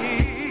Spirit.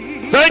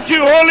 Thank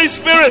you, Holy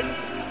Spirit.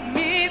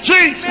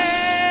 Jesus.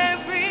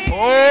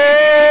 Oh.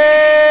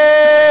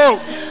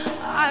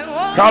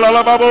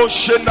 Kalalababo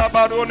shenda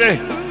barone.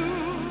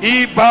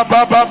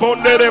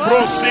 Ibabababone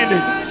rebrosine.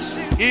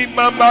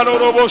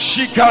 Imamaro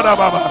shikara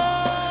baba.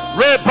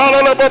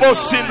 Repalolababo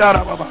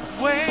sindara baba.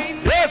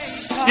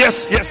 Yes,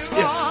 yes, yes,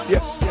 yes,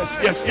 yes, yes,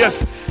 yes,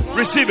 yes.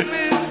 Receive it.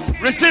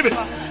 Receive it.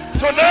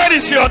 Tonight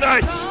is your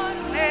night.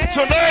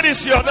 Tonight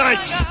is your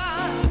night.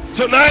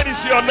 Tonight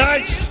is your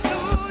night.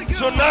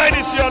 Tonight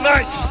is your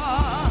night.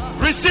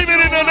 Receive it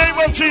in the name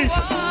of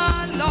Jesus.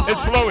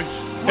 It's flowing.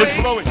 It's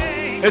flowing.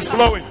 It's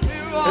flowing.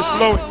 It's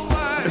flowing.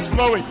 It's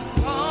flowing.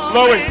 It's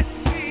flowing.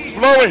 It's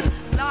flowing.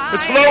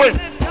 It's flowing.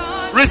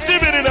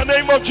 Receive it in the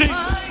name of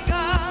Jesus.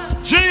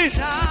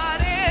 Jesus.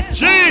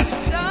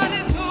 Jesus.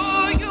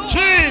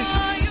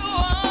 Jesus.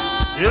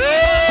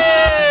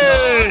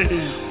 Yay.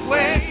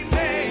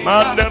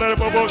 Mandere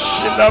bobo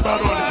shinda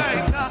barone.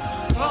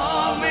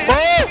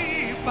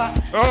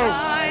 Oh.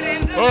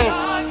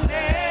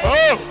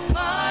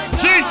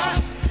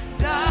 Jesus.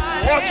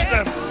 Watch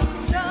them.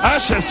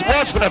 Ashes,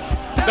 watch them.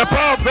 The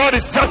power of God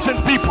is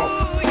touching people.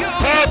 The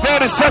power of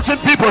God is touching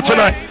people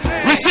tonight.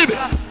 Receive it.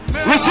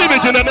 Receive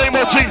it in the name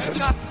of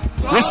Jesus.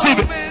 Receive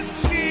it.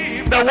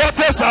 The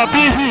waters are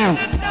being healed.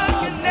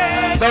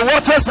 The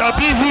waters are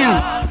being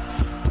healed.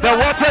 The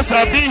waters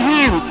are being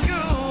healed.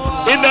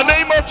 In the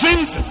name of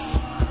Jesus.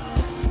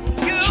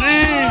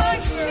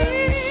 Jesus.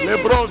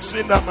 Lebros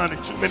in the money.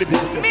 Too many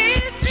people there.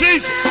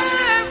 Jesus.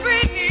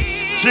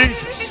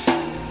 Jesus.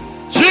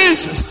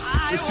 Jesus.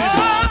 Receive it.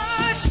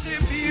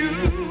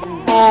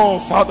 Oh,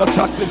 Father,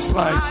 touch this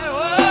life.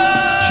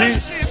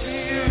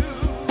 Jesus.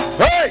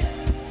 Hey.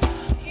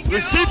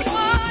 Receive it.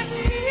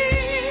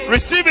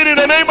 Receive it in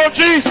the name of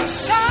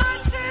Jesus.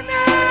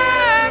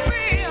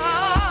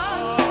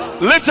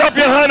 Lift up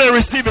your hand and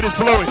receive it. It's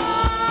flowing.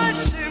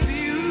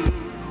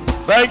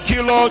 Thank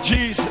you, Lord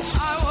Jesus.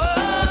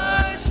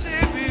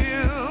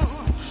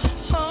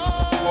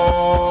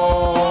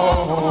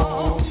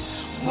 Oh,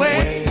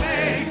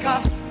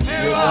 waymaker,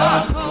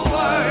 miracle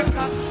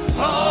worker,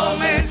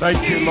 promise.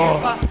 Thank you,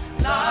 Lord.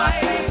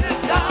 Light in the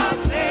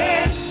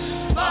darkness,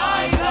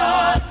 my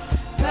God,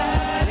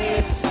 that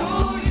is who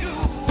you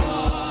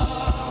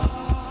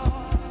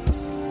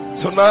are.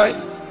 Tonight,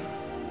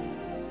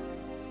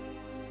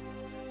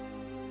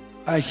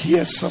 I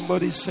hear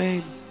somebody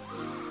saying,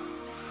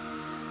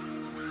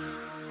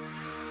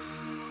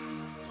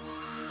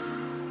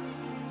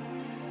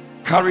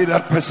 carry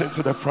that person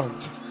to the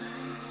front.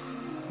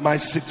 My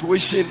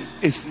situation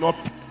is not.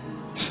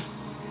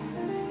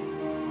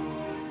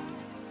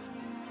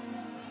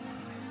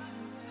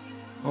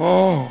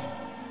 Oh,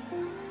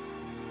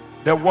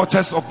 the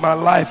waters of my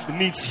life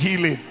needs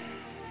healing.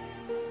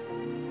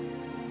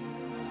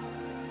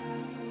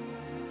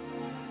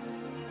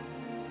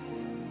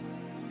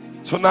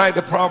 Tonight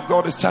the power of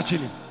God is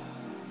touching you.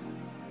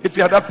 If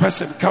you are that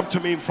person, come to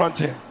me in front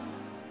here.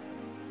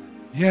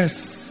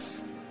 Yes.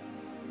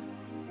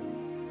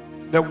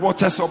 The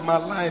waters of my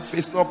life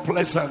is not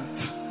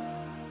pleasant.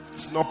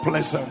 It's not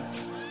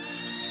pleasant.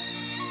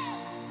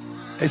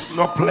 It's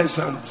not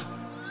pleasant.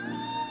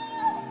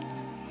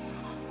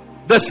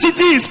 The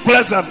city is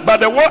pleasant,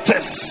 but the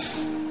waters.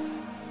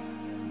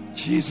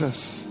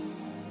 Jesus.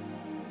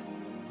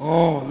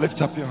 Oh,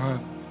 lift up your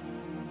hand.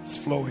 It's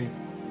flowing.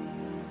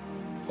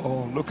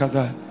 Oh, look at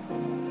that.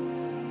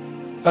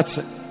 That's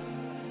it.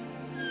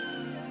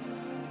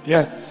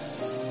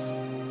 Yes.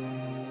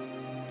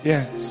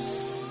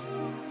 Yes.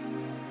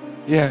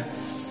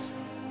 Yes.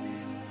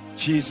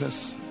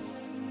 Jesus.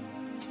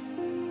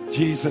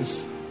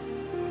 Jesus.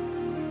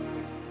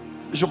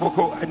 Bishop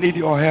Oko, I need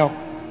your help.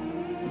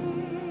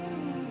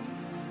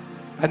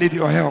 I need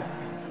your help.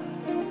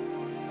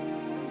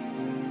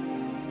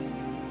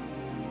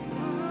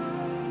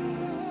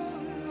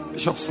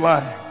 Bishop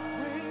Sly,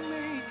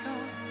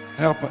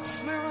 help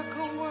us.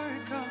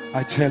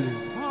 I tell you,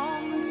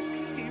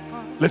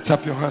 lift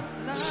up your hand.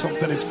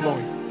 Something is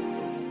flowing.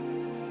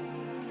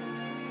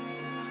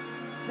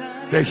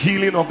 the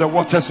healing of the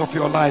waters of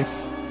your life.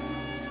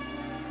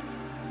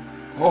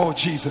 Oh,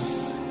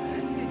 Jesus.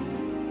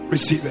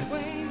 Receive it.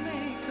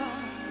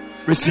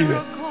 Receive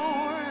it.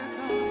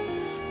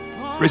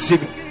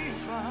 Receive it.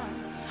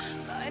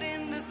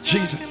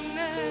 Jesus.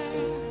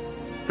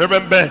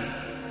 Reverend Ben,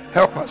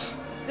 help us.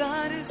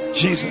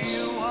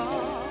 Jesus.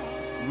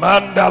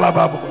 Mandala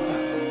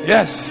Babonda.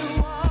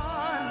 Yes.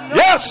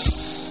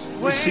 Yes.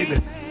 Receive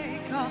it.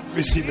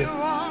 Receive it.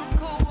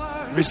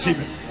 Receive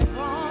it.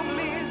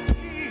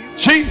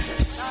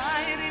 Jesus.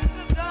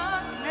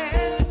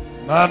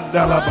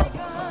 Mandala Baba.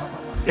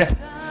 Yeah.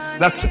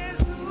 That's it.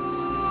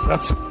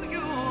 That's it.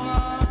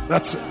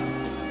 That's it.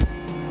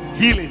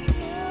 Healing.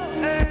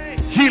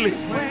 Healing.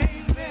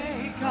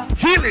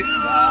 Healing.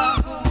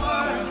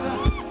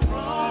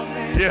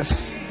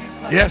 Yes.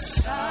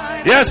 Yes.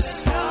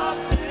 Yes.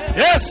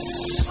 Yes.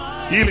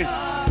 Healing.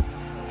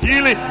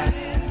 Healing.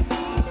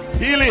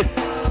 Healing.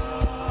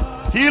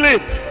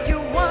 Healing.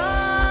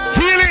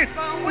 Healing.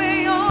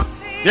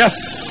 Yes.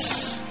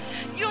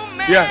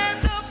 Yeah.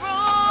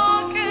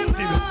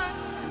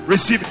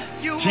 Receive it.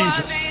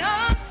 Jesus.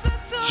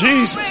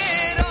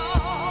 Jesus.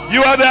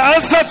 You are the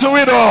answer to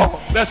it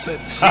all. That's it.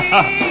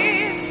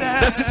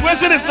 The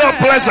situation is not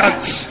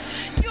pleasant.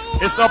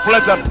 It's not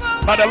pleasant.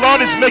 But the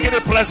Lord is making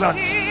it pleasant.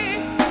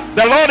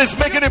 The Lord is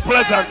making it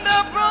pleasant.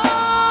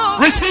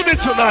 Receive it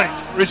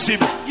tonight.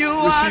 Receive it.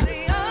 Receive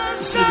it.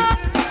 Receive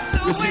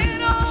it. Receive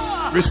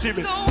it. Receive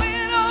it.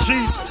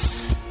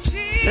 Jesus.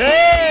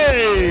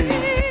 Hey.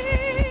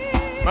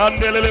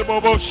 Mandelele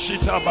bobo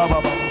shita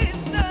baba baba.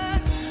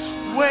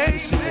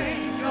 Receive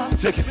it.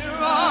 Take it.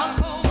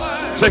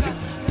 Take it.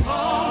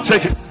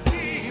 Take it.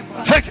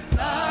 Take it.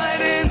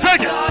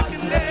 Take it.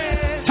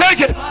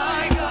 Take it.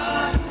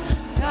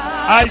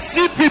 I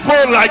see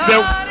people like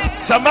the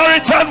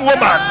Samaritan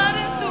woman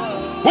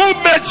who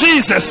met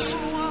Jesus.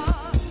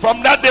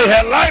 From that day,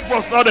 her life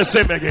was not the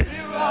same again.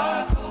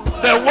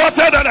 The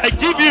water that I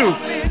give you,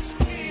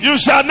 you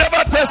shall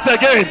never taste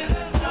again.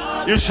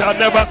 You shall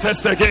never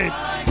taste again.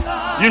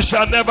 You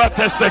shall never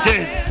taste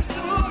again.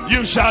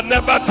 You shall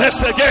never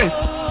taste again.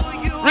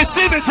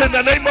 Receive it in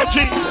the name of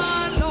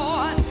Jesus.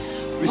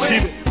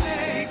 Receive it.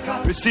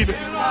 Receive it.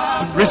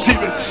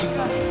 Receive it.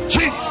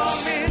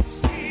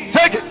 Jesus.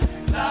 Take it.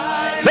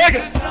 Take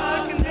it.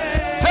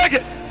 Take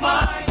it.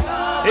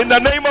 In the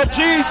name of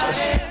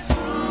Jesus.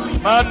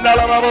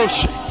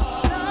 Mandalababoshi.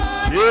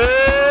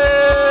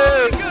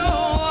 Yeah.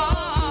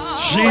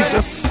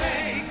 Jesus.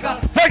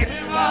 Take it.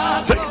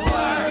 Take it.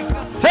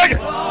 Take it.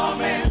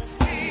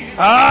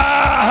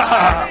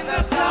 Ah.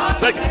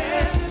 Take it.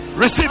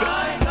 Receive it.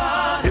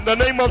 In the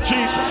name of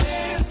Jesus.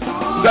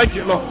 Thank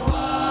you, Lord.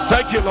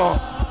 Thank you, Lord.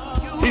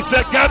 He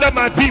said, gather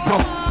my people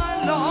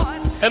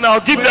and I'll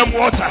give them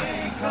water.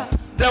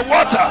 The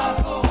water,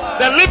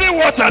 the living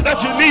water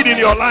that you need in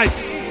your life.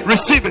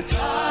 Receive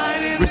it.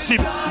 Receive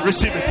it.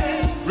 Receive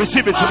it.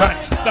 Receive it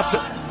tonight. That's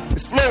it.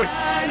 It's flowing.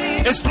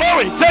 It's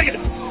flowing. Take it.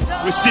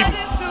 Receive it.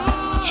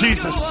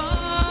 Jesus.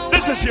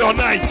 This is your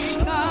night.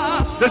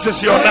 This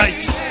is your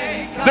night.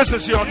 This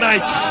is your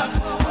night.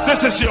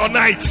 This is your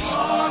night.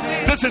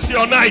 This is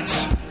your night.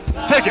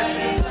 Take it.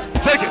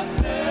 Take it.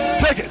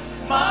 Take it.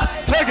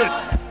 Take it.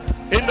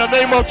 In the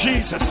name of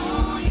Jesus.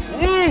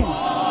 Woo.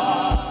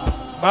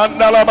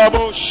 Mandala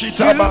babo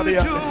shita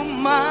balia.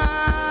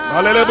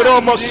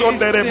 Alelebro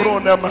mosondere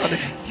brona mane.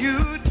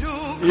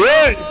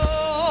 Yeah.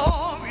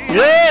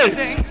 Yeah.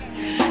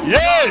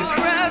 Yeah.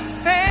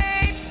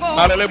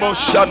 Alelebo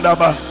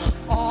shandaba.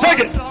 Take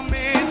it.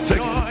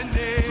 Take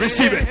it.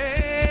 Receive it.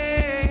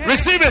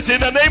 Receive it in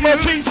the name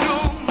of Jesus.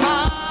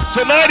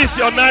 Tonight is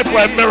your night for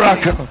a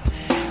miracle.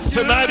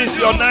 Tonight is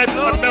your night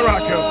for a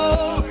miracle.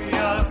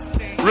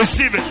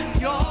 Receive it.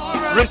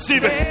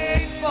 Receive it.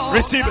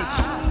 Receive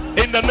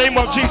it. In the name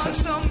of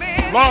Jesus.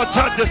 Lord,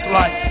 touch this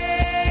life.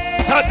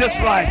 Touch this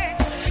life.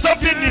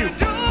 Something new.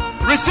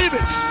 Receive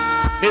it.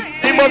 In the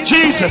name of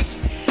Jesus.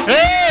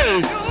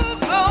 Hey!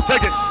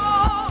 Take it.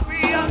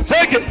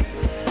 Take it.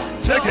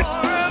 Take it.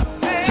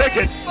 Take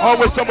it.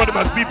 Always somebody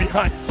must be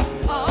behind.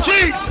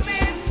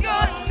 Jesus.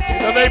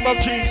 In the name of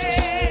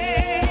Jesus.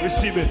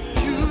 Receive it.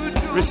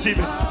 Receive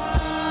it.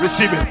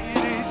 Receive it.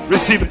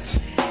 Receive it.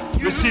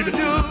 Receive it.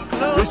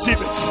 Receive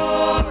it.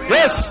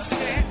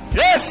 Yes.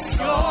 Yes.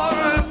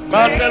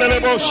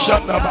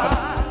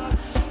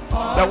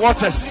 The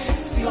waters.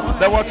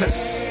 The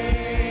waters.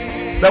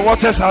 The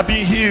waters are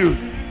being healed.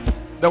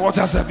 The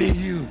waters are being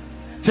healed.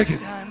 Take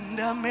it.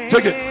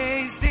 Take it.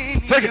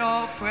 Take it.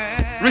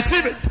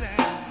 Receive it.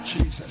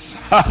 Jesus.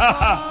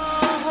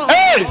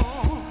 Hey.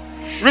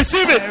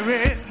 Receive it.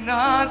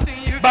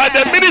 By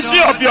the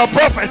ministry of your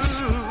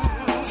prophets,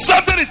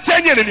 something is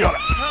changing in your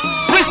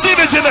life. Receive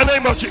it in the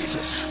name of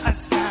Jesus.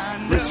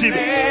 Receive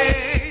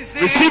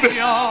it. Receive it.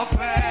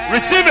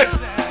 Receive it.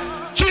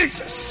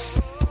 Jesus.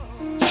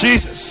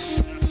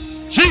 Jesus.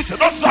 Jesus.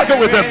 Don't struggle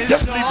with them.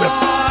 Just leave them.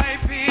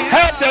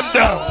 Help them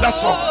down.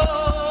 That's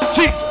all.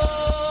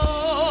 Jesus.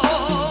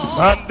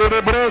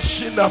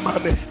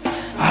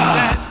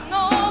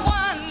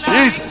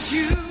 Jesus.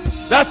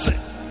 That's it.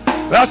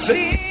 That's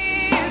it.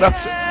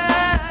 That's it.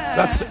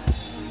 That's it.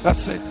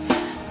 That's it.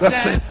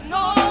 That's it. There's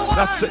no one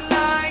That's it.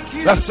 like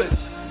you. That's it.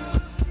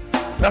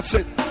 That's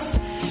it.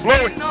 It's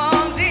flowing.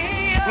 On the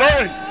It's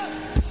flowing.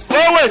 It's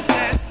flowing.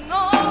 There's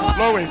no one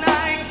Flowing.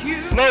 like you.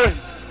 Flowing.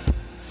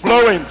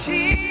 Flowing.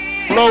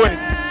 Jesus. Flowing.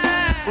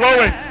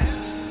 Flowing.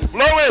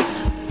 Flowing.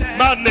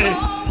 Money. No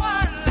one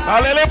like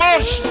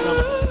Hallelujah.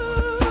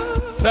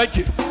 Thank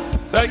you.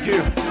 Thank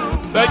you.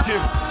 Thank you.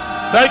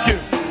 Thank you.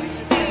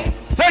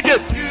 Take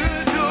it. you.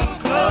 Do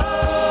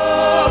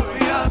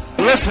glorious.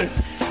 Listen.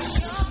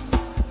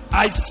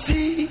 I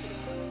see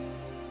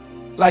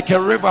like a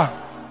river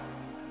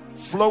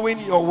flowing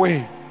your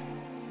way.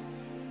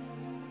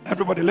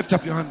 Everybody lift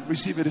up your hand.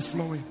 Receive it. It's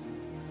flowing.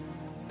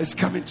 It's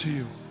coming to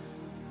you.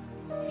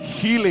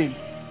 Healing.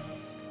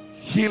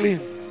 Healing.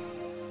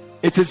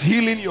 It is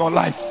healing your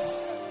life.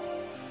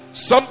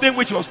 Something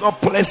which was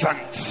not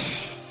pleasant.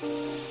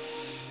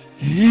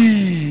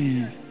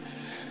 He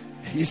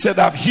said,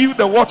 I've healed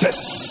the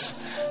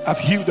waters. I've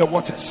healed the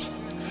waters.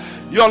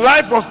 Your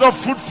life was not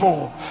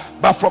fruitful,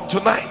 but from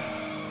tonight,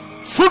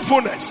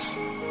 fruitfulness.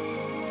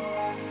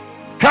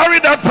 Carry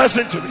that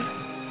person to me.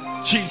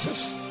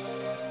 Jesus.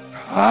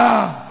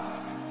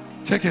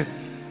 Take it.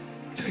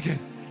 Take it.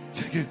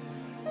 Take it.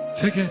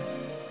 Take it.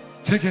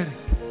 Take it.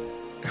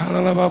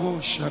 Kalalababo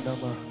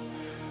Shadama.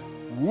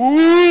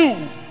 Woo!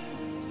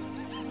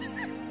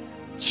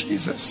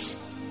 Jesus.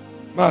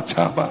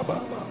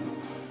 Matababa.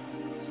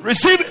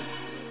 Receive it.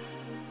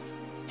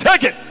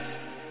 Take it.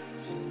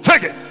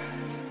 Take it.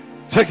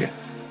 Take it.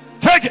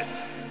 Take it.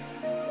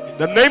 In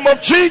the name of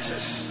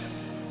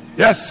Jesus.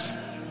 Yes.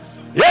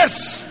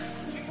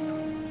 Yes.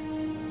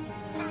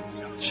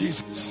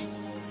 Jesus.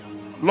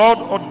 Lord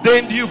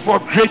ordained you for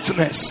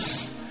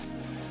greatness.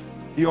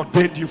 He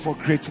ordained you for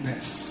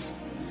greatness.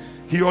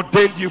 He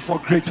ordained you for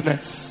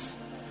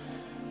greatness.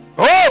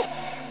 Oh!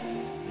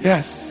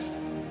 Yes.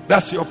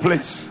 That's your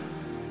place.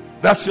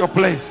 That's your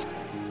place.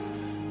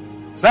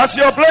 That's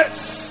your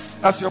place.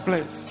 That's your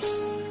place.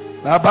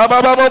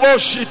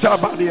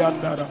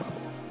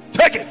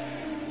 Take it.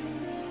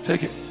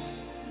 Take it.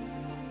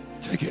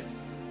 Take it.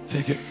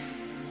 Take it.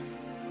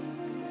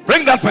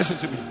 Bring that person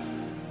to me.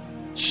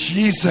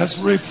 Jesus,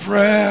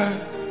 refresh.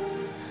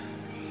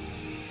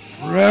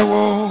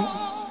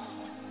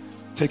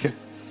 Take it.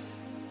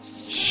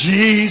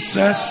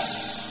 Jesus,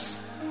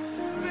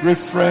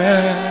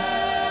 refresh.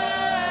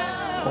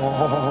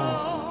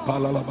 Oh,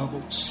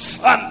 Palalababu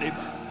Sunday.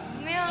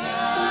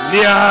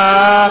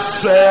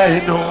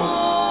 Say no.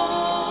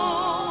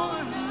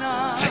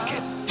 Take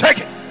it. Take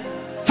it.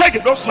 Take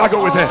it. Don't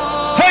struggle with it.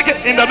 Take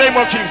it in the name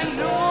of Jesus.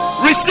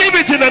 Receive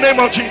it in the name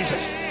of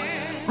Jesus.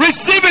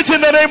 Receive it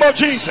in the name of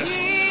Jesus.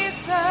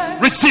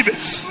 Receive it.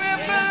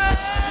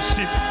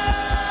 Receive it.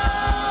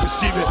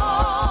 Receive it.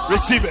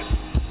 Receive it.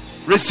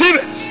 Receive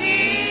it.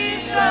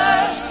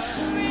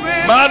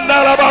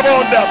 Mandala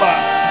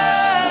babondaba.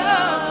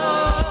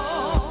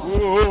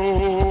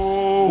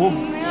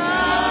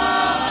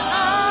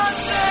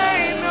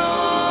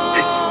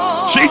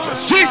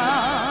 Jesus, Jesus,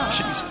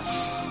 Jesus,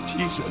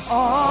 Jesus.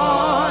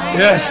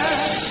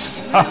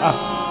 Yes.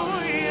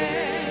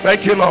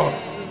 Thank you, Lord.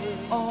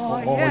 Oh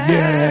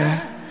yeah.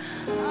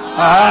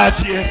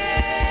 Yeah.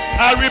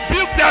 I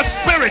rebuke that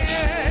spirit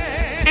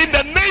in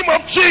the name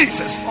of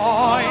Jesus.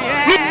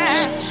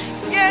 Loose.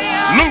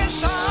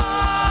 Loose.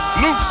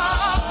 Loose.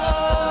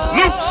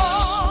 Loose.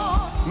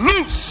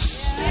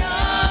 Loose.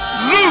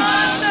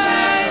 Loose.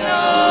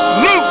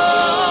 Loose.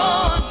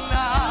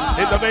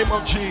 In the name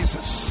of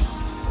Jesus.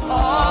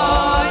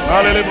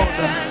 Hallelujah.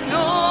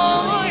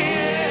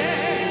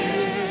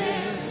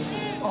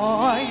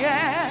 Oh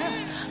yeah.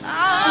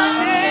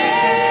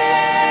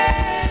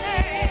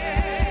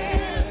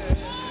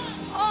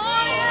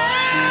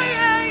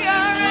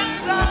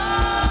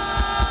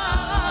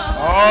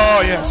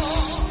 Oh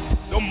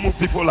yes. Don't move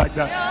people like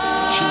that.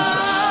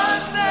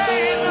 Jesus.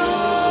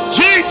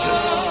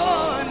 Jesus.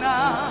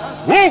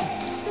 Woo.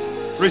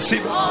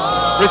 Receive it.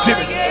 Receive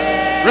it.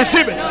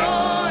 Receive it.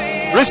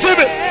 Receive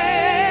it.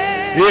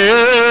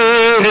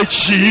 Yeah,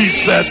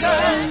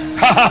 Jesus.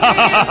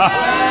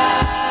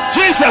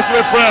 Jesus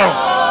referral.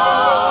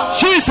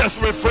 Jesus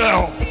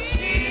referral.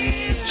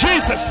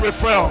 Jesus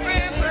referral.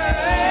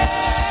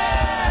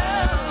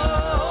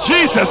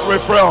 Jesus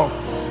referral.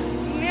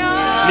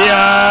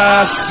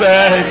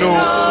 Niaseno.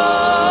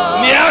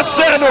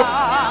 Niaseno.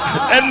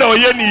 And no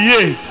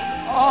yeni.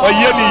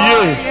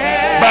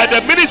 By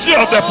the ministry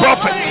of the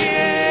prophets.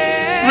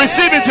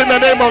 Receive it in the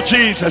name of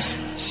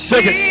Jesus.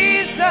 Take it.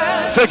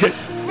 Take it.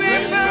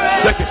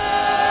 Take it.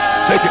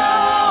 Take it.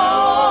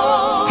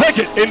 Take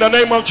it in the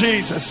name of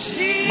Jesus.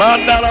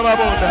 Mandala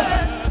babonda.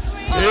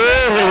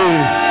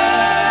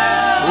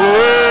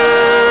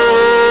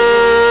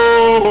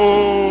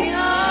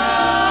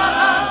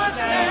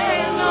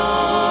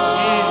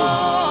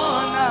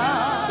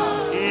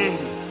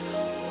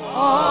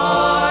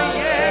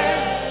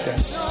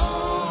 Yes.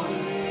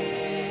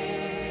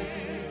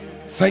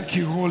 Thank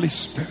you, Holy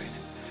Spirit.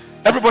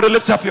 Everybody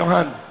lift up your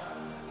hand.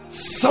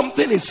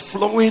 Something is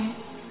flowing.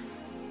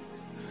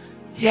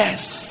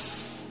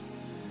 Yes.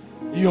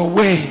 Your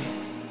way.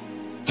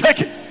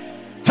 Take it.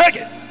 Take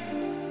it.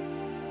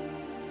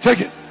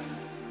 Take it.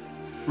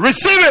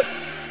 Receive it.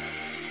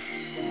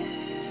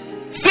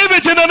 Receive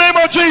it in the name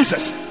of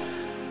Jesus.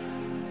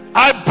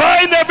 I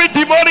bind every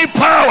demonic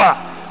power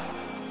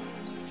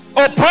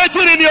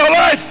operating in your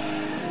life.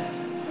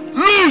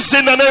 Loose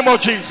in the name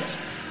of Jesus.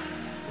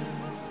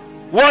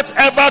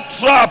 Whatever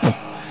trap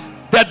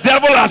the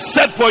devil has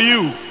set for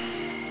you,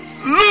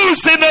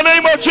 loose in the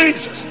name of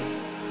Jesus.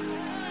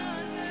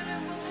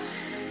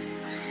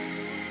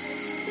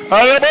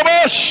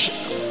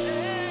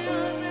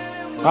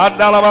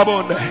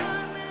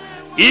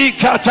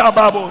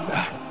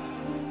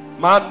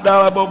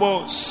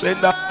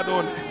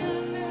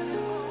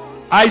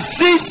 I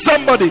see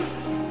somebody.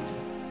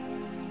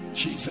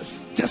 Jesus,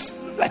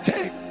 just let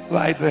it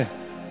lie there.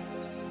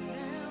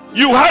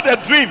 You had a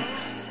dream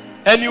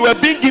and you were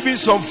being given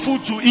some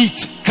food to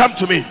eat. Come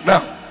to me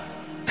now.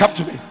 Come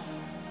to me.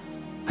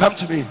 Come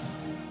to me.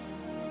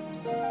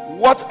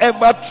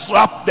 Whatever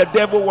trap the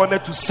devil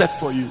wanted to set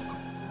for you.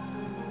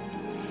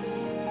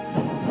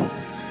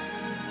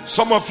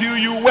 Some of you,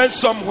 you went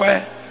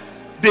somewhere,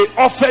 they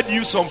offered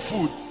you some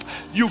food.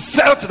 You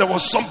felt there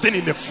was something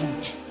in the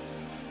food.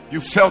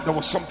 You felt there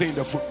was something in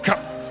the food. Come.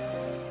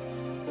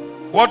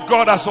 What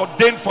God has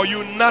ordained for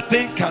you,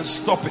 nothing can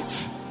stop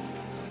it.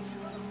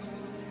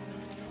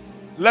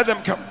 Let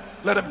them come.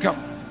 Let them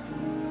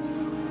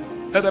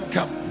come. Let them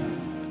come.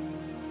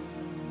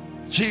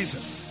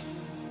 Jesus,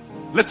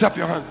 lift up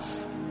your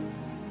hands.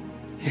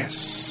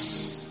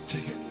 Yes.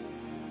 Take it.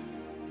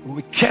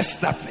 We curse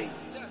that thing.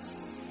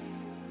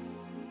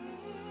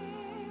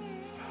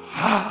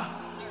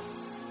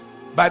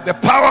 By the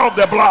power of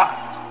the blood.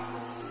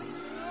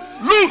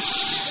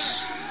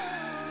 Loose.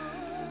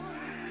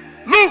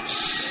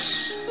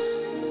 Loose.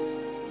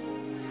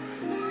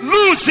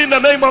 Loose in the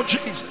name of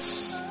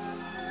Jesus.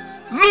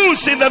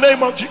 Loose in the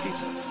name of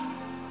Jesus.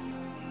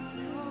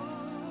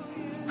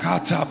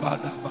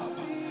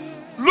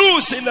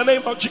 Loose in the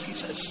name of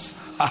Jesus.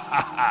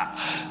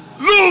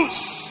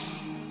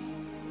 Loose.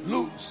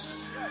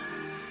 Loose.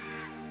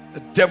 The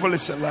devil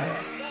is a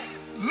liar.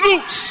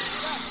 Loose.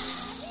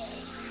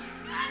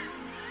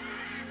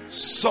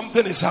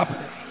 Something is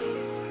happening.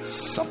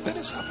 Something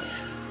is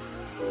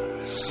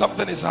happening.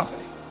 Something is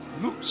happening.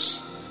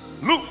 Loose.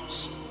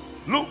 Loose.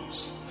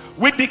 Loose.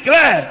 We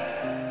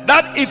declare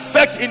that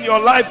effect in your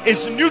life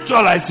is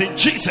neutralized in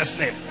Jesus'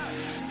 name.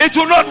 It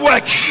will not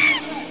work.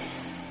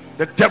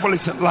 The devil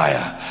is a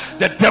liar.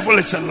 The devil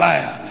is a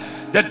liar.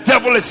 The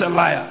devil is a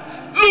liar.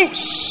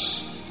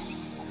 Loose.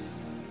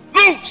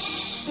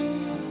 Loose.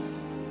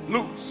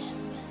 Loose.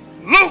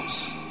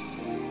 Loose.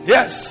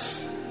 Yes.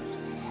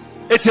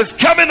 It is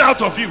coming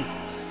out of you.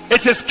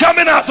 It is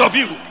coming out of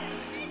you.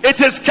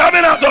 It is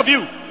coming out of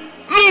you.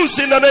 Loose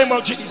in the name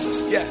of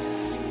Jesus.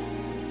 Yes.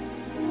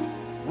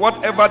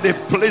 Whatever they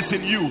place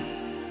in you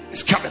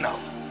is coming out.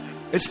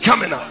 It's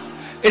coming out.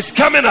 It's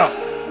coming out.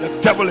 The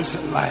devil is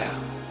a liar.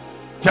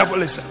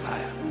 Devil is a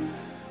liar.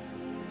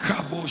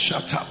 Kabo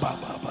shata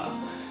baba.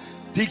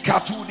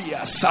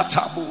 Dikatudia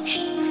satabush.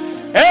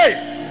 Hey,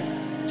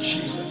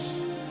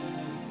 Jesus.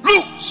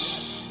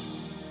 Loose.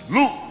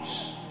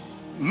 Loose.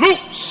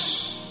 Loose.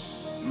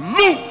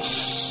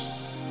 Loose.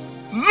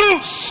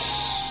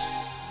 Loose.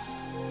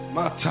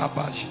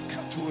 Matabaji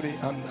katuri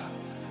anda.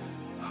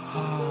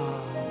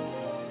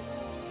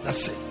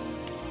 That's it.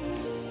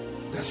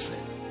 That's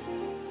it.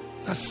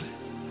 That's it.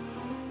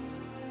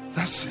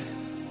 That's it.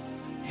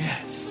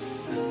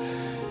 Yes.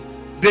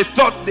 They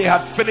thought they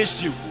had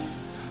finished you,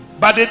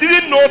 but they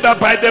didn't know that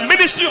by the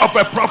ministry of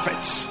a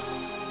prophet,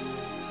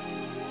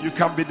 you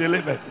can be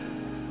delivered.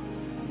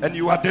 And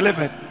you are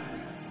delivered.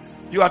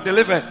 You are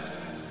delivered.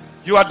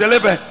 You are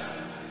delivered.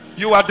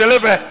 You are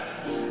delivered.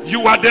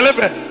 You are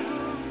delivered.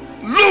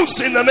 Loose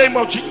in the name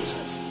of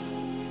Jesus.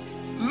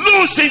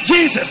 Loose in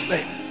Jesus'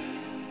 name.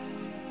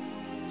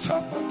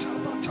 Taba,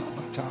 taba,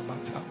 taba, taba,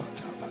 taba,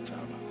 taba,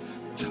 taba.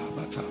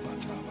 Taba, taba,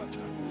 taba,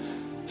 taba.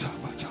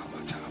 Taba, taba,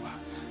 taba.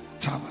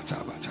 Taba,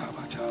 taba,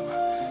 taba, taba.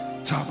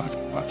 Taba,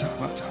 taba,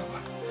 taba, taba.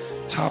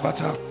 Taba,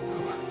 taba,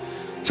 taba.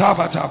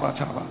 Taba, taba,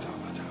 taba,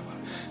 taba, taba.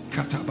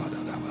 Kataba, da,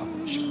 da, babu,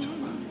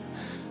 shataba.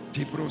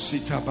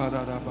 Dibrosita, ba,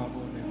 da, da,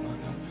 babu, ne,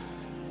 mana.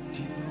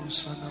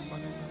 Dibrosana,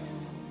 mana.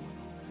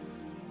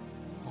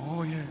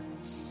 Oh,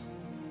 yes.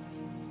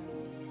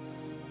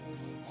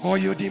 Oh,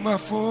 you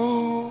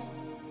dimafo.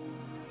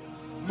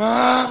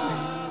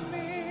 Mommy.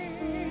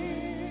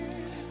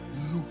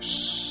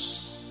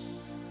 Loose.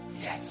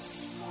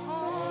 Yes.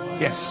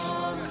 Yes.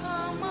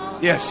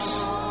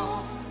 Yes.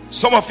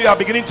 Some of you are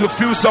beginning to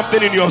feel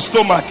something in your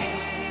stomach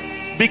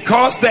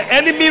because the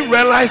enemy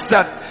realized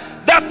that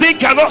that thing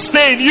cannot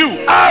stay in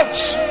you. Out.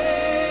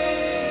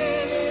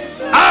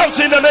 Out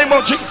in the name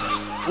of Jesus.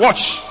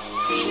 Watch.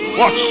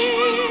 Watch.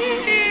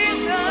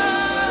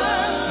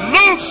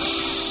 Loose.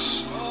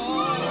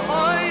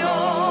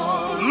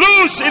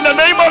 Loose in the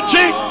name of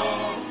Jesus.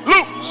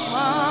 Loose.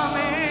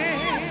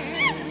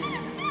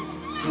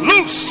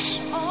 Loose.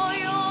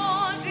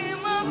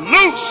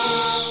 Loose.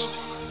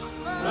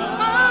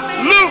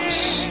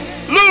 Loose.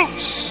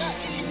 Loose.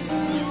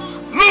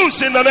 Loose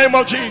Loose in the name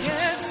of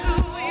Jesus.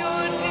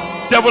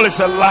 Devil is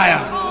a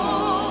liar.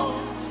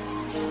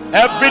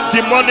 Every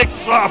demonic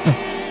trap,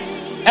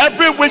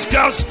 every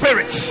witchcraft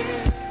spirit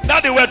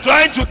that they were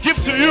trying to give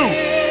to you,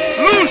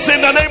 loose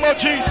in the name of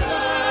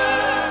Jesus.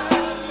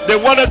 They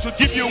wanted to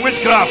give you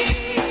witchcraft,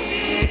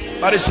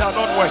 but it shall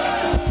not work.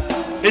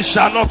 It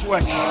shall not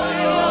work.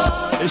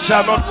 It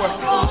shall not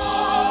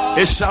work.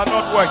 It shall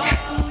not work.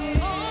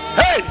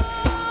 Hey,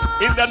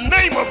 in the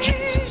name of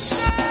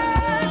Jesus.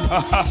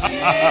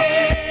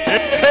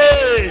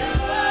 Hey,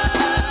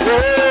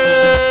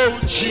 oh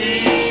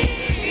Jesus.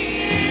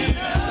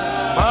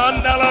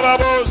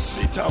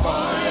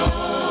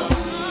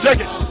 Take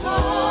it.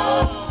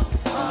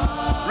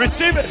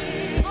 Receive it.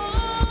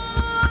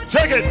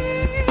 Take it.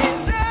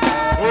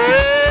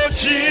 Oh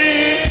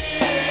Jesus.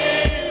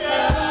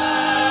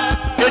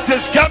 It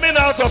is coming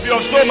out of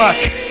your stomach.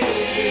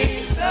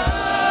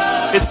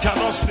 It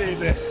cannot stay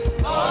there.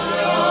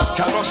 It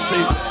cannot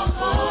stay there.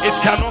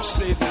 It cannot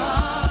stay there.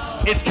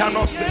 It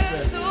cannot stay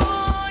there.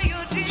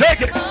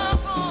 Take it.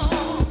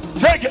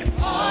 Take it.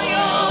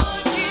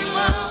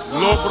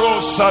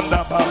 Lobro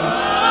Sandababa.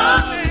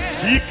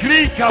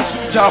 Ikri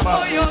Kasujaba.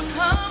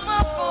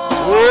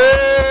 Oh.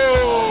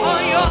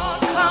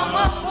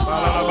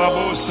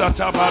 Balababo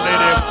Satabane.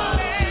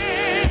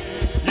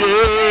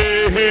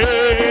 Yeah.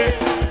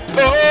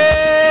 Oh.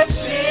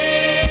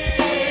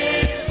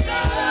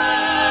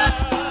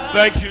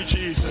 Thank you,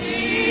 Jesus.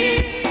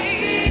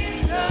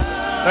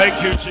 Thank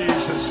you,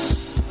 Jesus.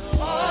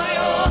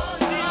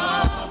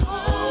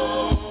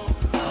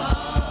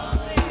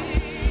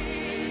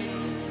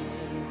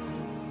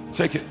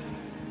 Take it.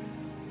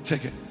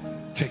 Take it.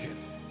 Take it.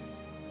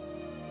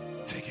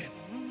 Take it.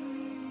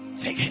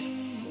 Take it.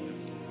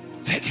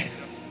 Take it.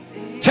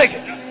 Take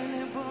it.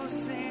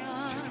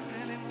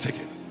 Take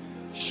it.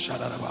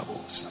 Shadarababu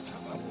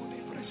satababu de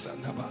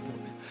presanababu.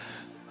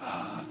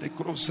 The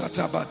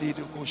crosatabadi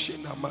de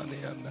koshina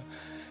maniana.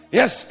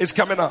 Yes, it's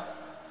coming out.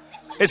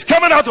 It's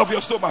coming out of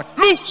your stomach.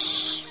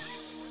 Loose.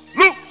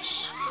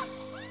 Loose.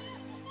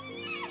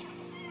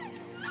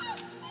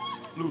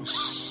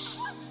 Loose.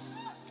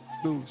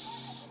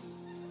 Loose.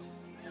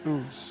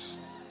 Loose.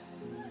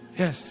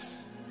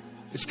 Yes.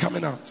 It's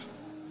coming out.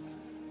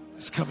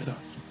 It's coming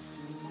out.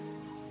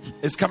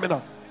 It's coming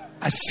out.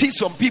 I see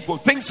some people,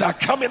 things are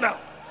coming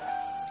out.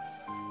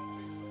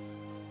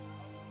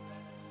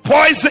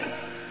 Poison,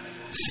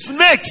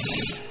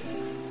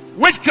 snakes,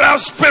 witchcraft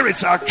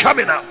spirits are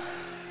coming out.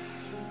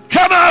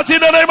 Come out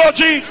in the name of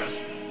Jesus.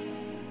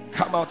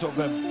 Come out of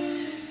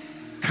them.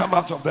 Come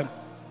out of them.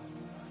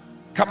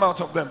 Come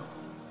out of them.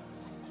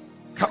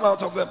 Come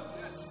out of them.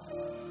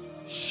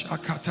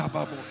 Shakata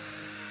Babu.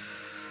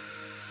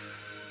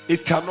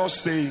 It cannot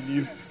stay in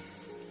you.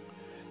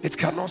 It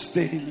cannot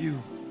stay in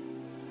you.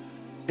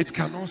 It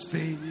cannot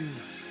stay in you.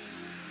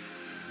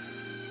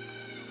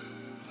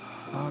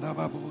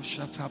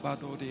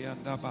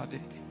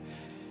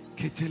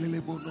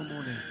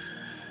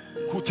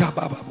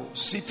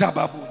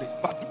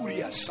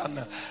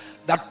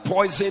 That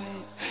poison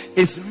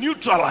is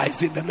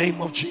neutralized in the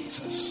name of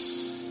Jesus.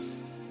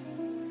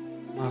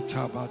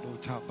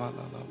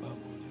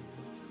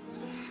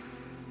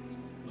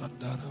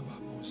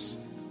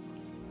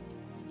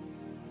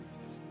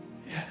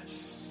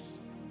 Yes.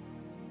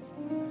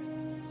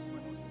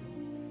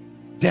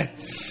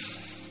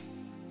 Deaths.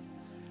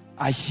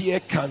 I hear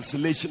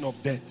cancellation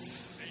of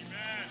debts.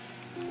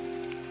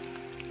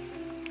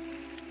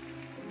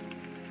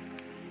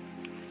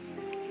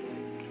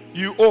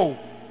 You owe.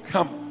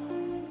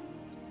 Come.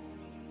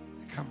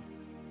 Come.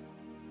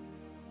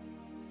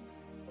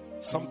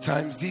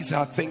 Sometimes these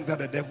are things that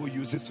the devil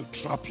uses to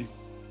trap you.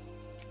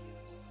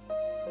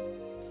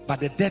 But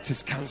the debt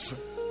is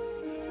cancelled.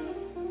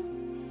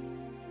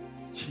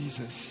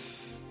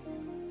 Jesus.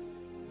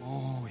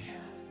 Oh,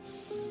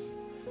 yes.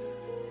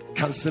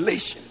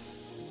 Cancellation.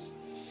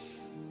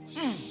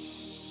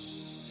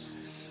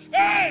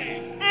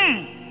 Hey.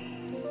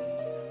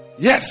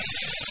 Yes.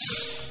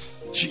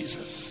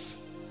 Jesus.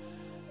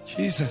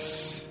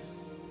 Jesus.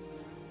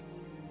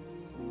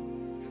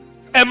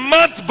 A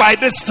month by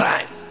this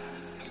time,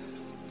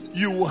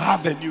 you will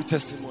have a new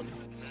testimony.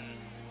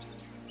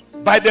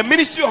 By the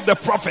ministry of the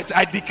prophet,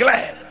 I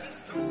declare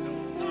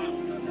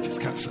it is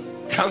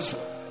cancelled. Cancel.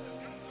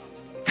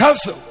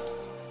 Cancel.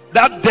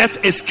 That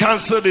debt is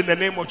cancelled in the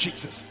name of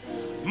Jesus.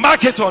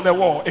 Mark it on the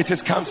wall. It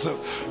is cancelled.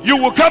 You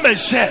will come and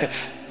share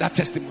that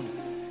testimony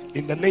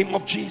in the name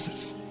of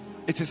Jesus.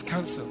 It is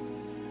cancelled.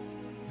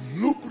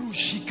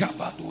 Loose.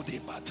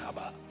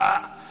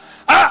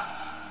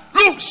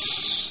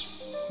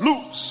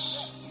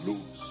 Loose.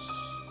 Loose.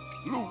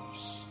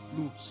 Loose.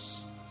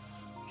 Loose.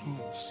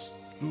 Loose.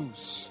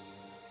 Loose.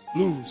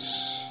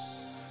 Loose.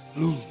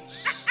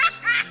 Loose.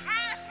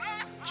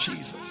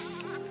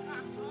 Jesus.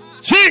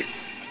 She.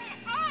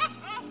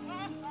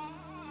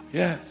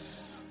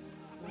 Yes.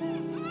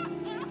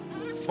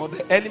 For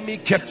the enemy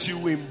kept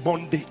you in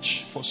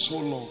bondage for so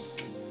long.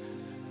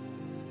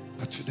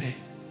 But today,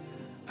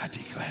 I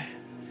declare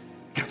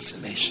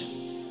cancellation.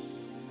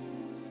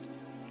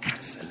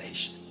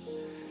 Cancellation.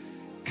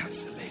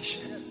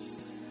 Cancellation.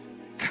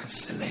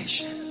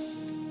 Cancellation.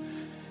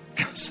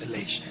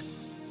 Cancellation.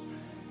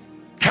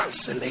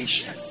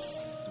 Cancellation.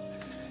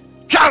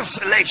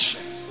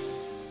 Cancellation.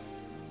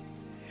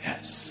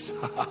 Yes.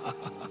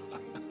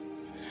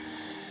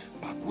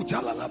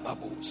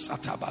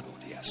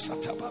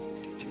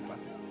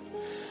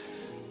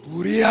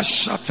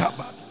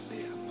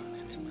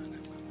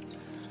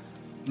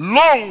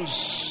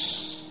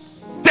 Loans,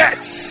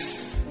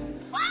 debts,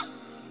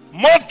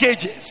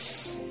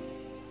 mortgages,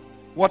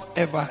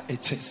 whatever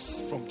it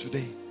is from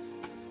today,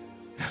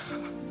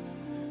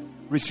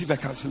 receive a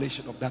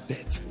cancellation of that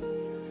debt.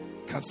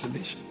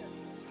 Cancellation.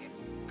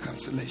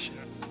 Cancellation.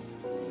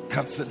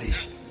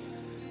 Cancellation.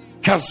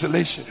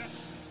 Cancellation.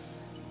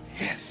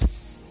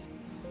 Yes.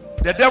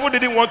 The devil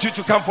didn't want you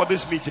to come for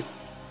this meeting.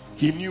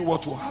 He knew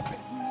what will happen.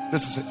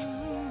 This is it.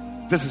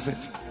 This is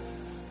it.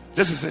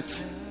 This is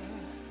it.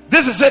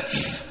 This is it.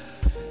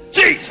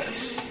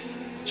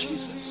 Jesus.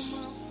 Jesus.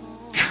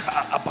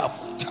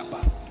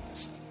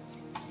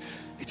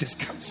 It is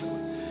cancelled.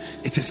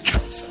 It is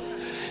cancelled.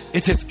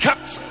 It is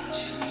cancelled.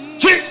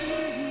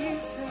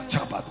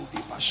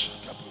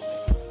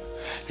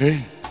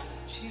 Hey,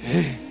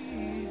 hey,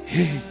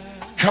 hey,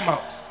 come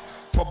out.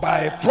 For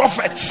by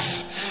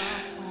prophets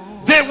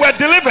they were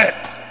delivered.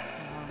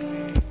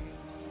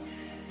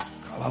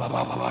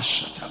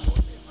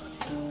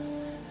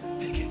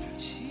 Take it.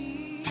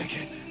 Take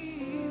it.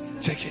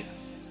 Take it.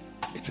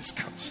 It is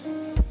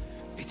cancelled.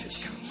 It is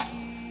cancelled.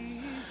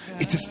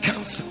 It is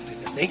cancelled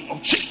in the name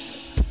of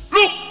Jesus.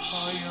 Look.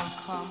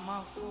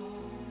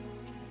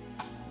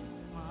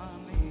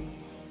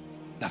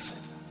 That's it.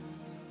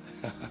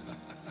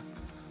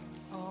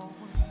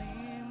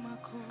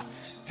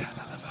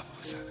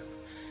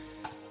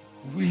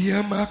 We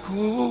are my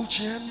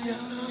coach and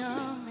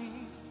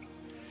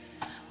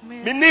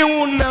Mini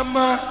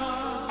unama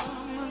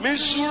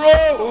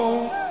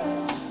Misuro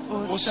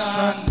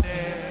Sunday.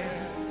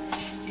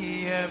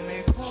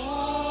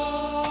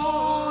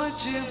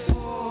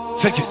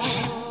 Take it.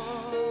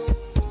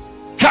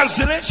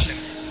 Cancellation.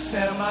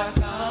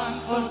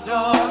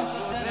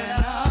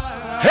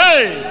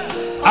 Hey,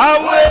 I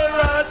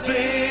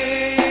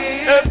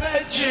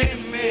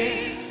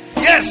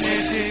yes.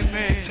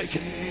 Take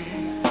it.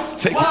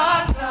 Take it.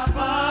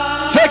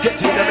 Take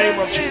it in the name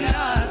of Jesus.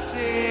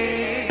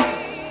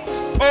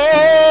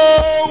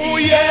 Oh,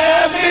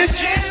 yeah.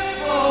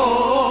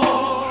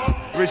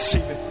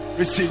 Receive it.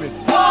 Receive it. Receive it.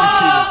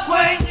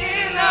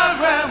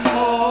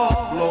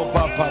 Lord,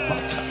 Baba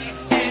Bata.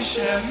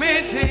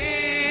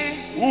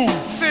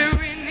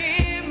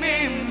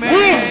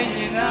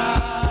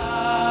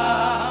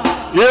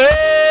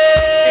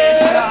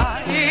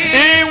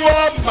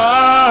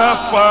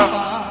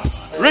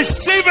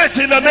 Receive it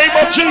in the name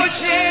of Jesus.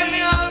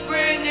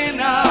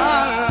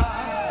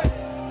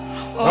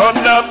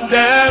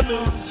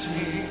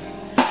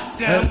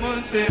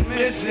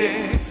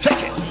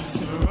 Take it.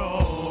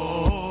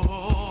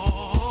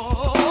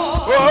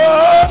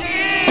 Oh.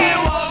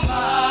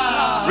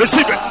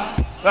 Receive it.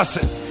 That's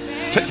it.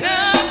 Take it.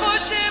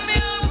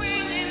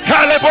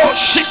 Kalebo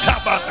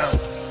Shitabana.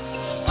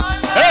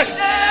 Hey.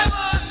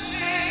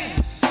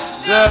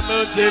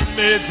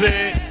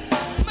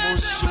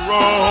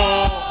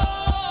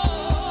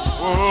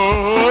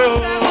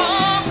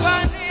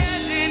 Take it.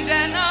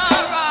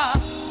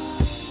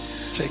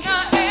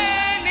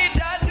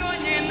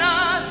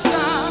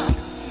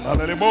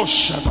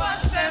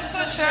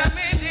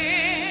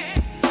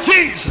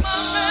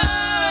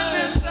 Jesus.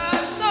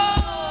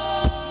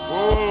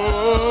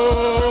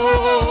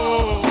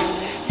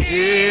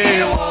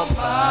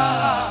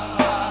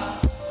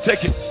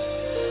 Take it.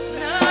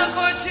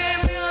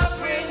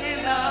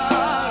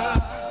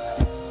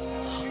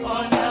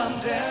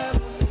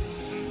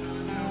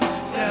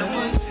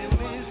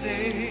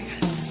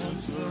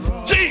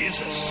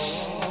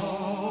 Jesus.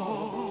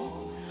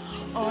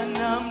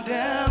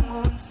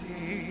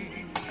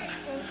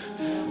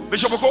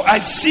 Bishop Oko, I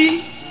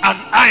see an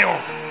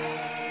iron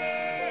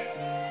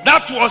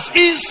that was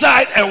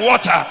inside a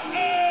water.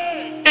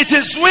 It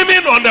is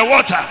swimming on the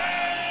water.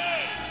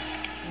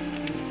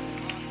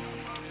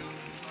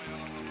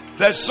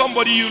 There's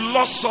somebody, you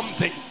lost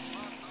something.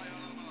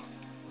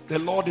 The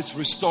Lord is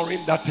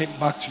restoring that thing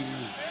back to you.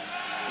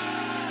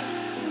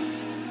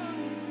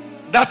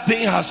 That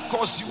thing has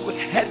caused you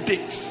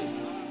headaches.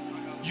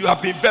 You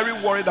have been very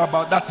worried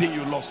about that thing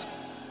you lost.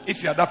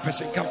 If you are that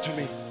person, come to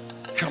me.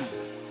 Come.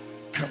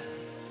 Come.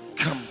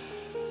 Come.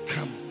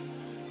 Come.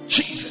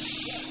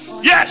 Jesus.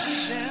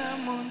 Yes.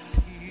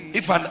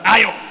 If an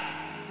iron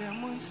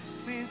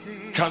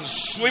can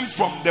swim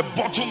from the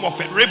bottom of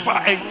a river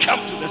and come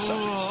to the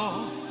surface,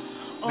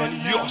 then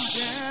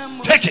yours.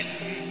 Take it.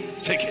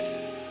 Take it.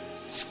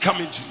 It's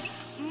coming to you.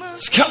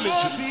 It's coming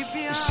to you.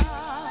 Receive it.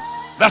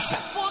 That's it.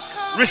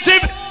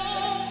 Receive it.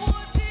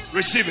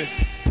 Receive it.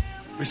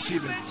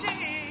 Receive it.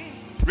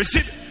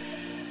 Receive it.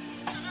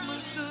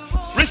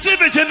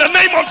 Receive it in the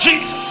name of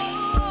Jesus.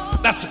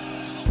 That's it.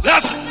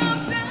 That's it.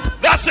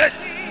 That's it.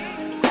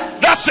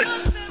 That's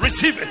it.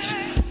 Receive it.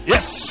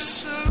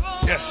 Yes.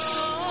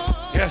 Yes.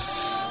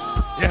 Yes.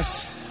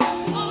 Yes.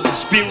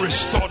 It's being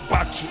restored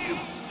back to you.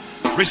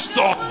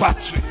 Restored back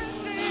to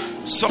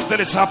you. Something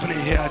is happening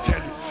here, I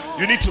tell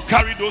you. You need to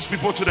carry those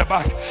people to the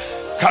back.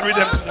 Carry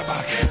them to the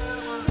back.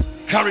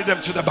 Carry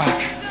them to the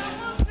back.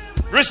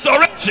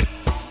 Restoration.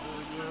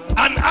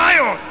 An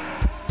iron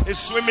is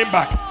swimming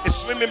back. It's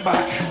swimming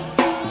back.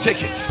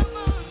 Take it.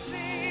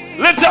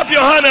 Lift up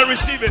your hand and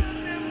receive it.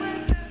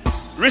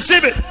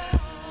 Receive it.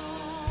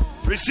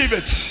 Receive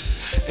it.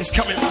 It's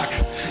coming back.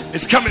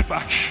 It's coming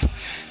back.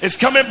 It's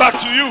coming back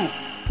to you.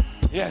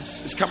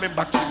 Yes, it's coming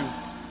back to you.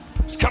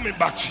 It's coming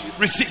back to you.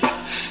 Receive it.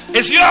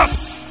 It's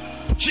yours.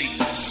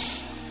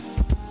 Jesus.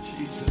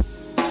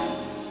 Jesus.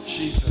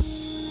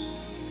 Jesus.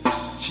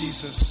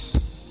 Jesus.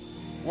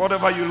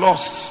 Whatever you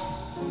lost,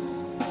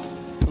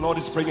 the Lord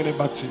is bringing it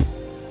back to you.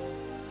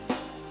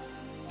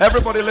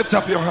 Everybody lift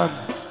up your hand.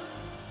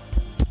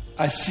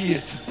 I see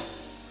it.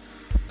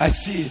 I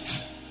see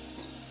it.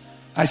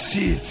 I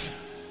see it.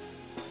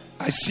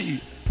 I see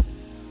it.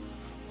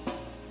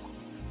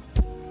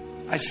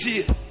 I see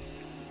it.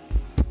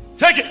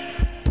 Take it.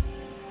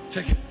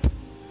 Take it.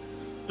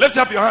 Lift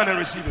up your hand and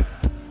receive it.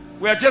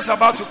 We are just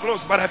about to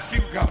close, but I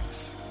feel God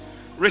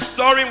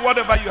restoring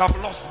whatever you have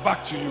lost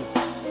back to you.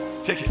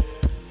 Take it.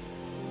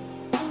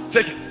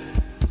 Take it.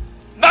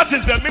 That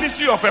is the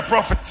ministry of a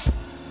prophet,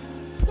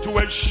 to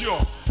ensure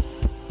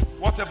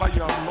whatever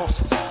you have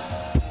lost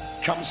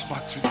comes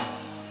back to you.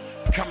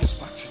 Comes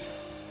back to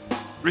you.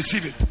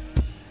 Receive it.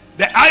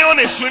 The iron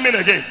is swimming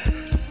again.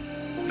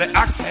 The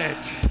axe head.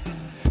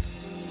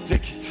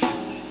 Take it.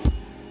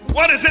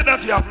 What is it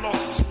that you have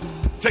lost?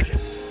 Take it.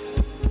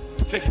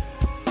 Take it.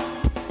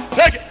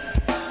 Take it.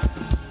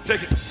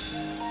 Take it.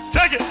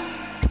 Take it.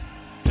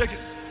 Take it.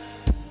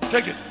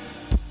 Take it.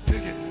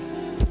 Take it.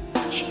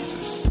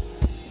 Jesus.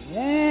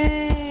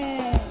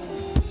 Woo.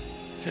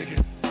 Take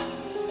it.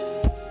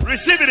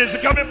 Receive it. It's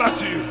coming back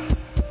to you.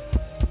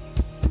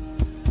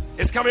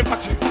 It's coming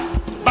back to you.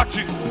 Back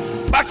to you.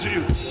 Back to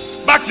you.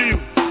 Back to you.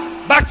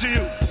 Back to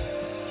you.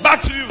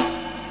 Back to you.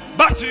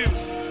 Back to you.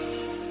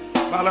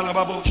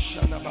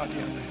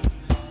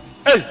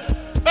 Hey,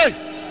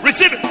 hey,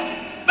 receive it.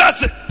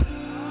 That's it.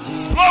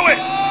 Flow it.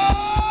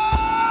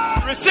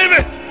 Receive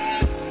it.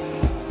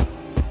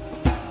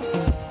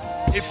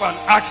 If an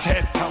axe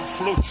head can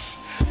float,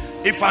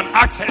 if an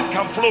axe head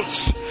can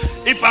float,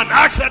 if an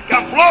axe head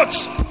can float,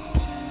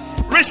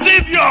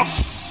 receive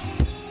yours.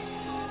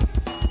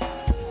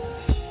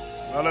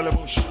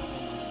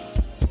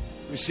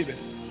 Receive it.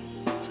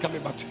 It's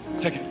coming back to you.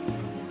 Take it.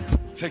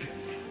 Take it.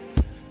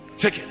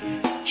 Take it.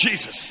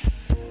 Jesus.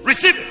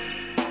 Receive it.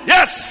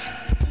 Yes.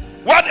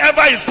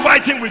 Whatever is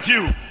fighting with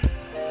you,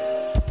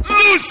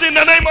 loose in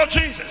the name of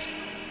Jesus.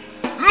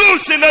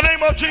 Loose in the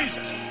name of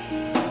Jesus.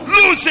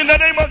 Loose in the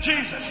name of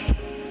Jesus.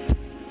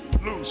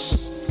 Loose.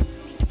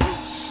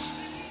 Loose.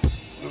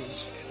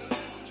 Loose.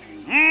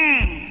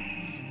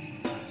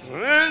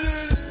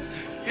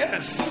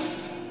 Yes.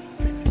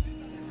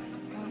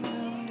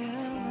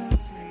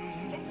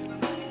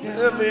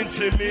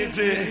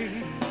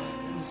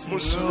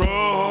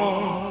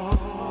 Musro.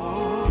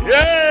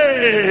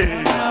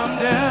 Yay!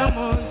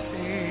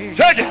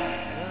 Take it.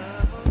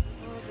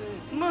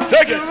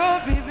 Take it.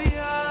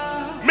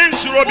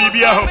 Minsuro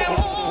bibia.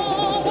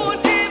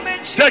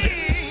 Take it.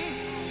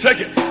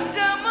 Take it.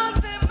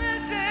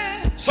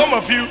 Some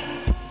of you,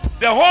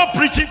 the whole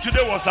preaching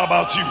today was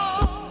about you.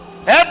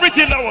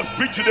 Everything that was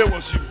preached today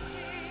was you.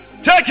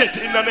 Take it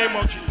in the name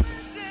of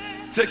Jesus.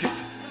 Take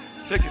it.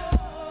 Take it.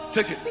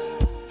 Take it.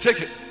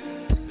 Take it.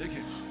 Take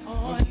it.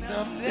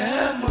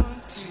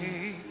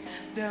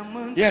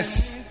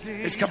 Yes,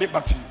 it's coming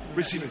back to you.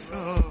 Receive it.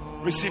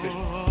 Receive it.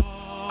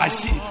 I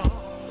see it.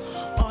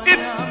 If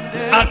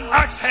an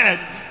axe head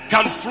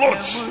can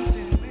float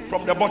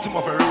from the bottom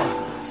of a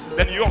river,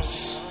 then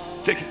yours.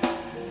 Take it.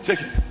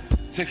 Take it.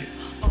 Take it.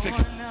 Take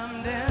it.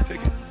 Take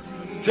it.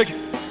 Take it.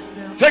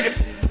 Take it.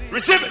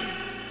 Receive it.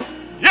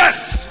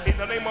 Yes, in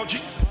the name of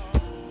Jesus.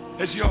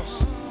 It's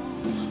yours.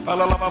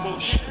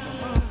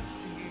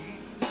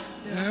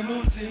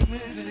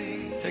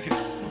 Take it.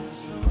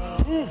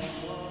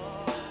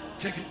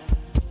 Take it.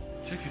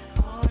 Take it.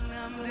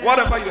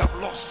 Whatever you have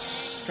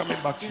lost is coming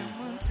back to you.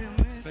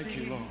 Thank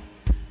you, Lord.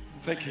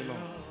 Thank you, Lord.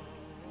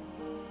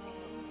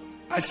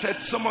 I said,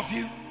 some of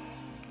you,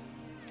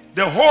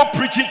 the whole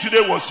preaching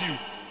today was you.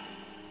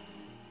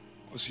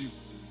 Was you.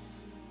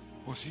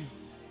 Was you.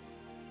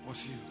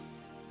 Was you.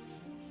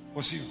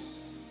 Was you.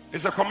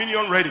 Is the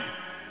communion ready?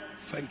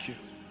 Thank you.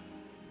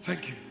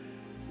 Thank you.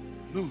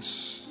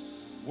 Loose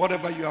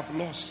whatever you have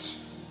lost.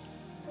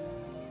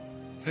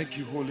 Thank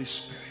you, Holy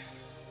Spirit.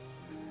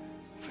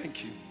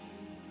 Thank you.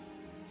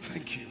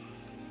 Thank you.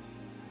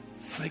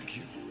 Thank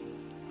you.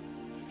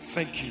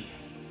 Thank you.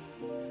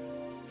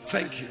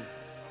 Thank you.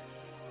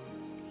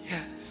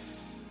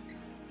 Yes.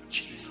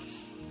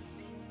 Jesus.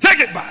 Take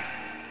it back.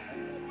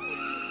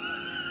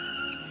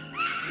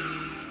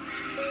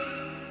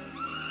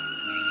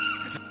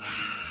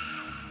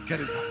 Get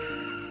it back.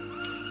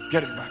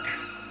 Get it back.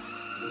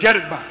 Get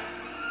it back.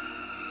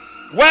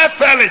 Where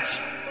fell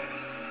it?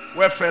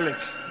 Where fell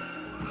it?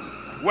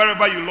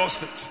 Wherever you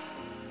lost it,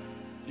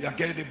 you are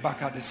getting it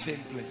back at the same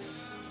place.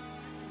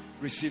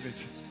 Receive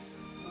it.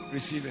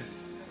 Receive it.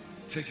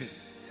 Take it.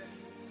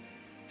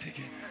 Take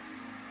it.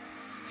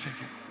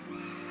 Take it.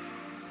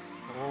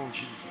 Oh,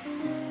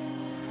 Jesus.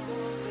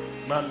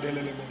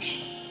 Mandelele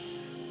Moshe.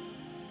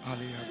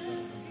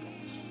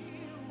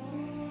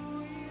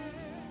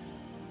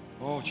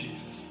 Oh,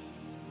 Jesus.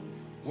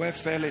 Where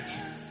fell it?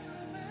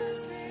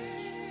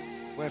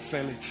 Where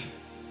fell it?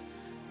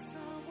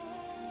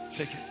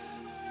 Take it.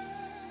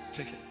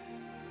 Take it.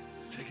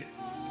 Take it.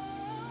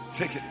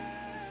 Take it.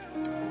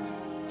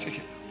 Take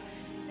it.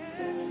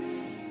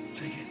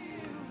 Take it.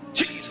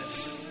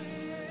 Jesus.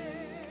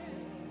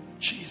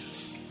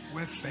 Jesus.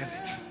 Where fell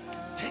it?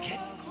 Take it.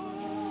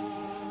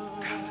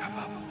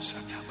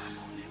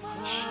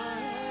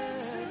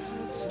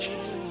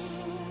 Jesus.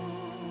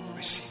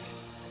 Receive it.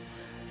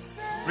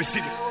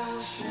 Receive it.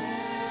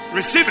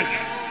 Receive it.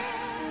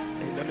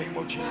 In the name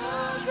of Jesus.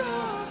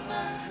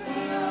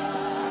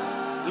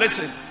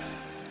 Listen.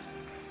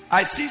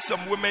 I see some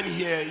women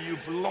here,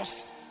 you've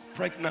lost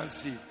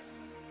pregnancy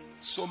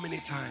so many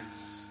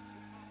times.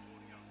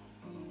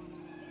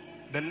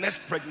 The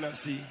next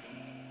pregnancy,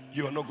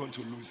 you are not going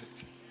to lose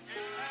it.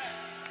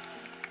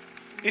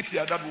 If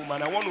you are that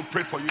woman, I want to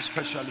pray for you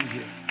specially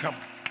here. Come.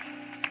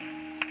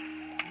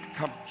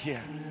 Come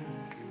here.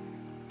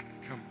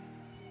 Come.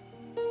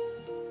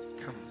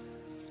 Come.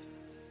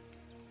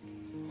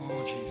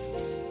 Oh,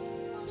 Jesus.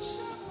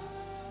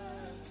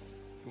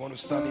 You want to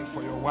stand in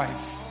for your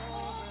wife.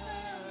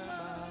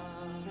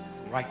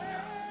 Right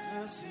now.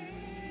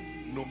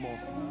 No more.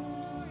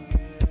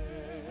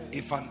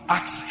 If an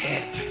axe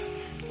head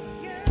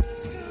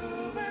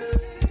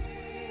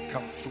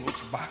can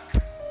float back,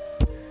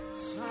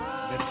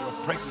 then your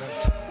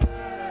pregnancy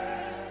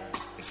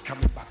is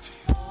coming back to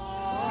you.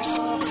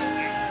 Receive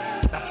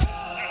it. That's it.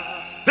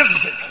 This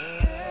is it.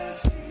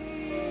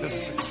 This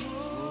is it.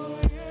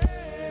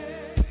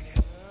 Take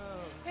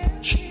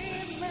it.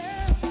 Jesus.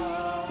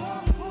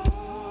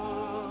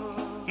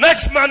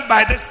 Next month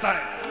by this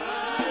time,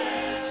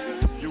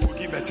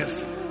 a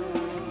testimony.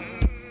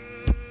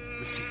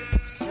 Receive it.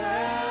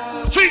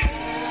 Jesus.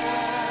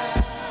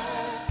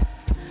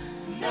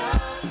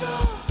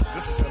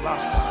 This is the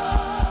last time.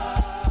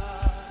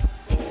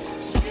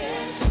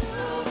 Jesus.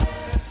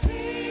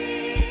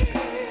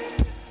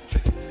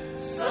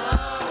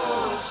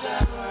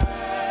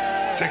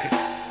 Take it.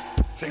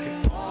 Take it. Take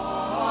it.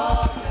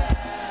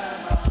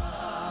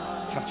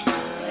 Touch it.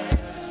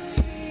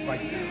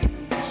 Right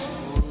now.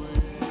 Receive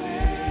it.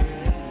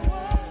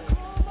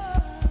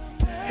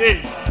 Hey.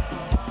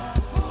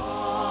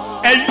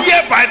 A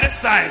year by this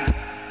time,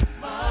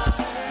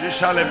 you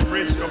shall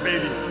embrace your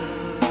baby.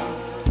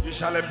 You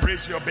shall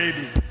embrace your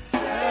baby.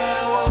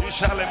 You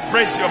shall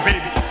embrace your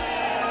baby.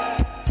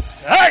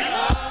 Hey,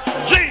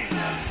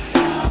 Jesus.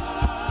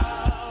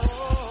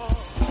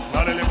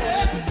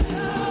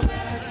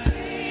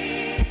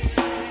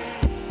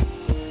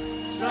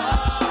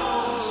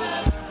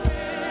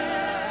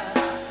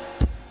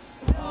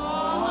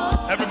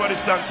 Everybody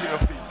stand to your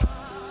feet.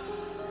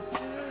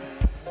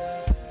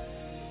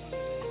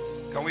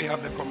 Can we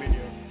have the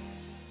communion?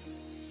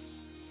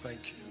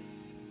 Thank you.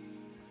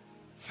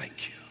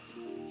 Thank you.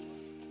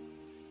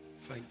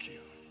 Thank you.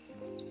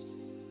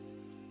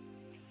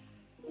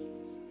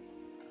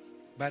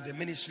 By the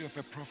ministry of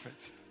a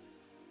prophet.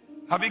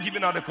 Have you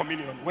given out the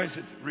communion? Where is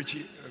it,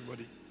 Richie?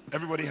 Everybody.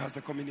 Everybody has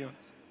the communion.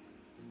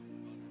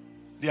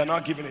 They are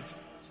not giving it.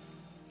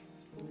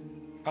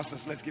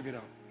 Pastors, let's give it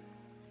out.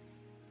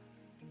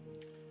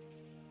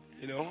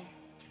 You know,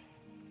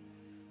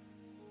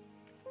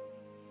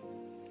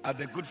 at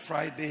the Good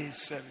Friday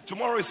service.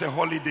 Tomorrow is a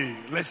holiday.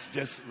 Let's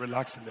just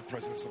relax in the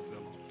presence of the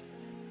Lord.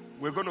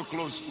 We're going to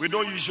close. We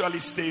don't usually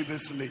stay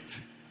this late.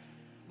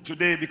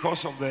 Today,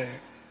 because of the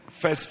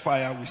first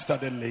fire, we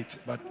started late.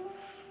 But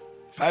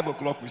 5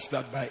 o'clock we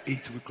start, by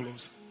 8 we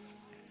close.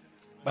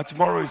 But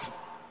tomorrow is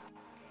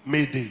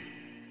May Day.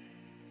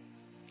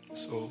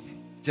 So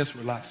just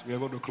relax. We are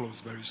going to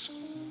close very soon.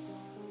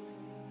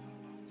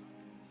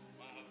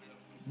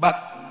 But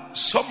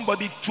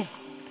somebody took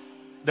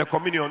the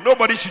communion.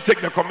 Nobody should take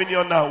the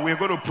communion now. We're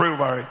going to pray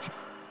over it.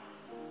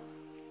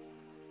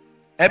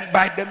 And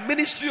by the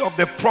ministry of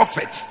the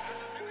prophet,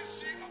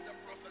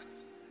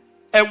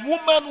 a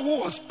woman who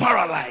was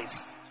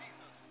paralyzed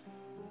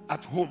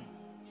at home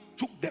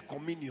took the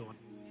communion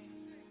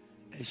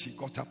and she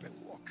got up and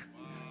walked.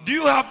 Do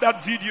you have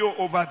that video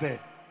over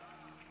there?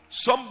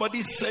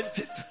 Somebody sent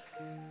it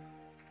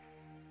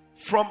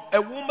from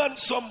a woman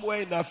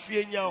somewhere in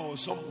Afienya or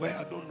somewhere,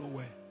 I don't know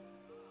where.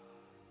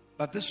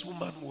 But this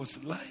woman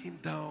was lying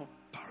down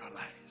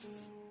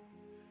paralyzed.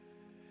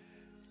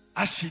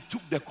 As she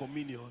took the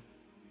communion,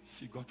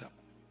 she got up.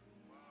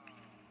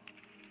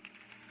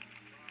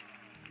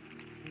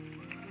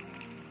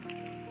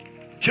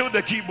 Kill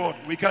the keyboard.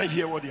 We can't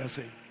hear what they are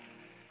saying.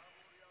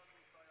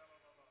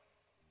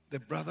 The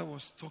brother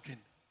was talking.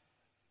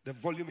 The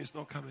volume is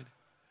not coming.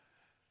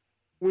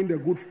 When the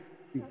good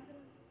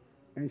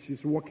and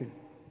she's walking.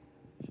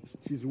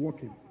 She's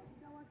walking.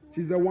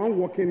 She's the one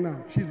walking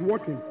now. She's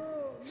walking.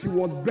 She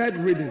was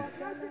bedridden.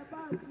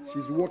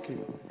 She's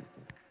walking.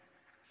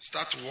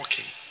 Start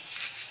walking.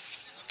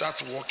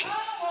 Start walking.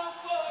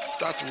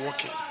 Start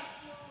walking.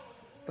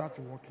 Start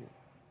walking.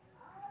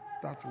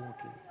 Start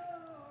walking.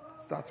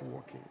 Start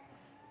walking.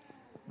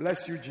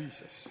 Bless you,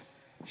 Jesus.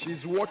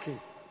 She's walking.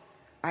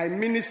 I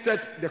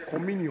ministered the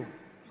communion.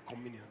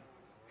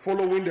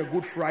 Following the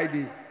Good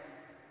Friday.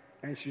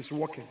 And she's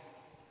walking.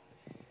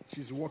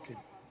 She's walking.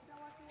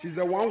 She's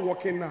the one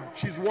walking now.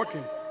 She's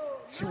walking.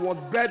 She was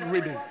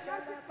bedridden.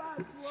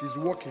 She's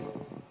walking.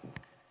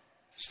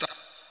 Stop.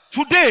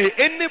 Today,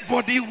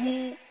 anybody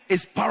who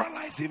is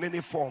paralyzed in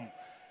any form,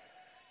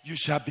 you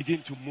shall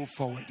begin to move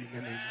forward in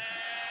the name of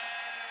Jesus.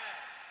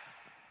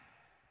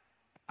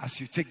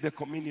 As you take the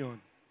communion,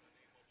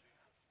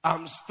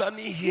 I'm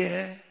standing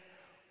here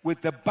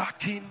with the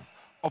backing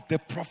of the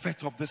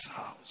prophet of this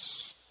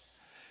house.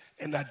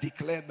 And I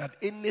declare that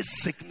any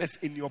sickness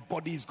in your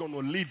body is going to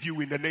leave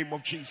you in the name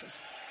of Jesus.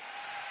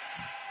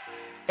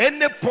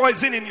 Any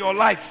poison in your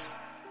life,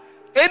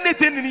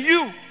 anything in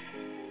you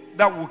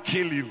that will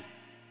kill you,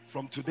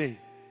 from today,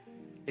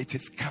 it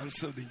is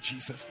cancelled in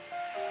Jesus' name.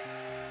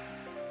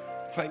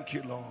 Thank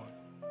you, Lord.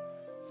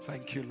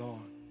 Thank you,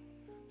 Lord.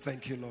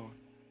 Thank you, Lord.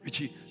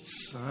 Richie,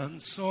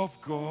 sons of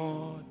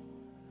God,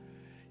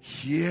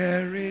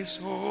 here is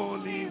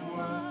holy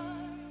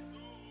one.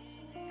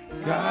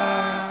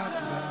 God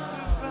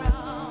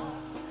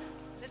around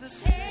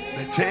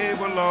the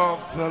table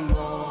of the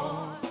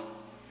Lord.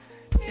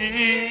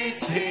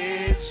 Eat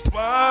his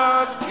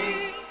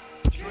body,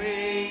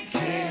 drink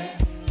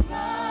his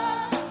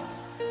blood,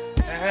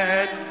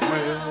 and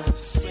we'll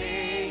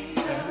sing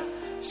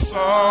a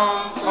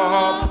song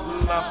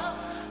of love.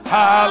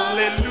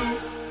 Hallelujah,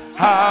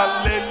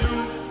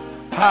 hallelujah,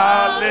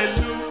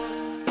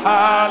 hallelujah,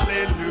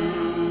 hallelujah.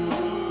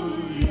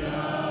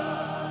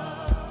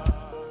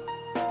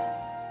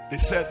 They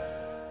said,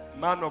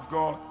 man of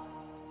God,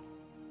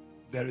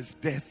 there is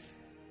death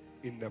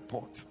in the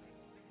pot.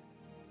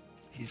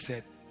 He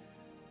said,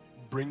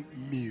 bring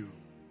meal.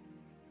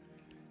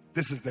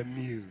 This is the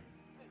meal.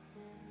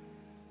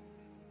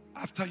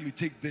 After you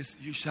take this,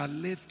 you shall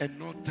live and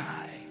not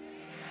die.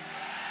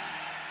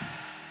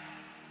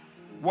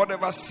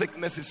 Whatever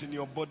sickness is in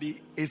your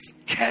body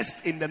is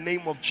cursed in the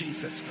name of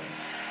Jesus.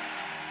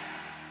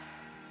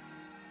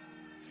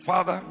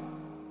 Father,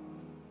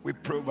 we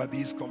pray over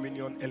these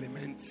communion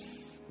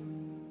elements.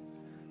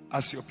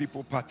 As your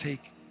people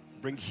partake,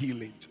 bring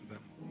healing to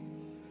them.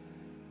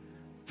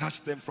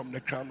 Touch them from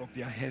the crown of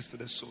their heads to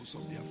the soles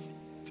of their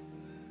feet.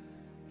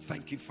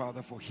 Thank you,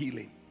 Father, for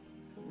healing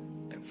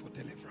and for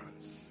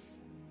deliverance.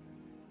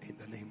 In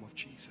the name of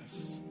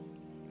Jesus.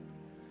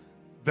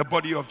 The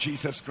body of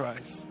Jesus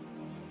Christ.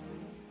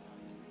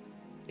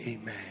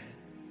 Amen.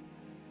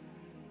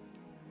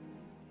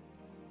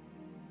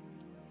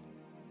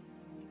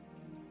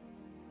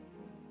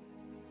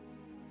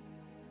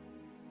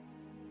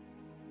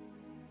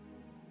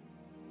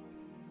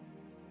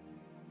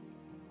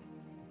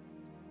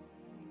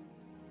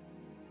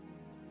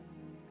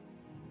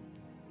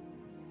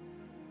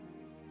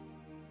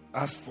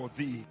 As for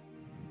thee,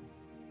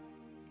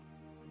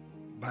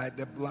 by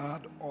the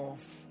blood of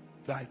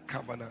thy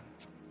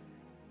covenant,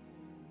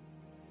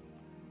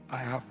 I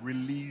have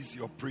released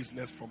your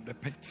prisoners from the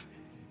pit.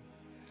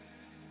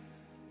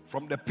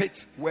 From the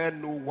pit where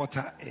no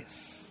water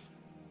is.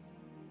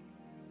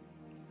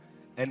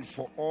 And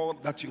for all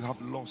that you have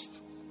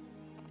lost,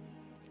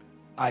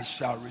 I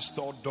shall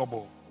restore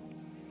double,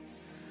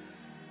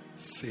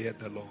 saith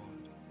the Lord.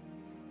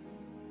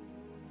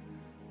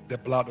 The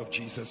blood of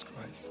Jesus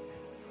Christ.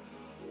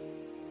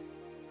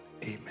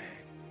 Amen.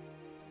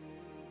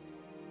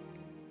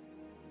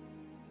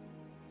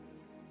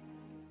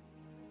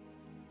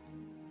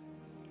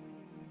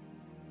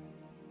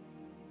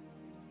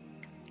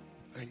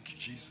 Thank you,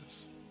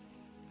 Jesus.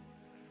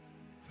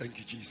 Thank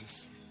you,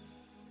 Jesus.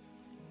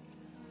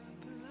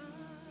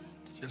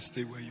 Just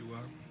stay where you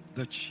are.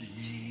 The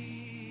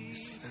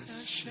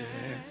Jesus shed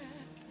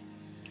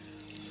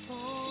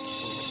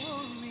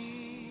for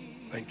me.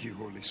 Thank you,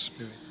 Holy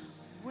Spirit.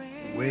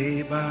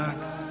 Way back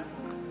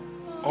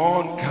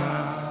on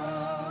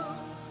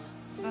Calvary,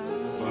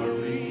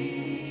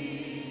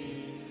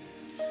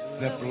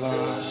 the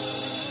blood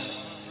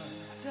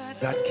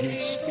that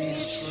gives me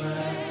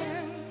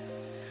strength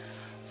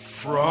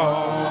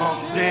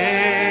from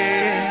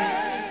day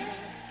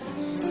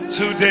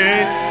to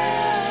day.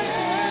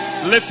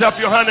 Lift up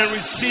your hand and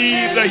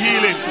receive the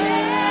healing.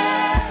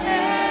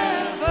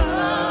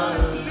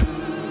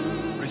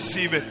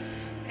 Receive it.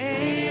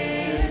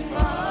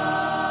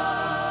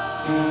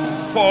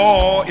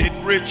 For it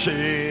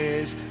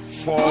reaches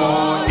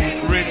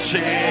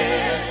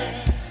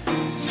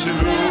to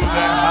the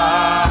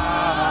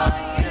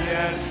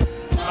highest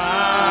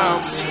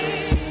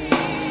mountain,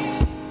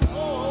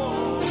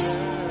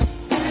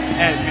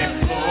 and it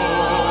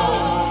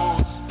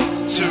flows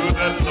to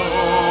the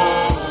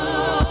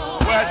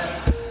lowest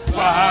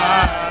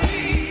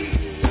valley.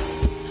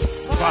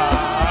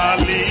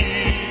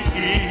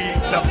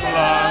 The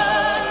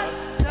blood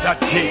that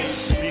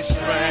gives me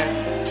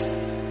strength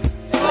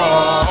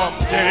from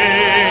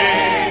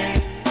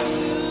day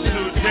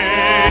to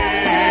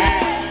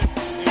day.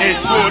 It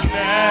will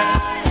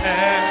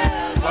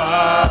never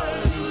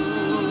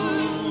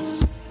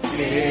lose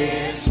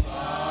its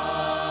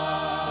power.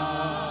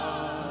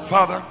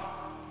 Father,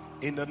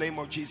 in the name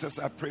of Jesus,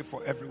 I pray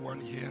for everyone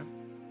here.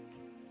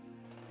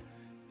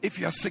 If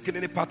you are sick in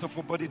any part of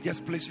your body,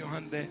 just place your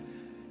hand there.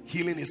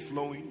 Healing is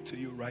flowing to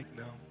you right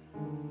now.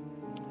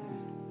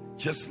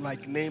 Just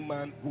like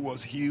Naaman who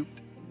was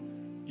healed,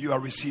 you are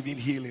receiving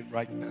healing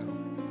right now.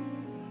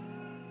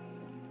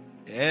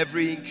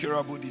 Every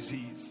incurable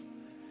disease,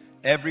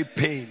 every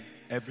pain,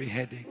 every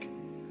headache,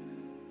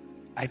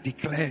 I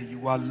declare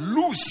you are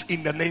loose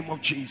in the name of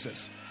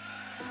Jesus.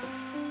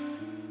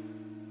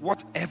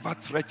 Whatever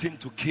threatened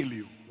to kill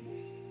you,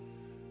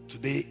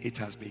 today it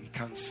has been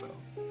cancelled.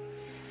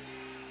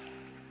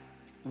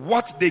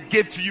 What they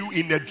gave to you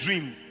in a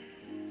dream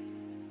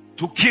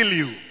to kill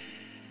you,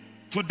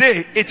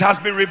 today it has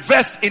been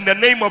reversed in the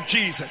name of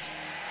Jesus.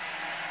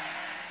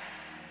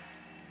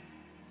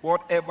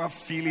 Whatever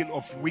feeling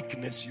of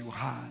weakness you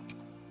had,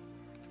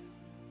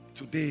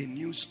 today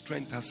new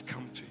strength has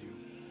come to you.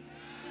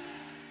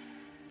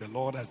 The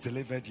Lord has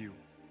delivered you.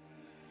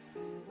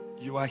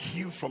 You are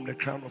healed from the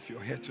crown of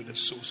your head to the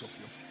soles of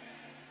your feet.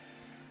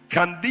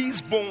 Can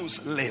these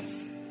bones live?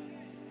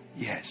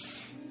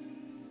 Yes.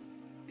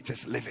 It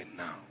is living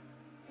now.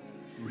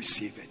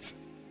 Receive it.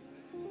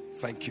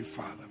 Thank you,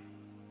 Father.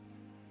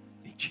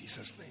 In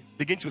Jesus' name.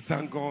 Begin to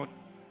thank God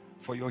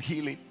for your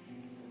healing.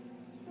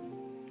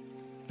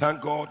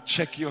 Thank God.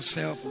 Check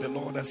yourself. The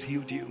Lord has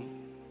healed you.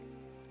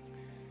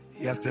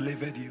 He has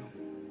delivered you.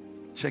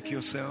 Check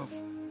yourself.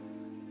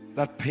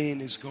 That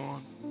pain is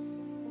gone.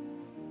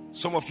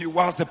 Some of you,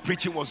 whilst the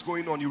preaching was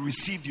going on, you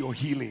received your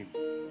healing.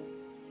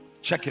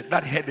 Check it.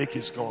 That headache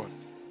is gone.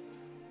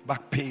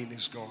 Back pain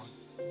is gone.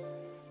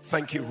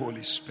 Thank you,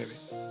 Holy Spirit.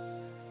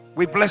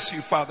 We bless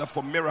you, Father,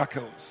 for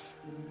miracles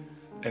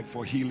and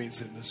for healings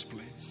in this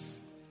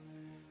place.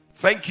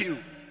 Thank you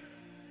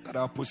that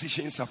our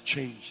positions have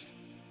changed.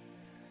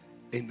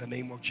 In the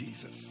name of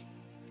Jesus.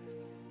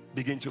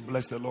 Begin to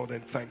bless the Lord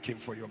and thank Him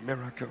for your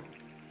miracle.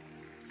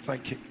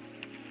 Thank Him.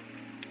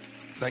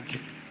 Thank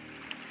Him.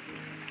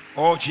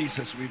 Oh,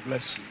 Jesus, we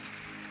bless you.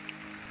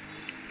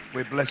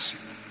 We bless you.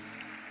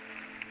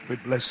 We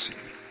bless you.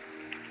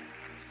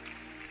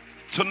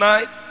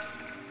 Tonight,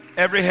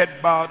 every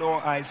head bowed, all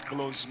eyes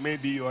closed.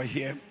 Maybe you are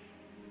here.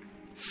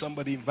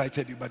 Somebody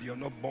invited you, but you're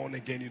not born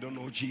again. You don't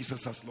know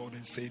Jesus as Lord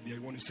and Savior.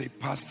 You want to say,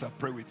 Pastor,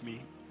 pray with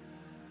me.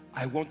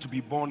 I want to be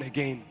born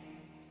again.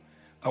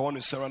 I want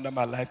to surrender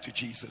my life to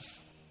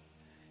Jesus.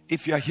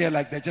 If you are here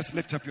like that, just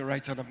lift up your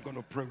right hand. I'm going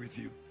to pray with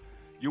you.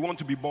 You want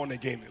to be born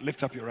again?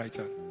 Lift up your right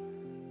hand.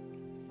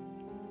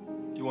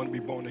 You want to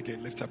be born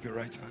again? Lift up your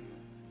right hand.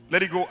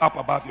 Let it go up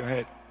above your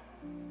head.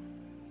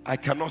 I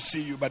cannot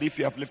see you, but if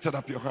you have lifted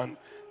up your hand,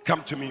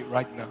 come to me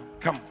right now.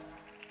 Come.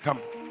 Come.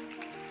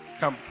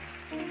 Come.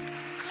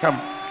 Come.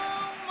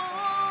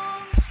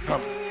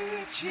 Come.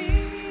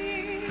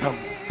 Come.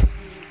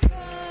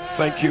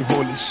 Thank you,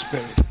 Holy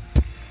Spirit.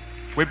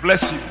 We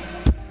bless you.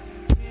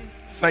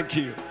 Thank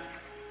you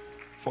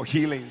for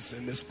healings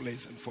in this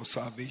place and for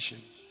salvation.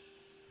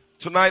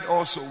 Tonight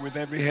also, with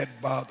every head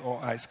bowed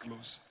or eyes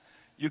closed,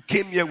 you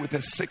came here with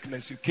a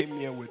sickness. You came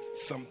here with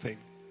something.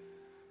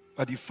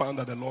 But you found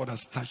that the Lord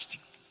has touched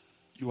you.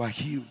 You are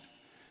healed.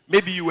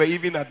 Maybe you were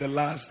even at the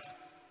last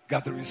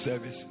gathering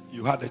service.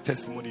 You had a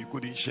testimony you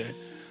couldn't share.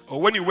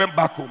 Or when you went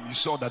back home, you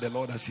saw that the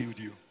Lord has healed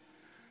you.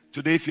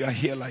 Today, if you are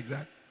here like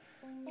that,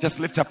 just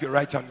lift up your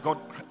right hand. God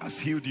has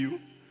healed you.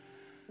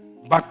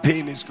 Back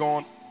pain is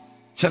gone.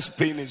 Chest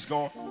pain is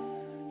gone.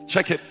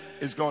 Check it.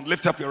 It's gone.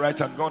 Lift up your right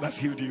hand. God has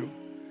healed you.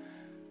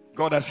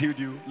 God has healed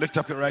you. Lift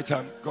up your right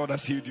hand. God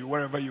has healed you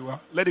wherever you are.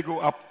 Let it go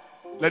up.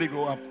 Let it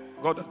go up.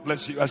 God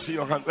bless you. I see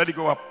your hand. Let it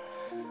go up.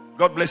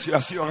 God bless you. I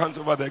see your hands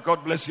over there.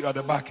 God bless you at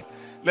the back.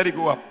 Let it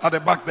go up. At the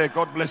back there.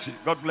 God bless you.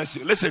 God bless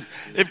you. Listen,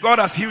 if God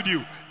has healed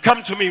you,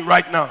 come to me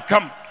right now.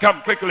 Come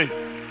quickly.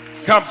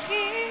 Come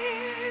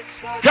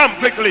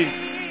quickly.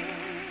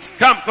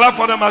 Come, clap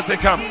for them as they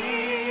come.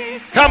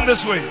 Come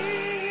this way.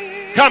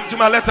 Come to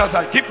my left hand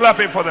side. Keep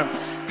clapping for them.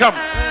 Come.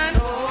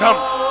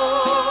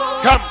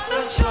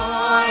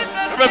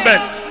 Remember,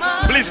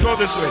 please go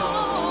this way.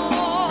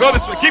 Go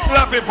this way. Keep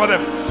clapping for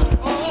them.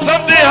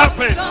 Something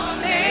happened.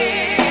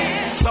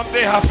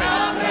 Something happened.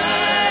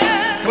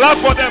 Clap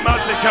for them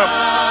as they come.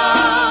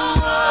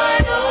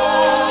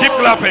 Keep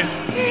clapping.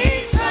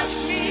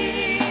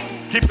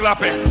 Keep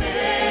clapping.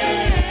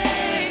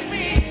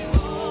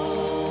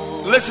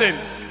 Listen,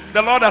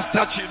 the Lord has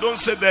touched you. Don't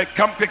sit there.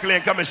 Come quickly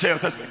and come and share your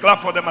testimony. Clap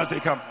for them as they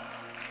come.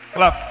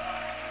 Clap.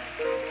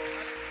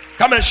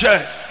 Come and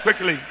share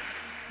quickly.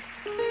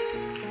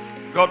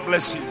 God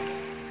bless you.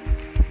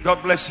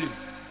 God bless you.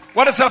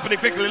 What is happening?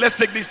 Quickly, let's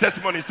take these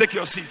testimonies. Take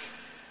your seats.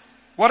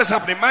 What is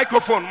happening?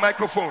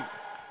 Microphone.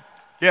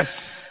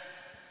 Yes.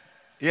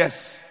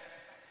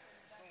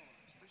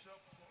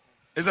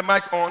 Is the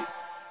mic on?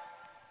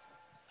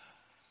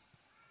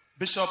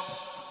 Bishop,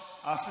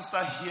 our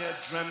sister here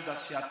dreamt that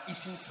she had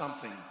eaten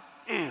something.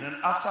 And then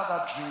after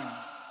that dream,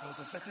 there was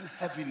a certain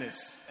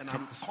heaviness and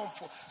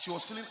she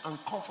was feeling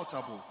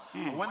uncomfortable.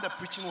 But when the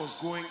preaching was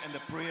going and the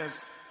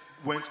prayers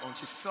went on,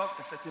 she felt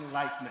a certain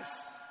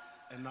lightness.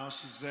 And now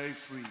she's very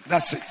free.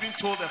 That's it. She's been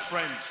told a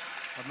friend,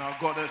 but now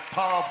God, the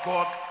power of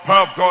God.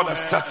 Power of God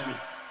has touched me.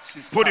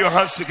 She's Put your touched.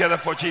 hands together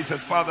for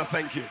Jesus. Father,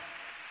 thank you.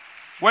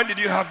 When did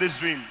you have this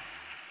dream?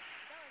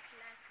 That was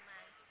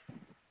last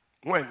month.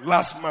 When?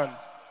 Last month.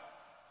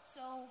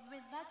 So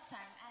with that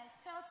time, I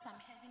felt some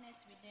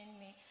heaviness within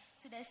me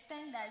to the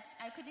extent that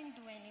I couldn't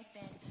do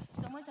anything.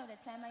 So most of the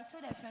time, I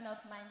told a friend of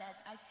mine that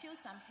I feel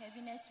some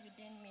heaviness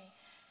within me.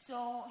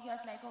 So he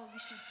was like, oh, we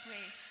should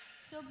pray.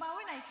 So, but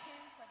when I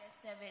came for the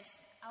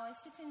service, I was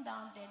sitting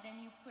down there. Then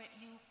you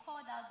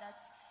called out that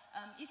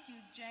if you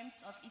dreamt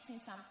of eating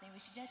something, we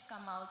should just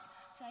come out.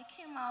 So I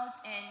came out,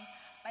 and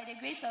by the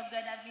grace of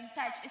God, I've been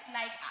touched. It's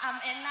like I'm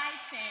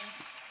enlightened.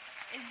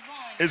 It's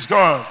gone. It's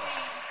gone.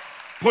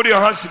 Put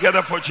your hands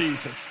together for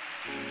Jesus.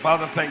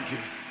 Father, thank you.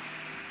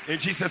 In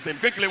Jesus' name.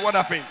 Quickly, what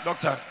happened,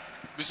 doctor?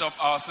 Bishop,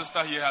 our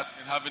sister here has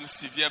been having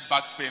severe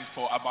back pain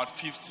for about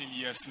 15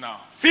 years now.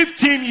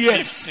 15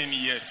 years. 15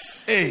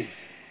 years. Hey.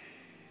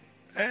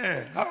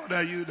 How old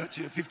are you that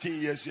you're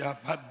 15 years you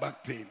have had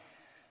back pain?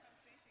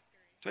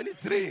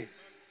 23.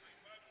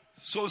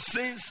 So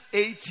since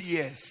 8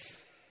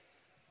 years,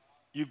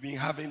 you've been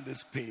having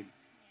this pain.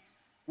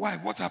 Why?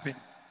 What happened?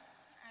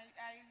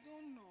 I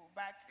don't know,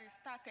 but it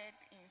started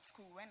in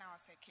school when I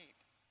was a kid.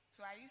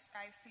 So I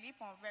sleep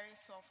on very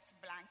soft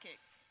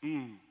blankets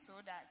so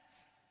that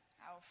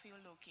I'll feel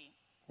okay.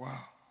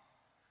 Wow.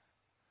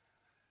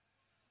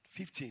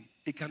 15.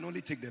 It can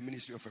only take the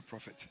ministry of a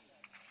prophet.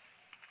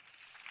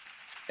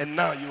 And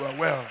now you are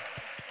well.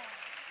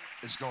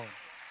 It's gone.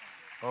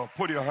 Oh,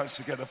 put your hands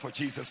together for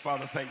Jesus.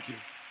 Father, thank you.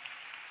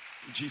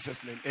 In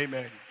Jesus' name,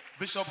 amen.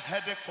 Bishop,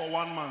 headache for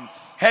 1 month.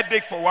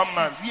 Headache for 1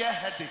 month. Severe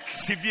headache.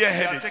 Severe She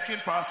headache. had taken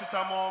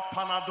paracetamol,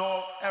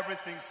 Panadol,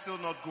 everything still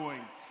not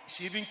going.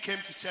 She even came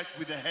to church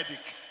with a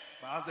headache.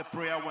 But as the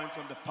prayer went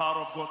on, the power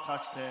of God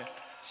touched her.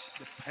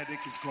 The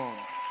headache is gone.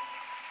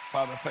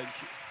 Father, thank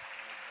you.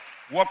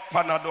 What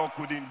Panadol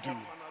couldn't do,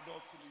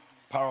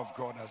 power of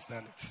God has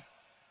done it.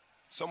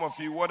 Some of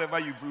you, whatever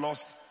you've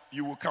lost,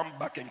 you will come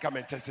back and come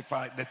and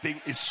testify. The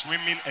thing is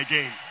swimming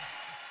again.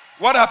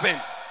 What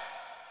happened?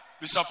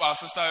 Bishop, our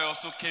sister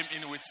also came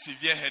in with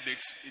severe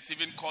headaches. It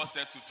even caused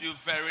her to feel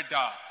very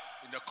dull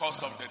in the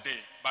course of the day.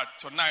 But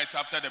tonight,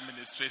 after the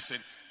ministration,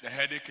 the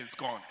headache is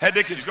gone.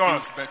 Headache is gone.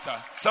 Feels better.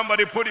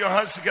 Somebody put your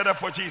hands together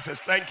for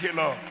Jesus. Thank you,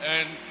 Lord.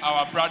 And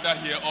our brother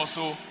here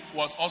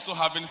was also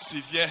having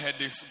severe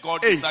headaches.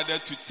 God Hey.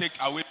 decided to take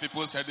away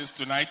people's headaches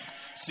tonight.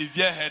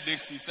 Severe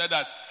headaches. He said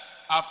that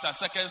after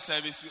second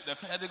service, the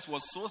headaches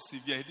was so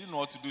severe, he didn't know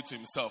what to do to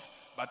himself.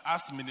 But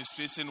as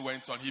ministration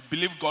went on, he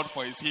believed God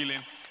for his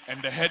healing, and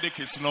the headache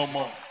is no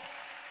more.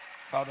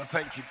 Father,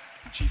 thank you.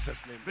 In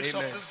Jesus' name. Bishop,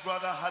 Amen. this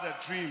brother had a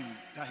dream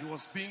that he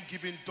was being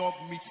given dog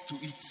meat to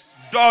eat.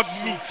 Dog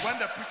So meat. when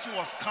the preaching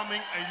was coming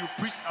and you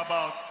preached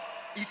about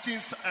eating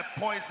a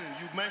poison,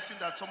 you mentioned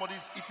that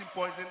somebody's eating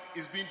poison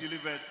is being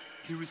delivered.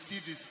 He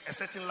received a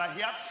certain light. He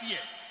had fear.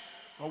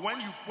 But when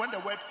the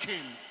word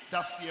came,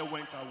 that fear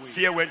went away.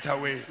 Fear went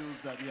away. He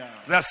feels that,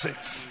 That's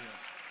it.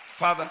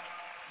 Father,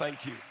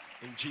 thank you.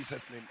 In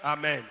Jesus' name.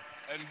 Amen.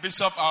 And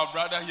Bishop, our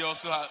brother, he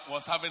also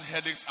was having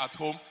headaches at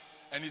home.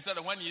 And he said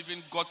that when he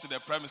even got to the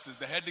premises,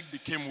 the headache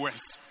became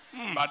worse.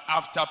 But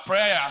after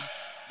prayer,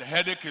 the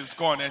headache is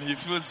gone and he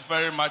feels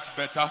very much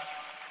better.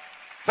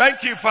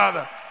 Thank you,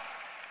 Father.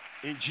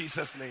 In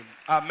Jesus' name.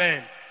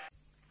 Amen.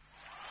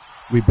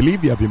 We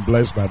believe you have been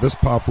blessed by this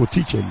powerful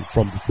teaching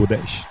from the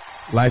Kodesh,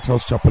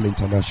 Lighthouse Chapel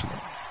International.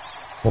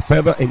 For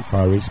further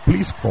inquiries,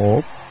 please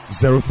call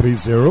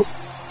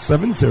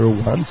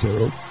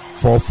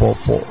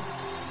 030-7010-444.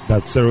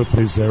 That's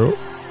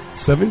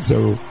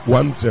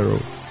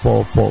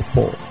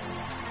 030-7010-444.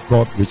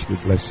 God richly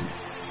bless you.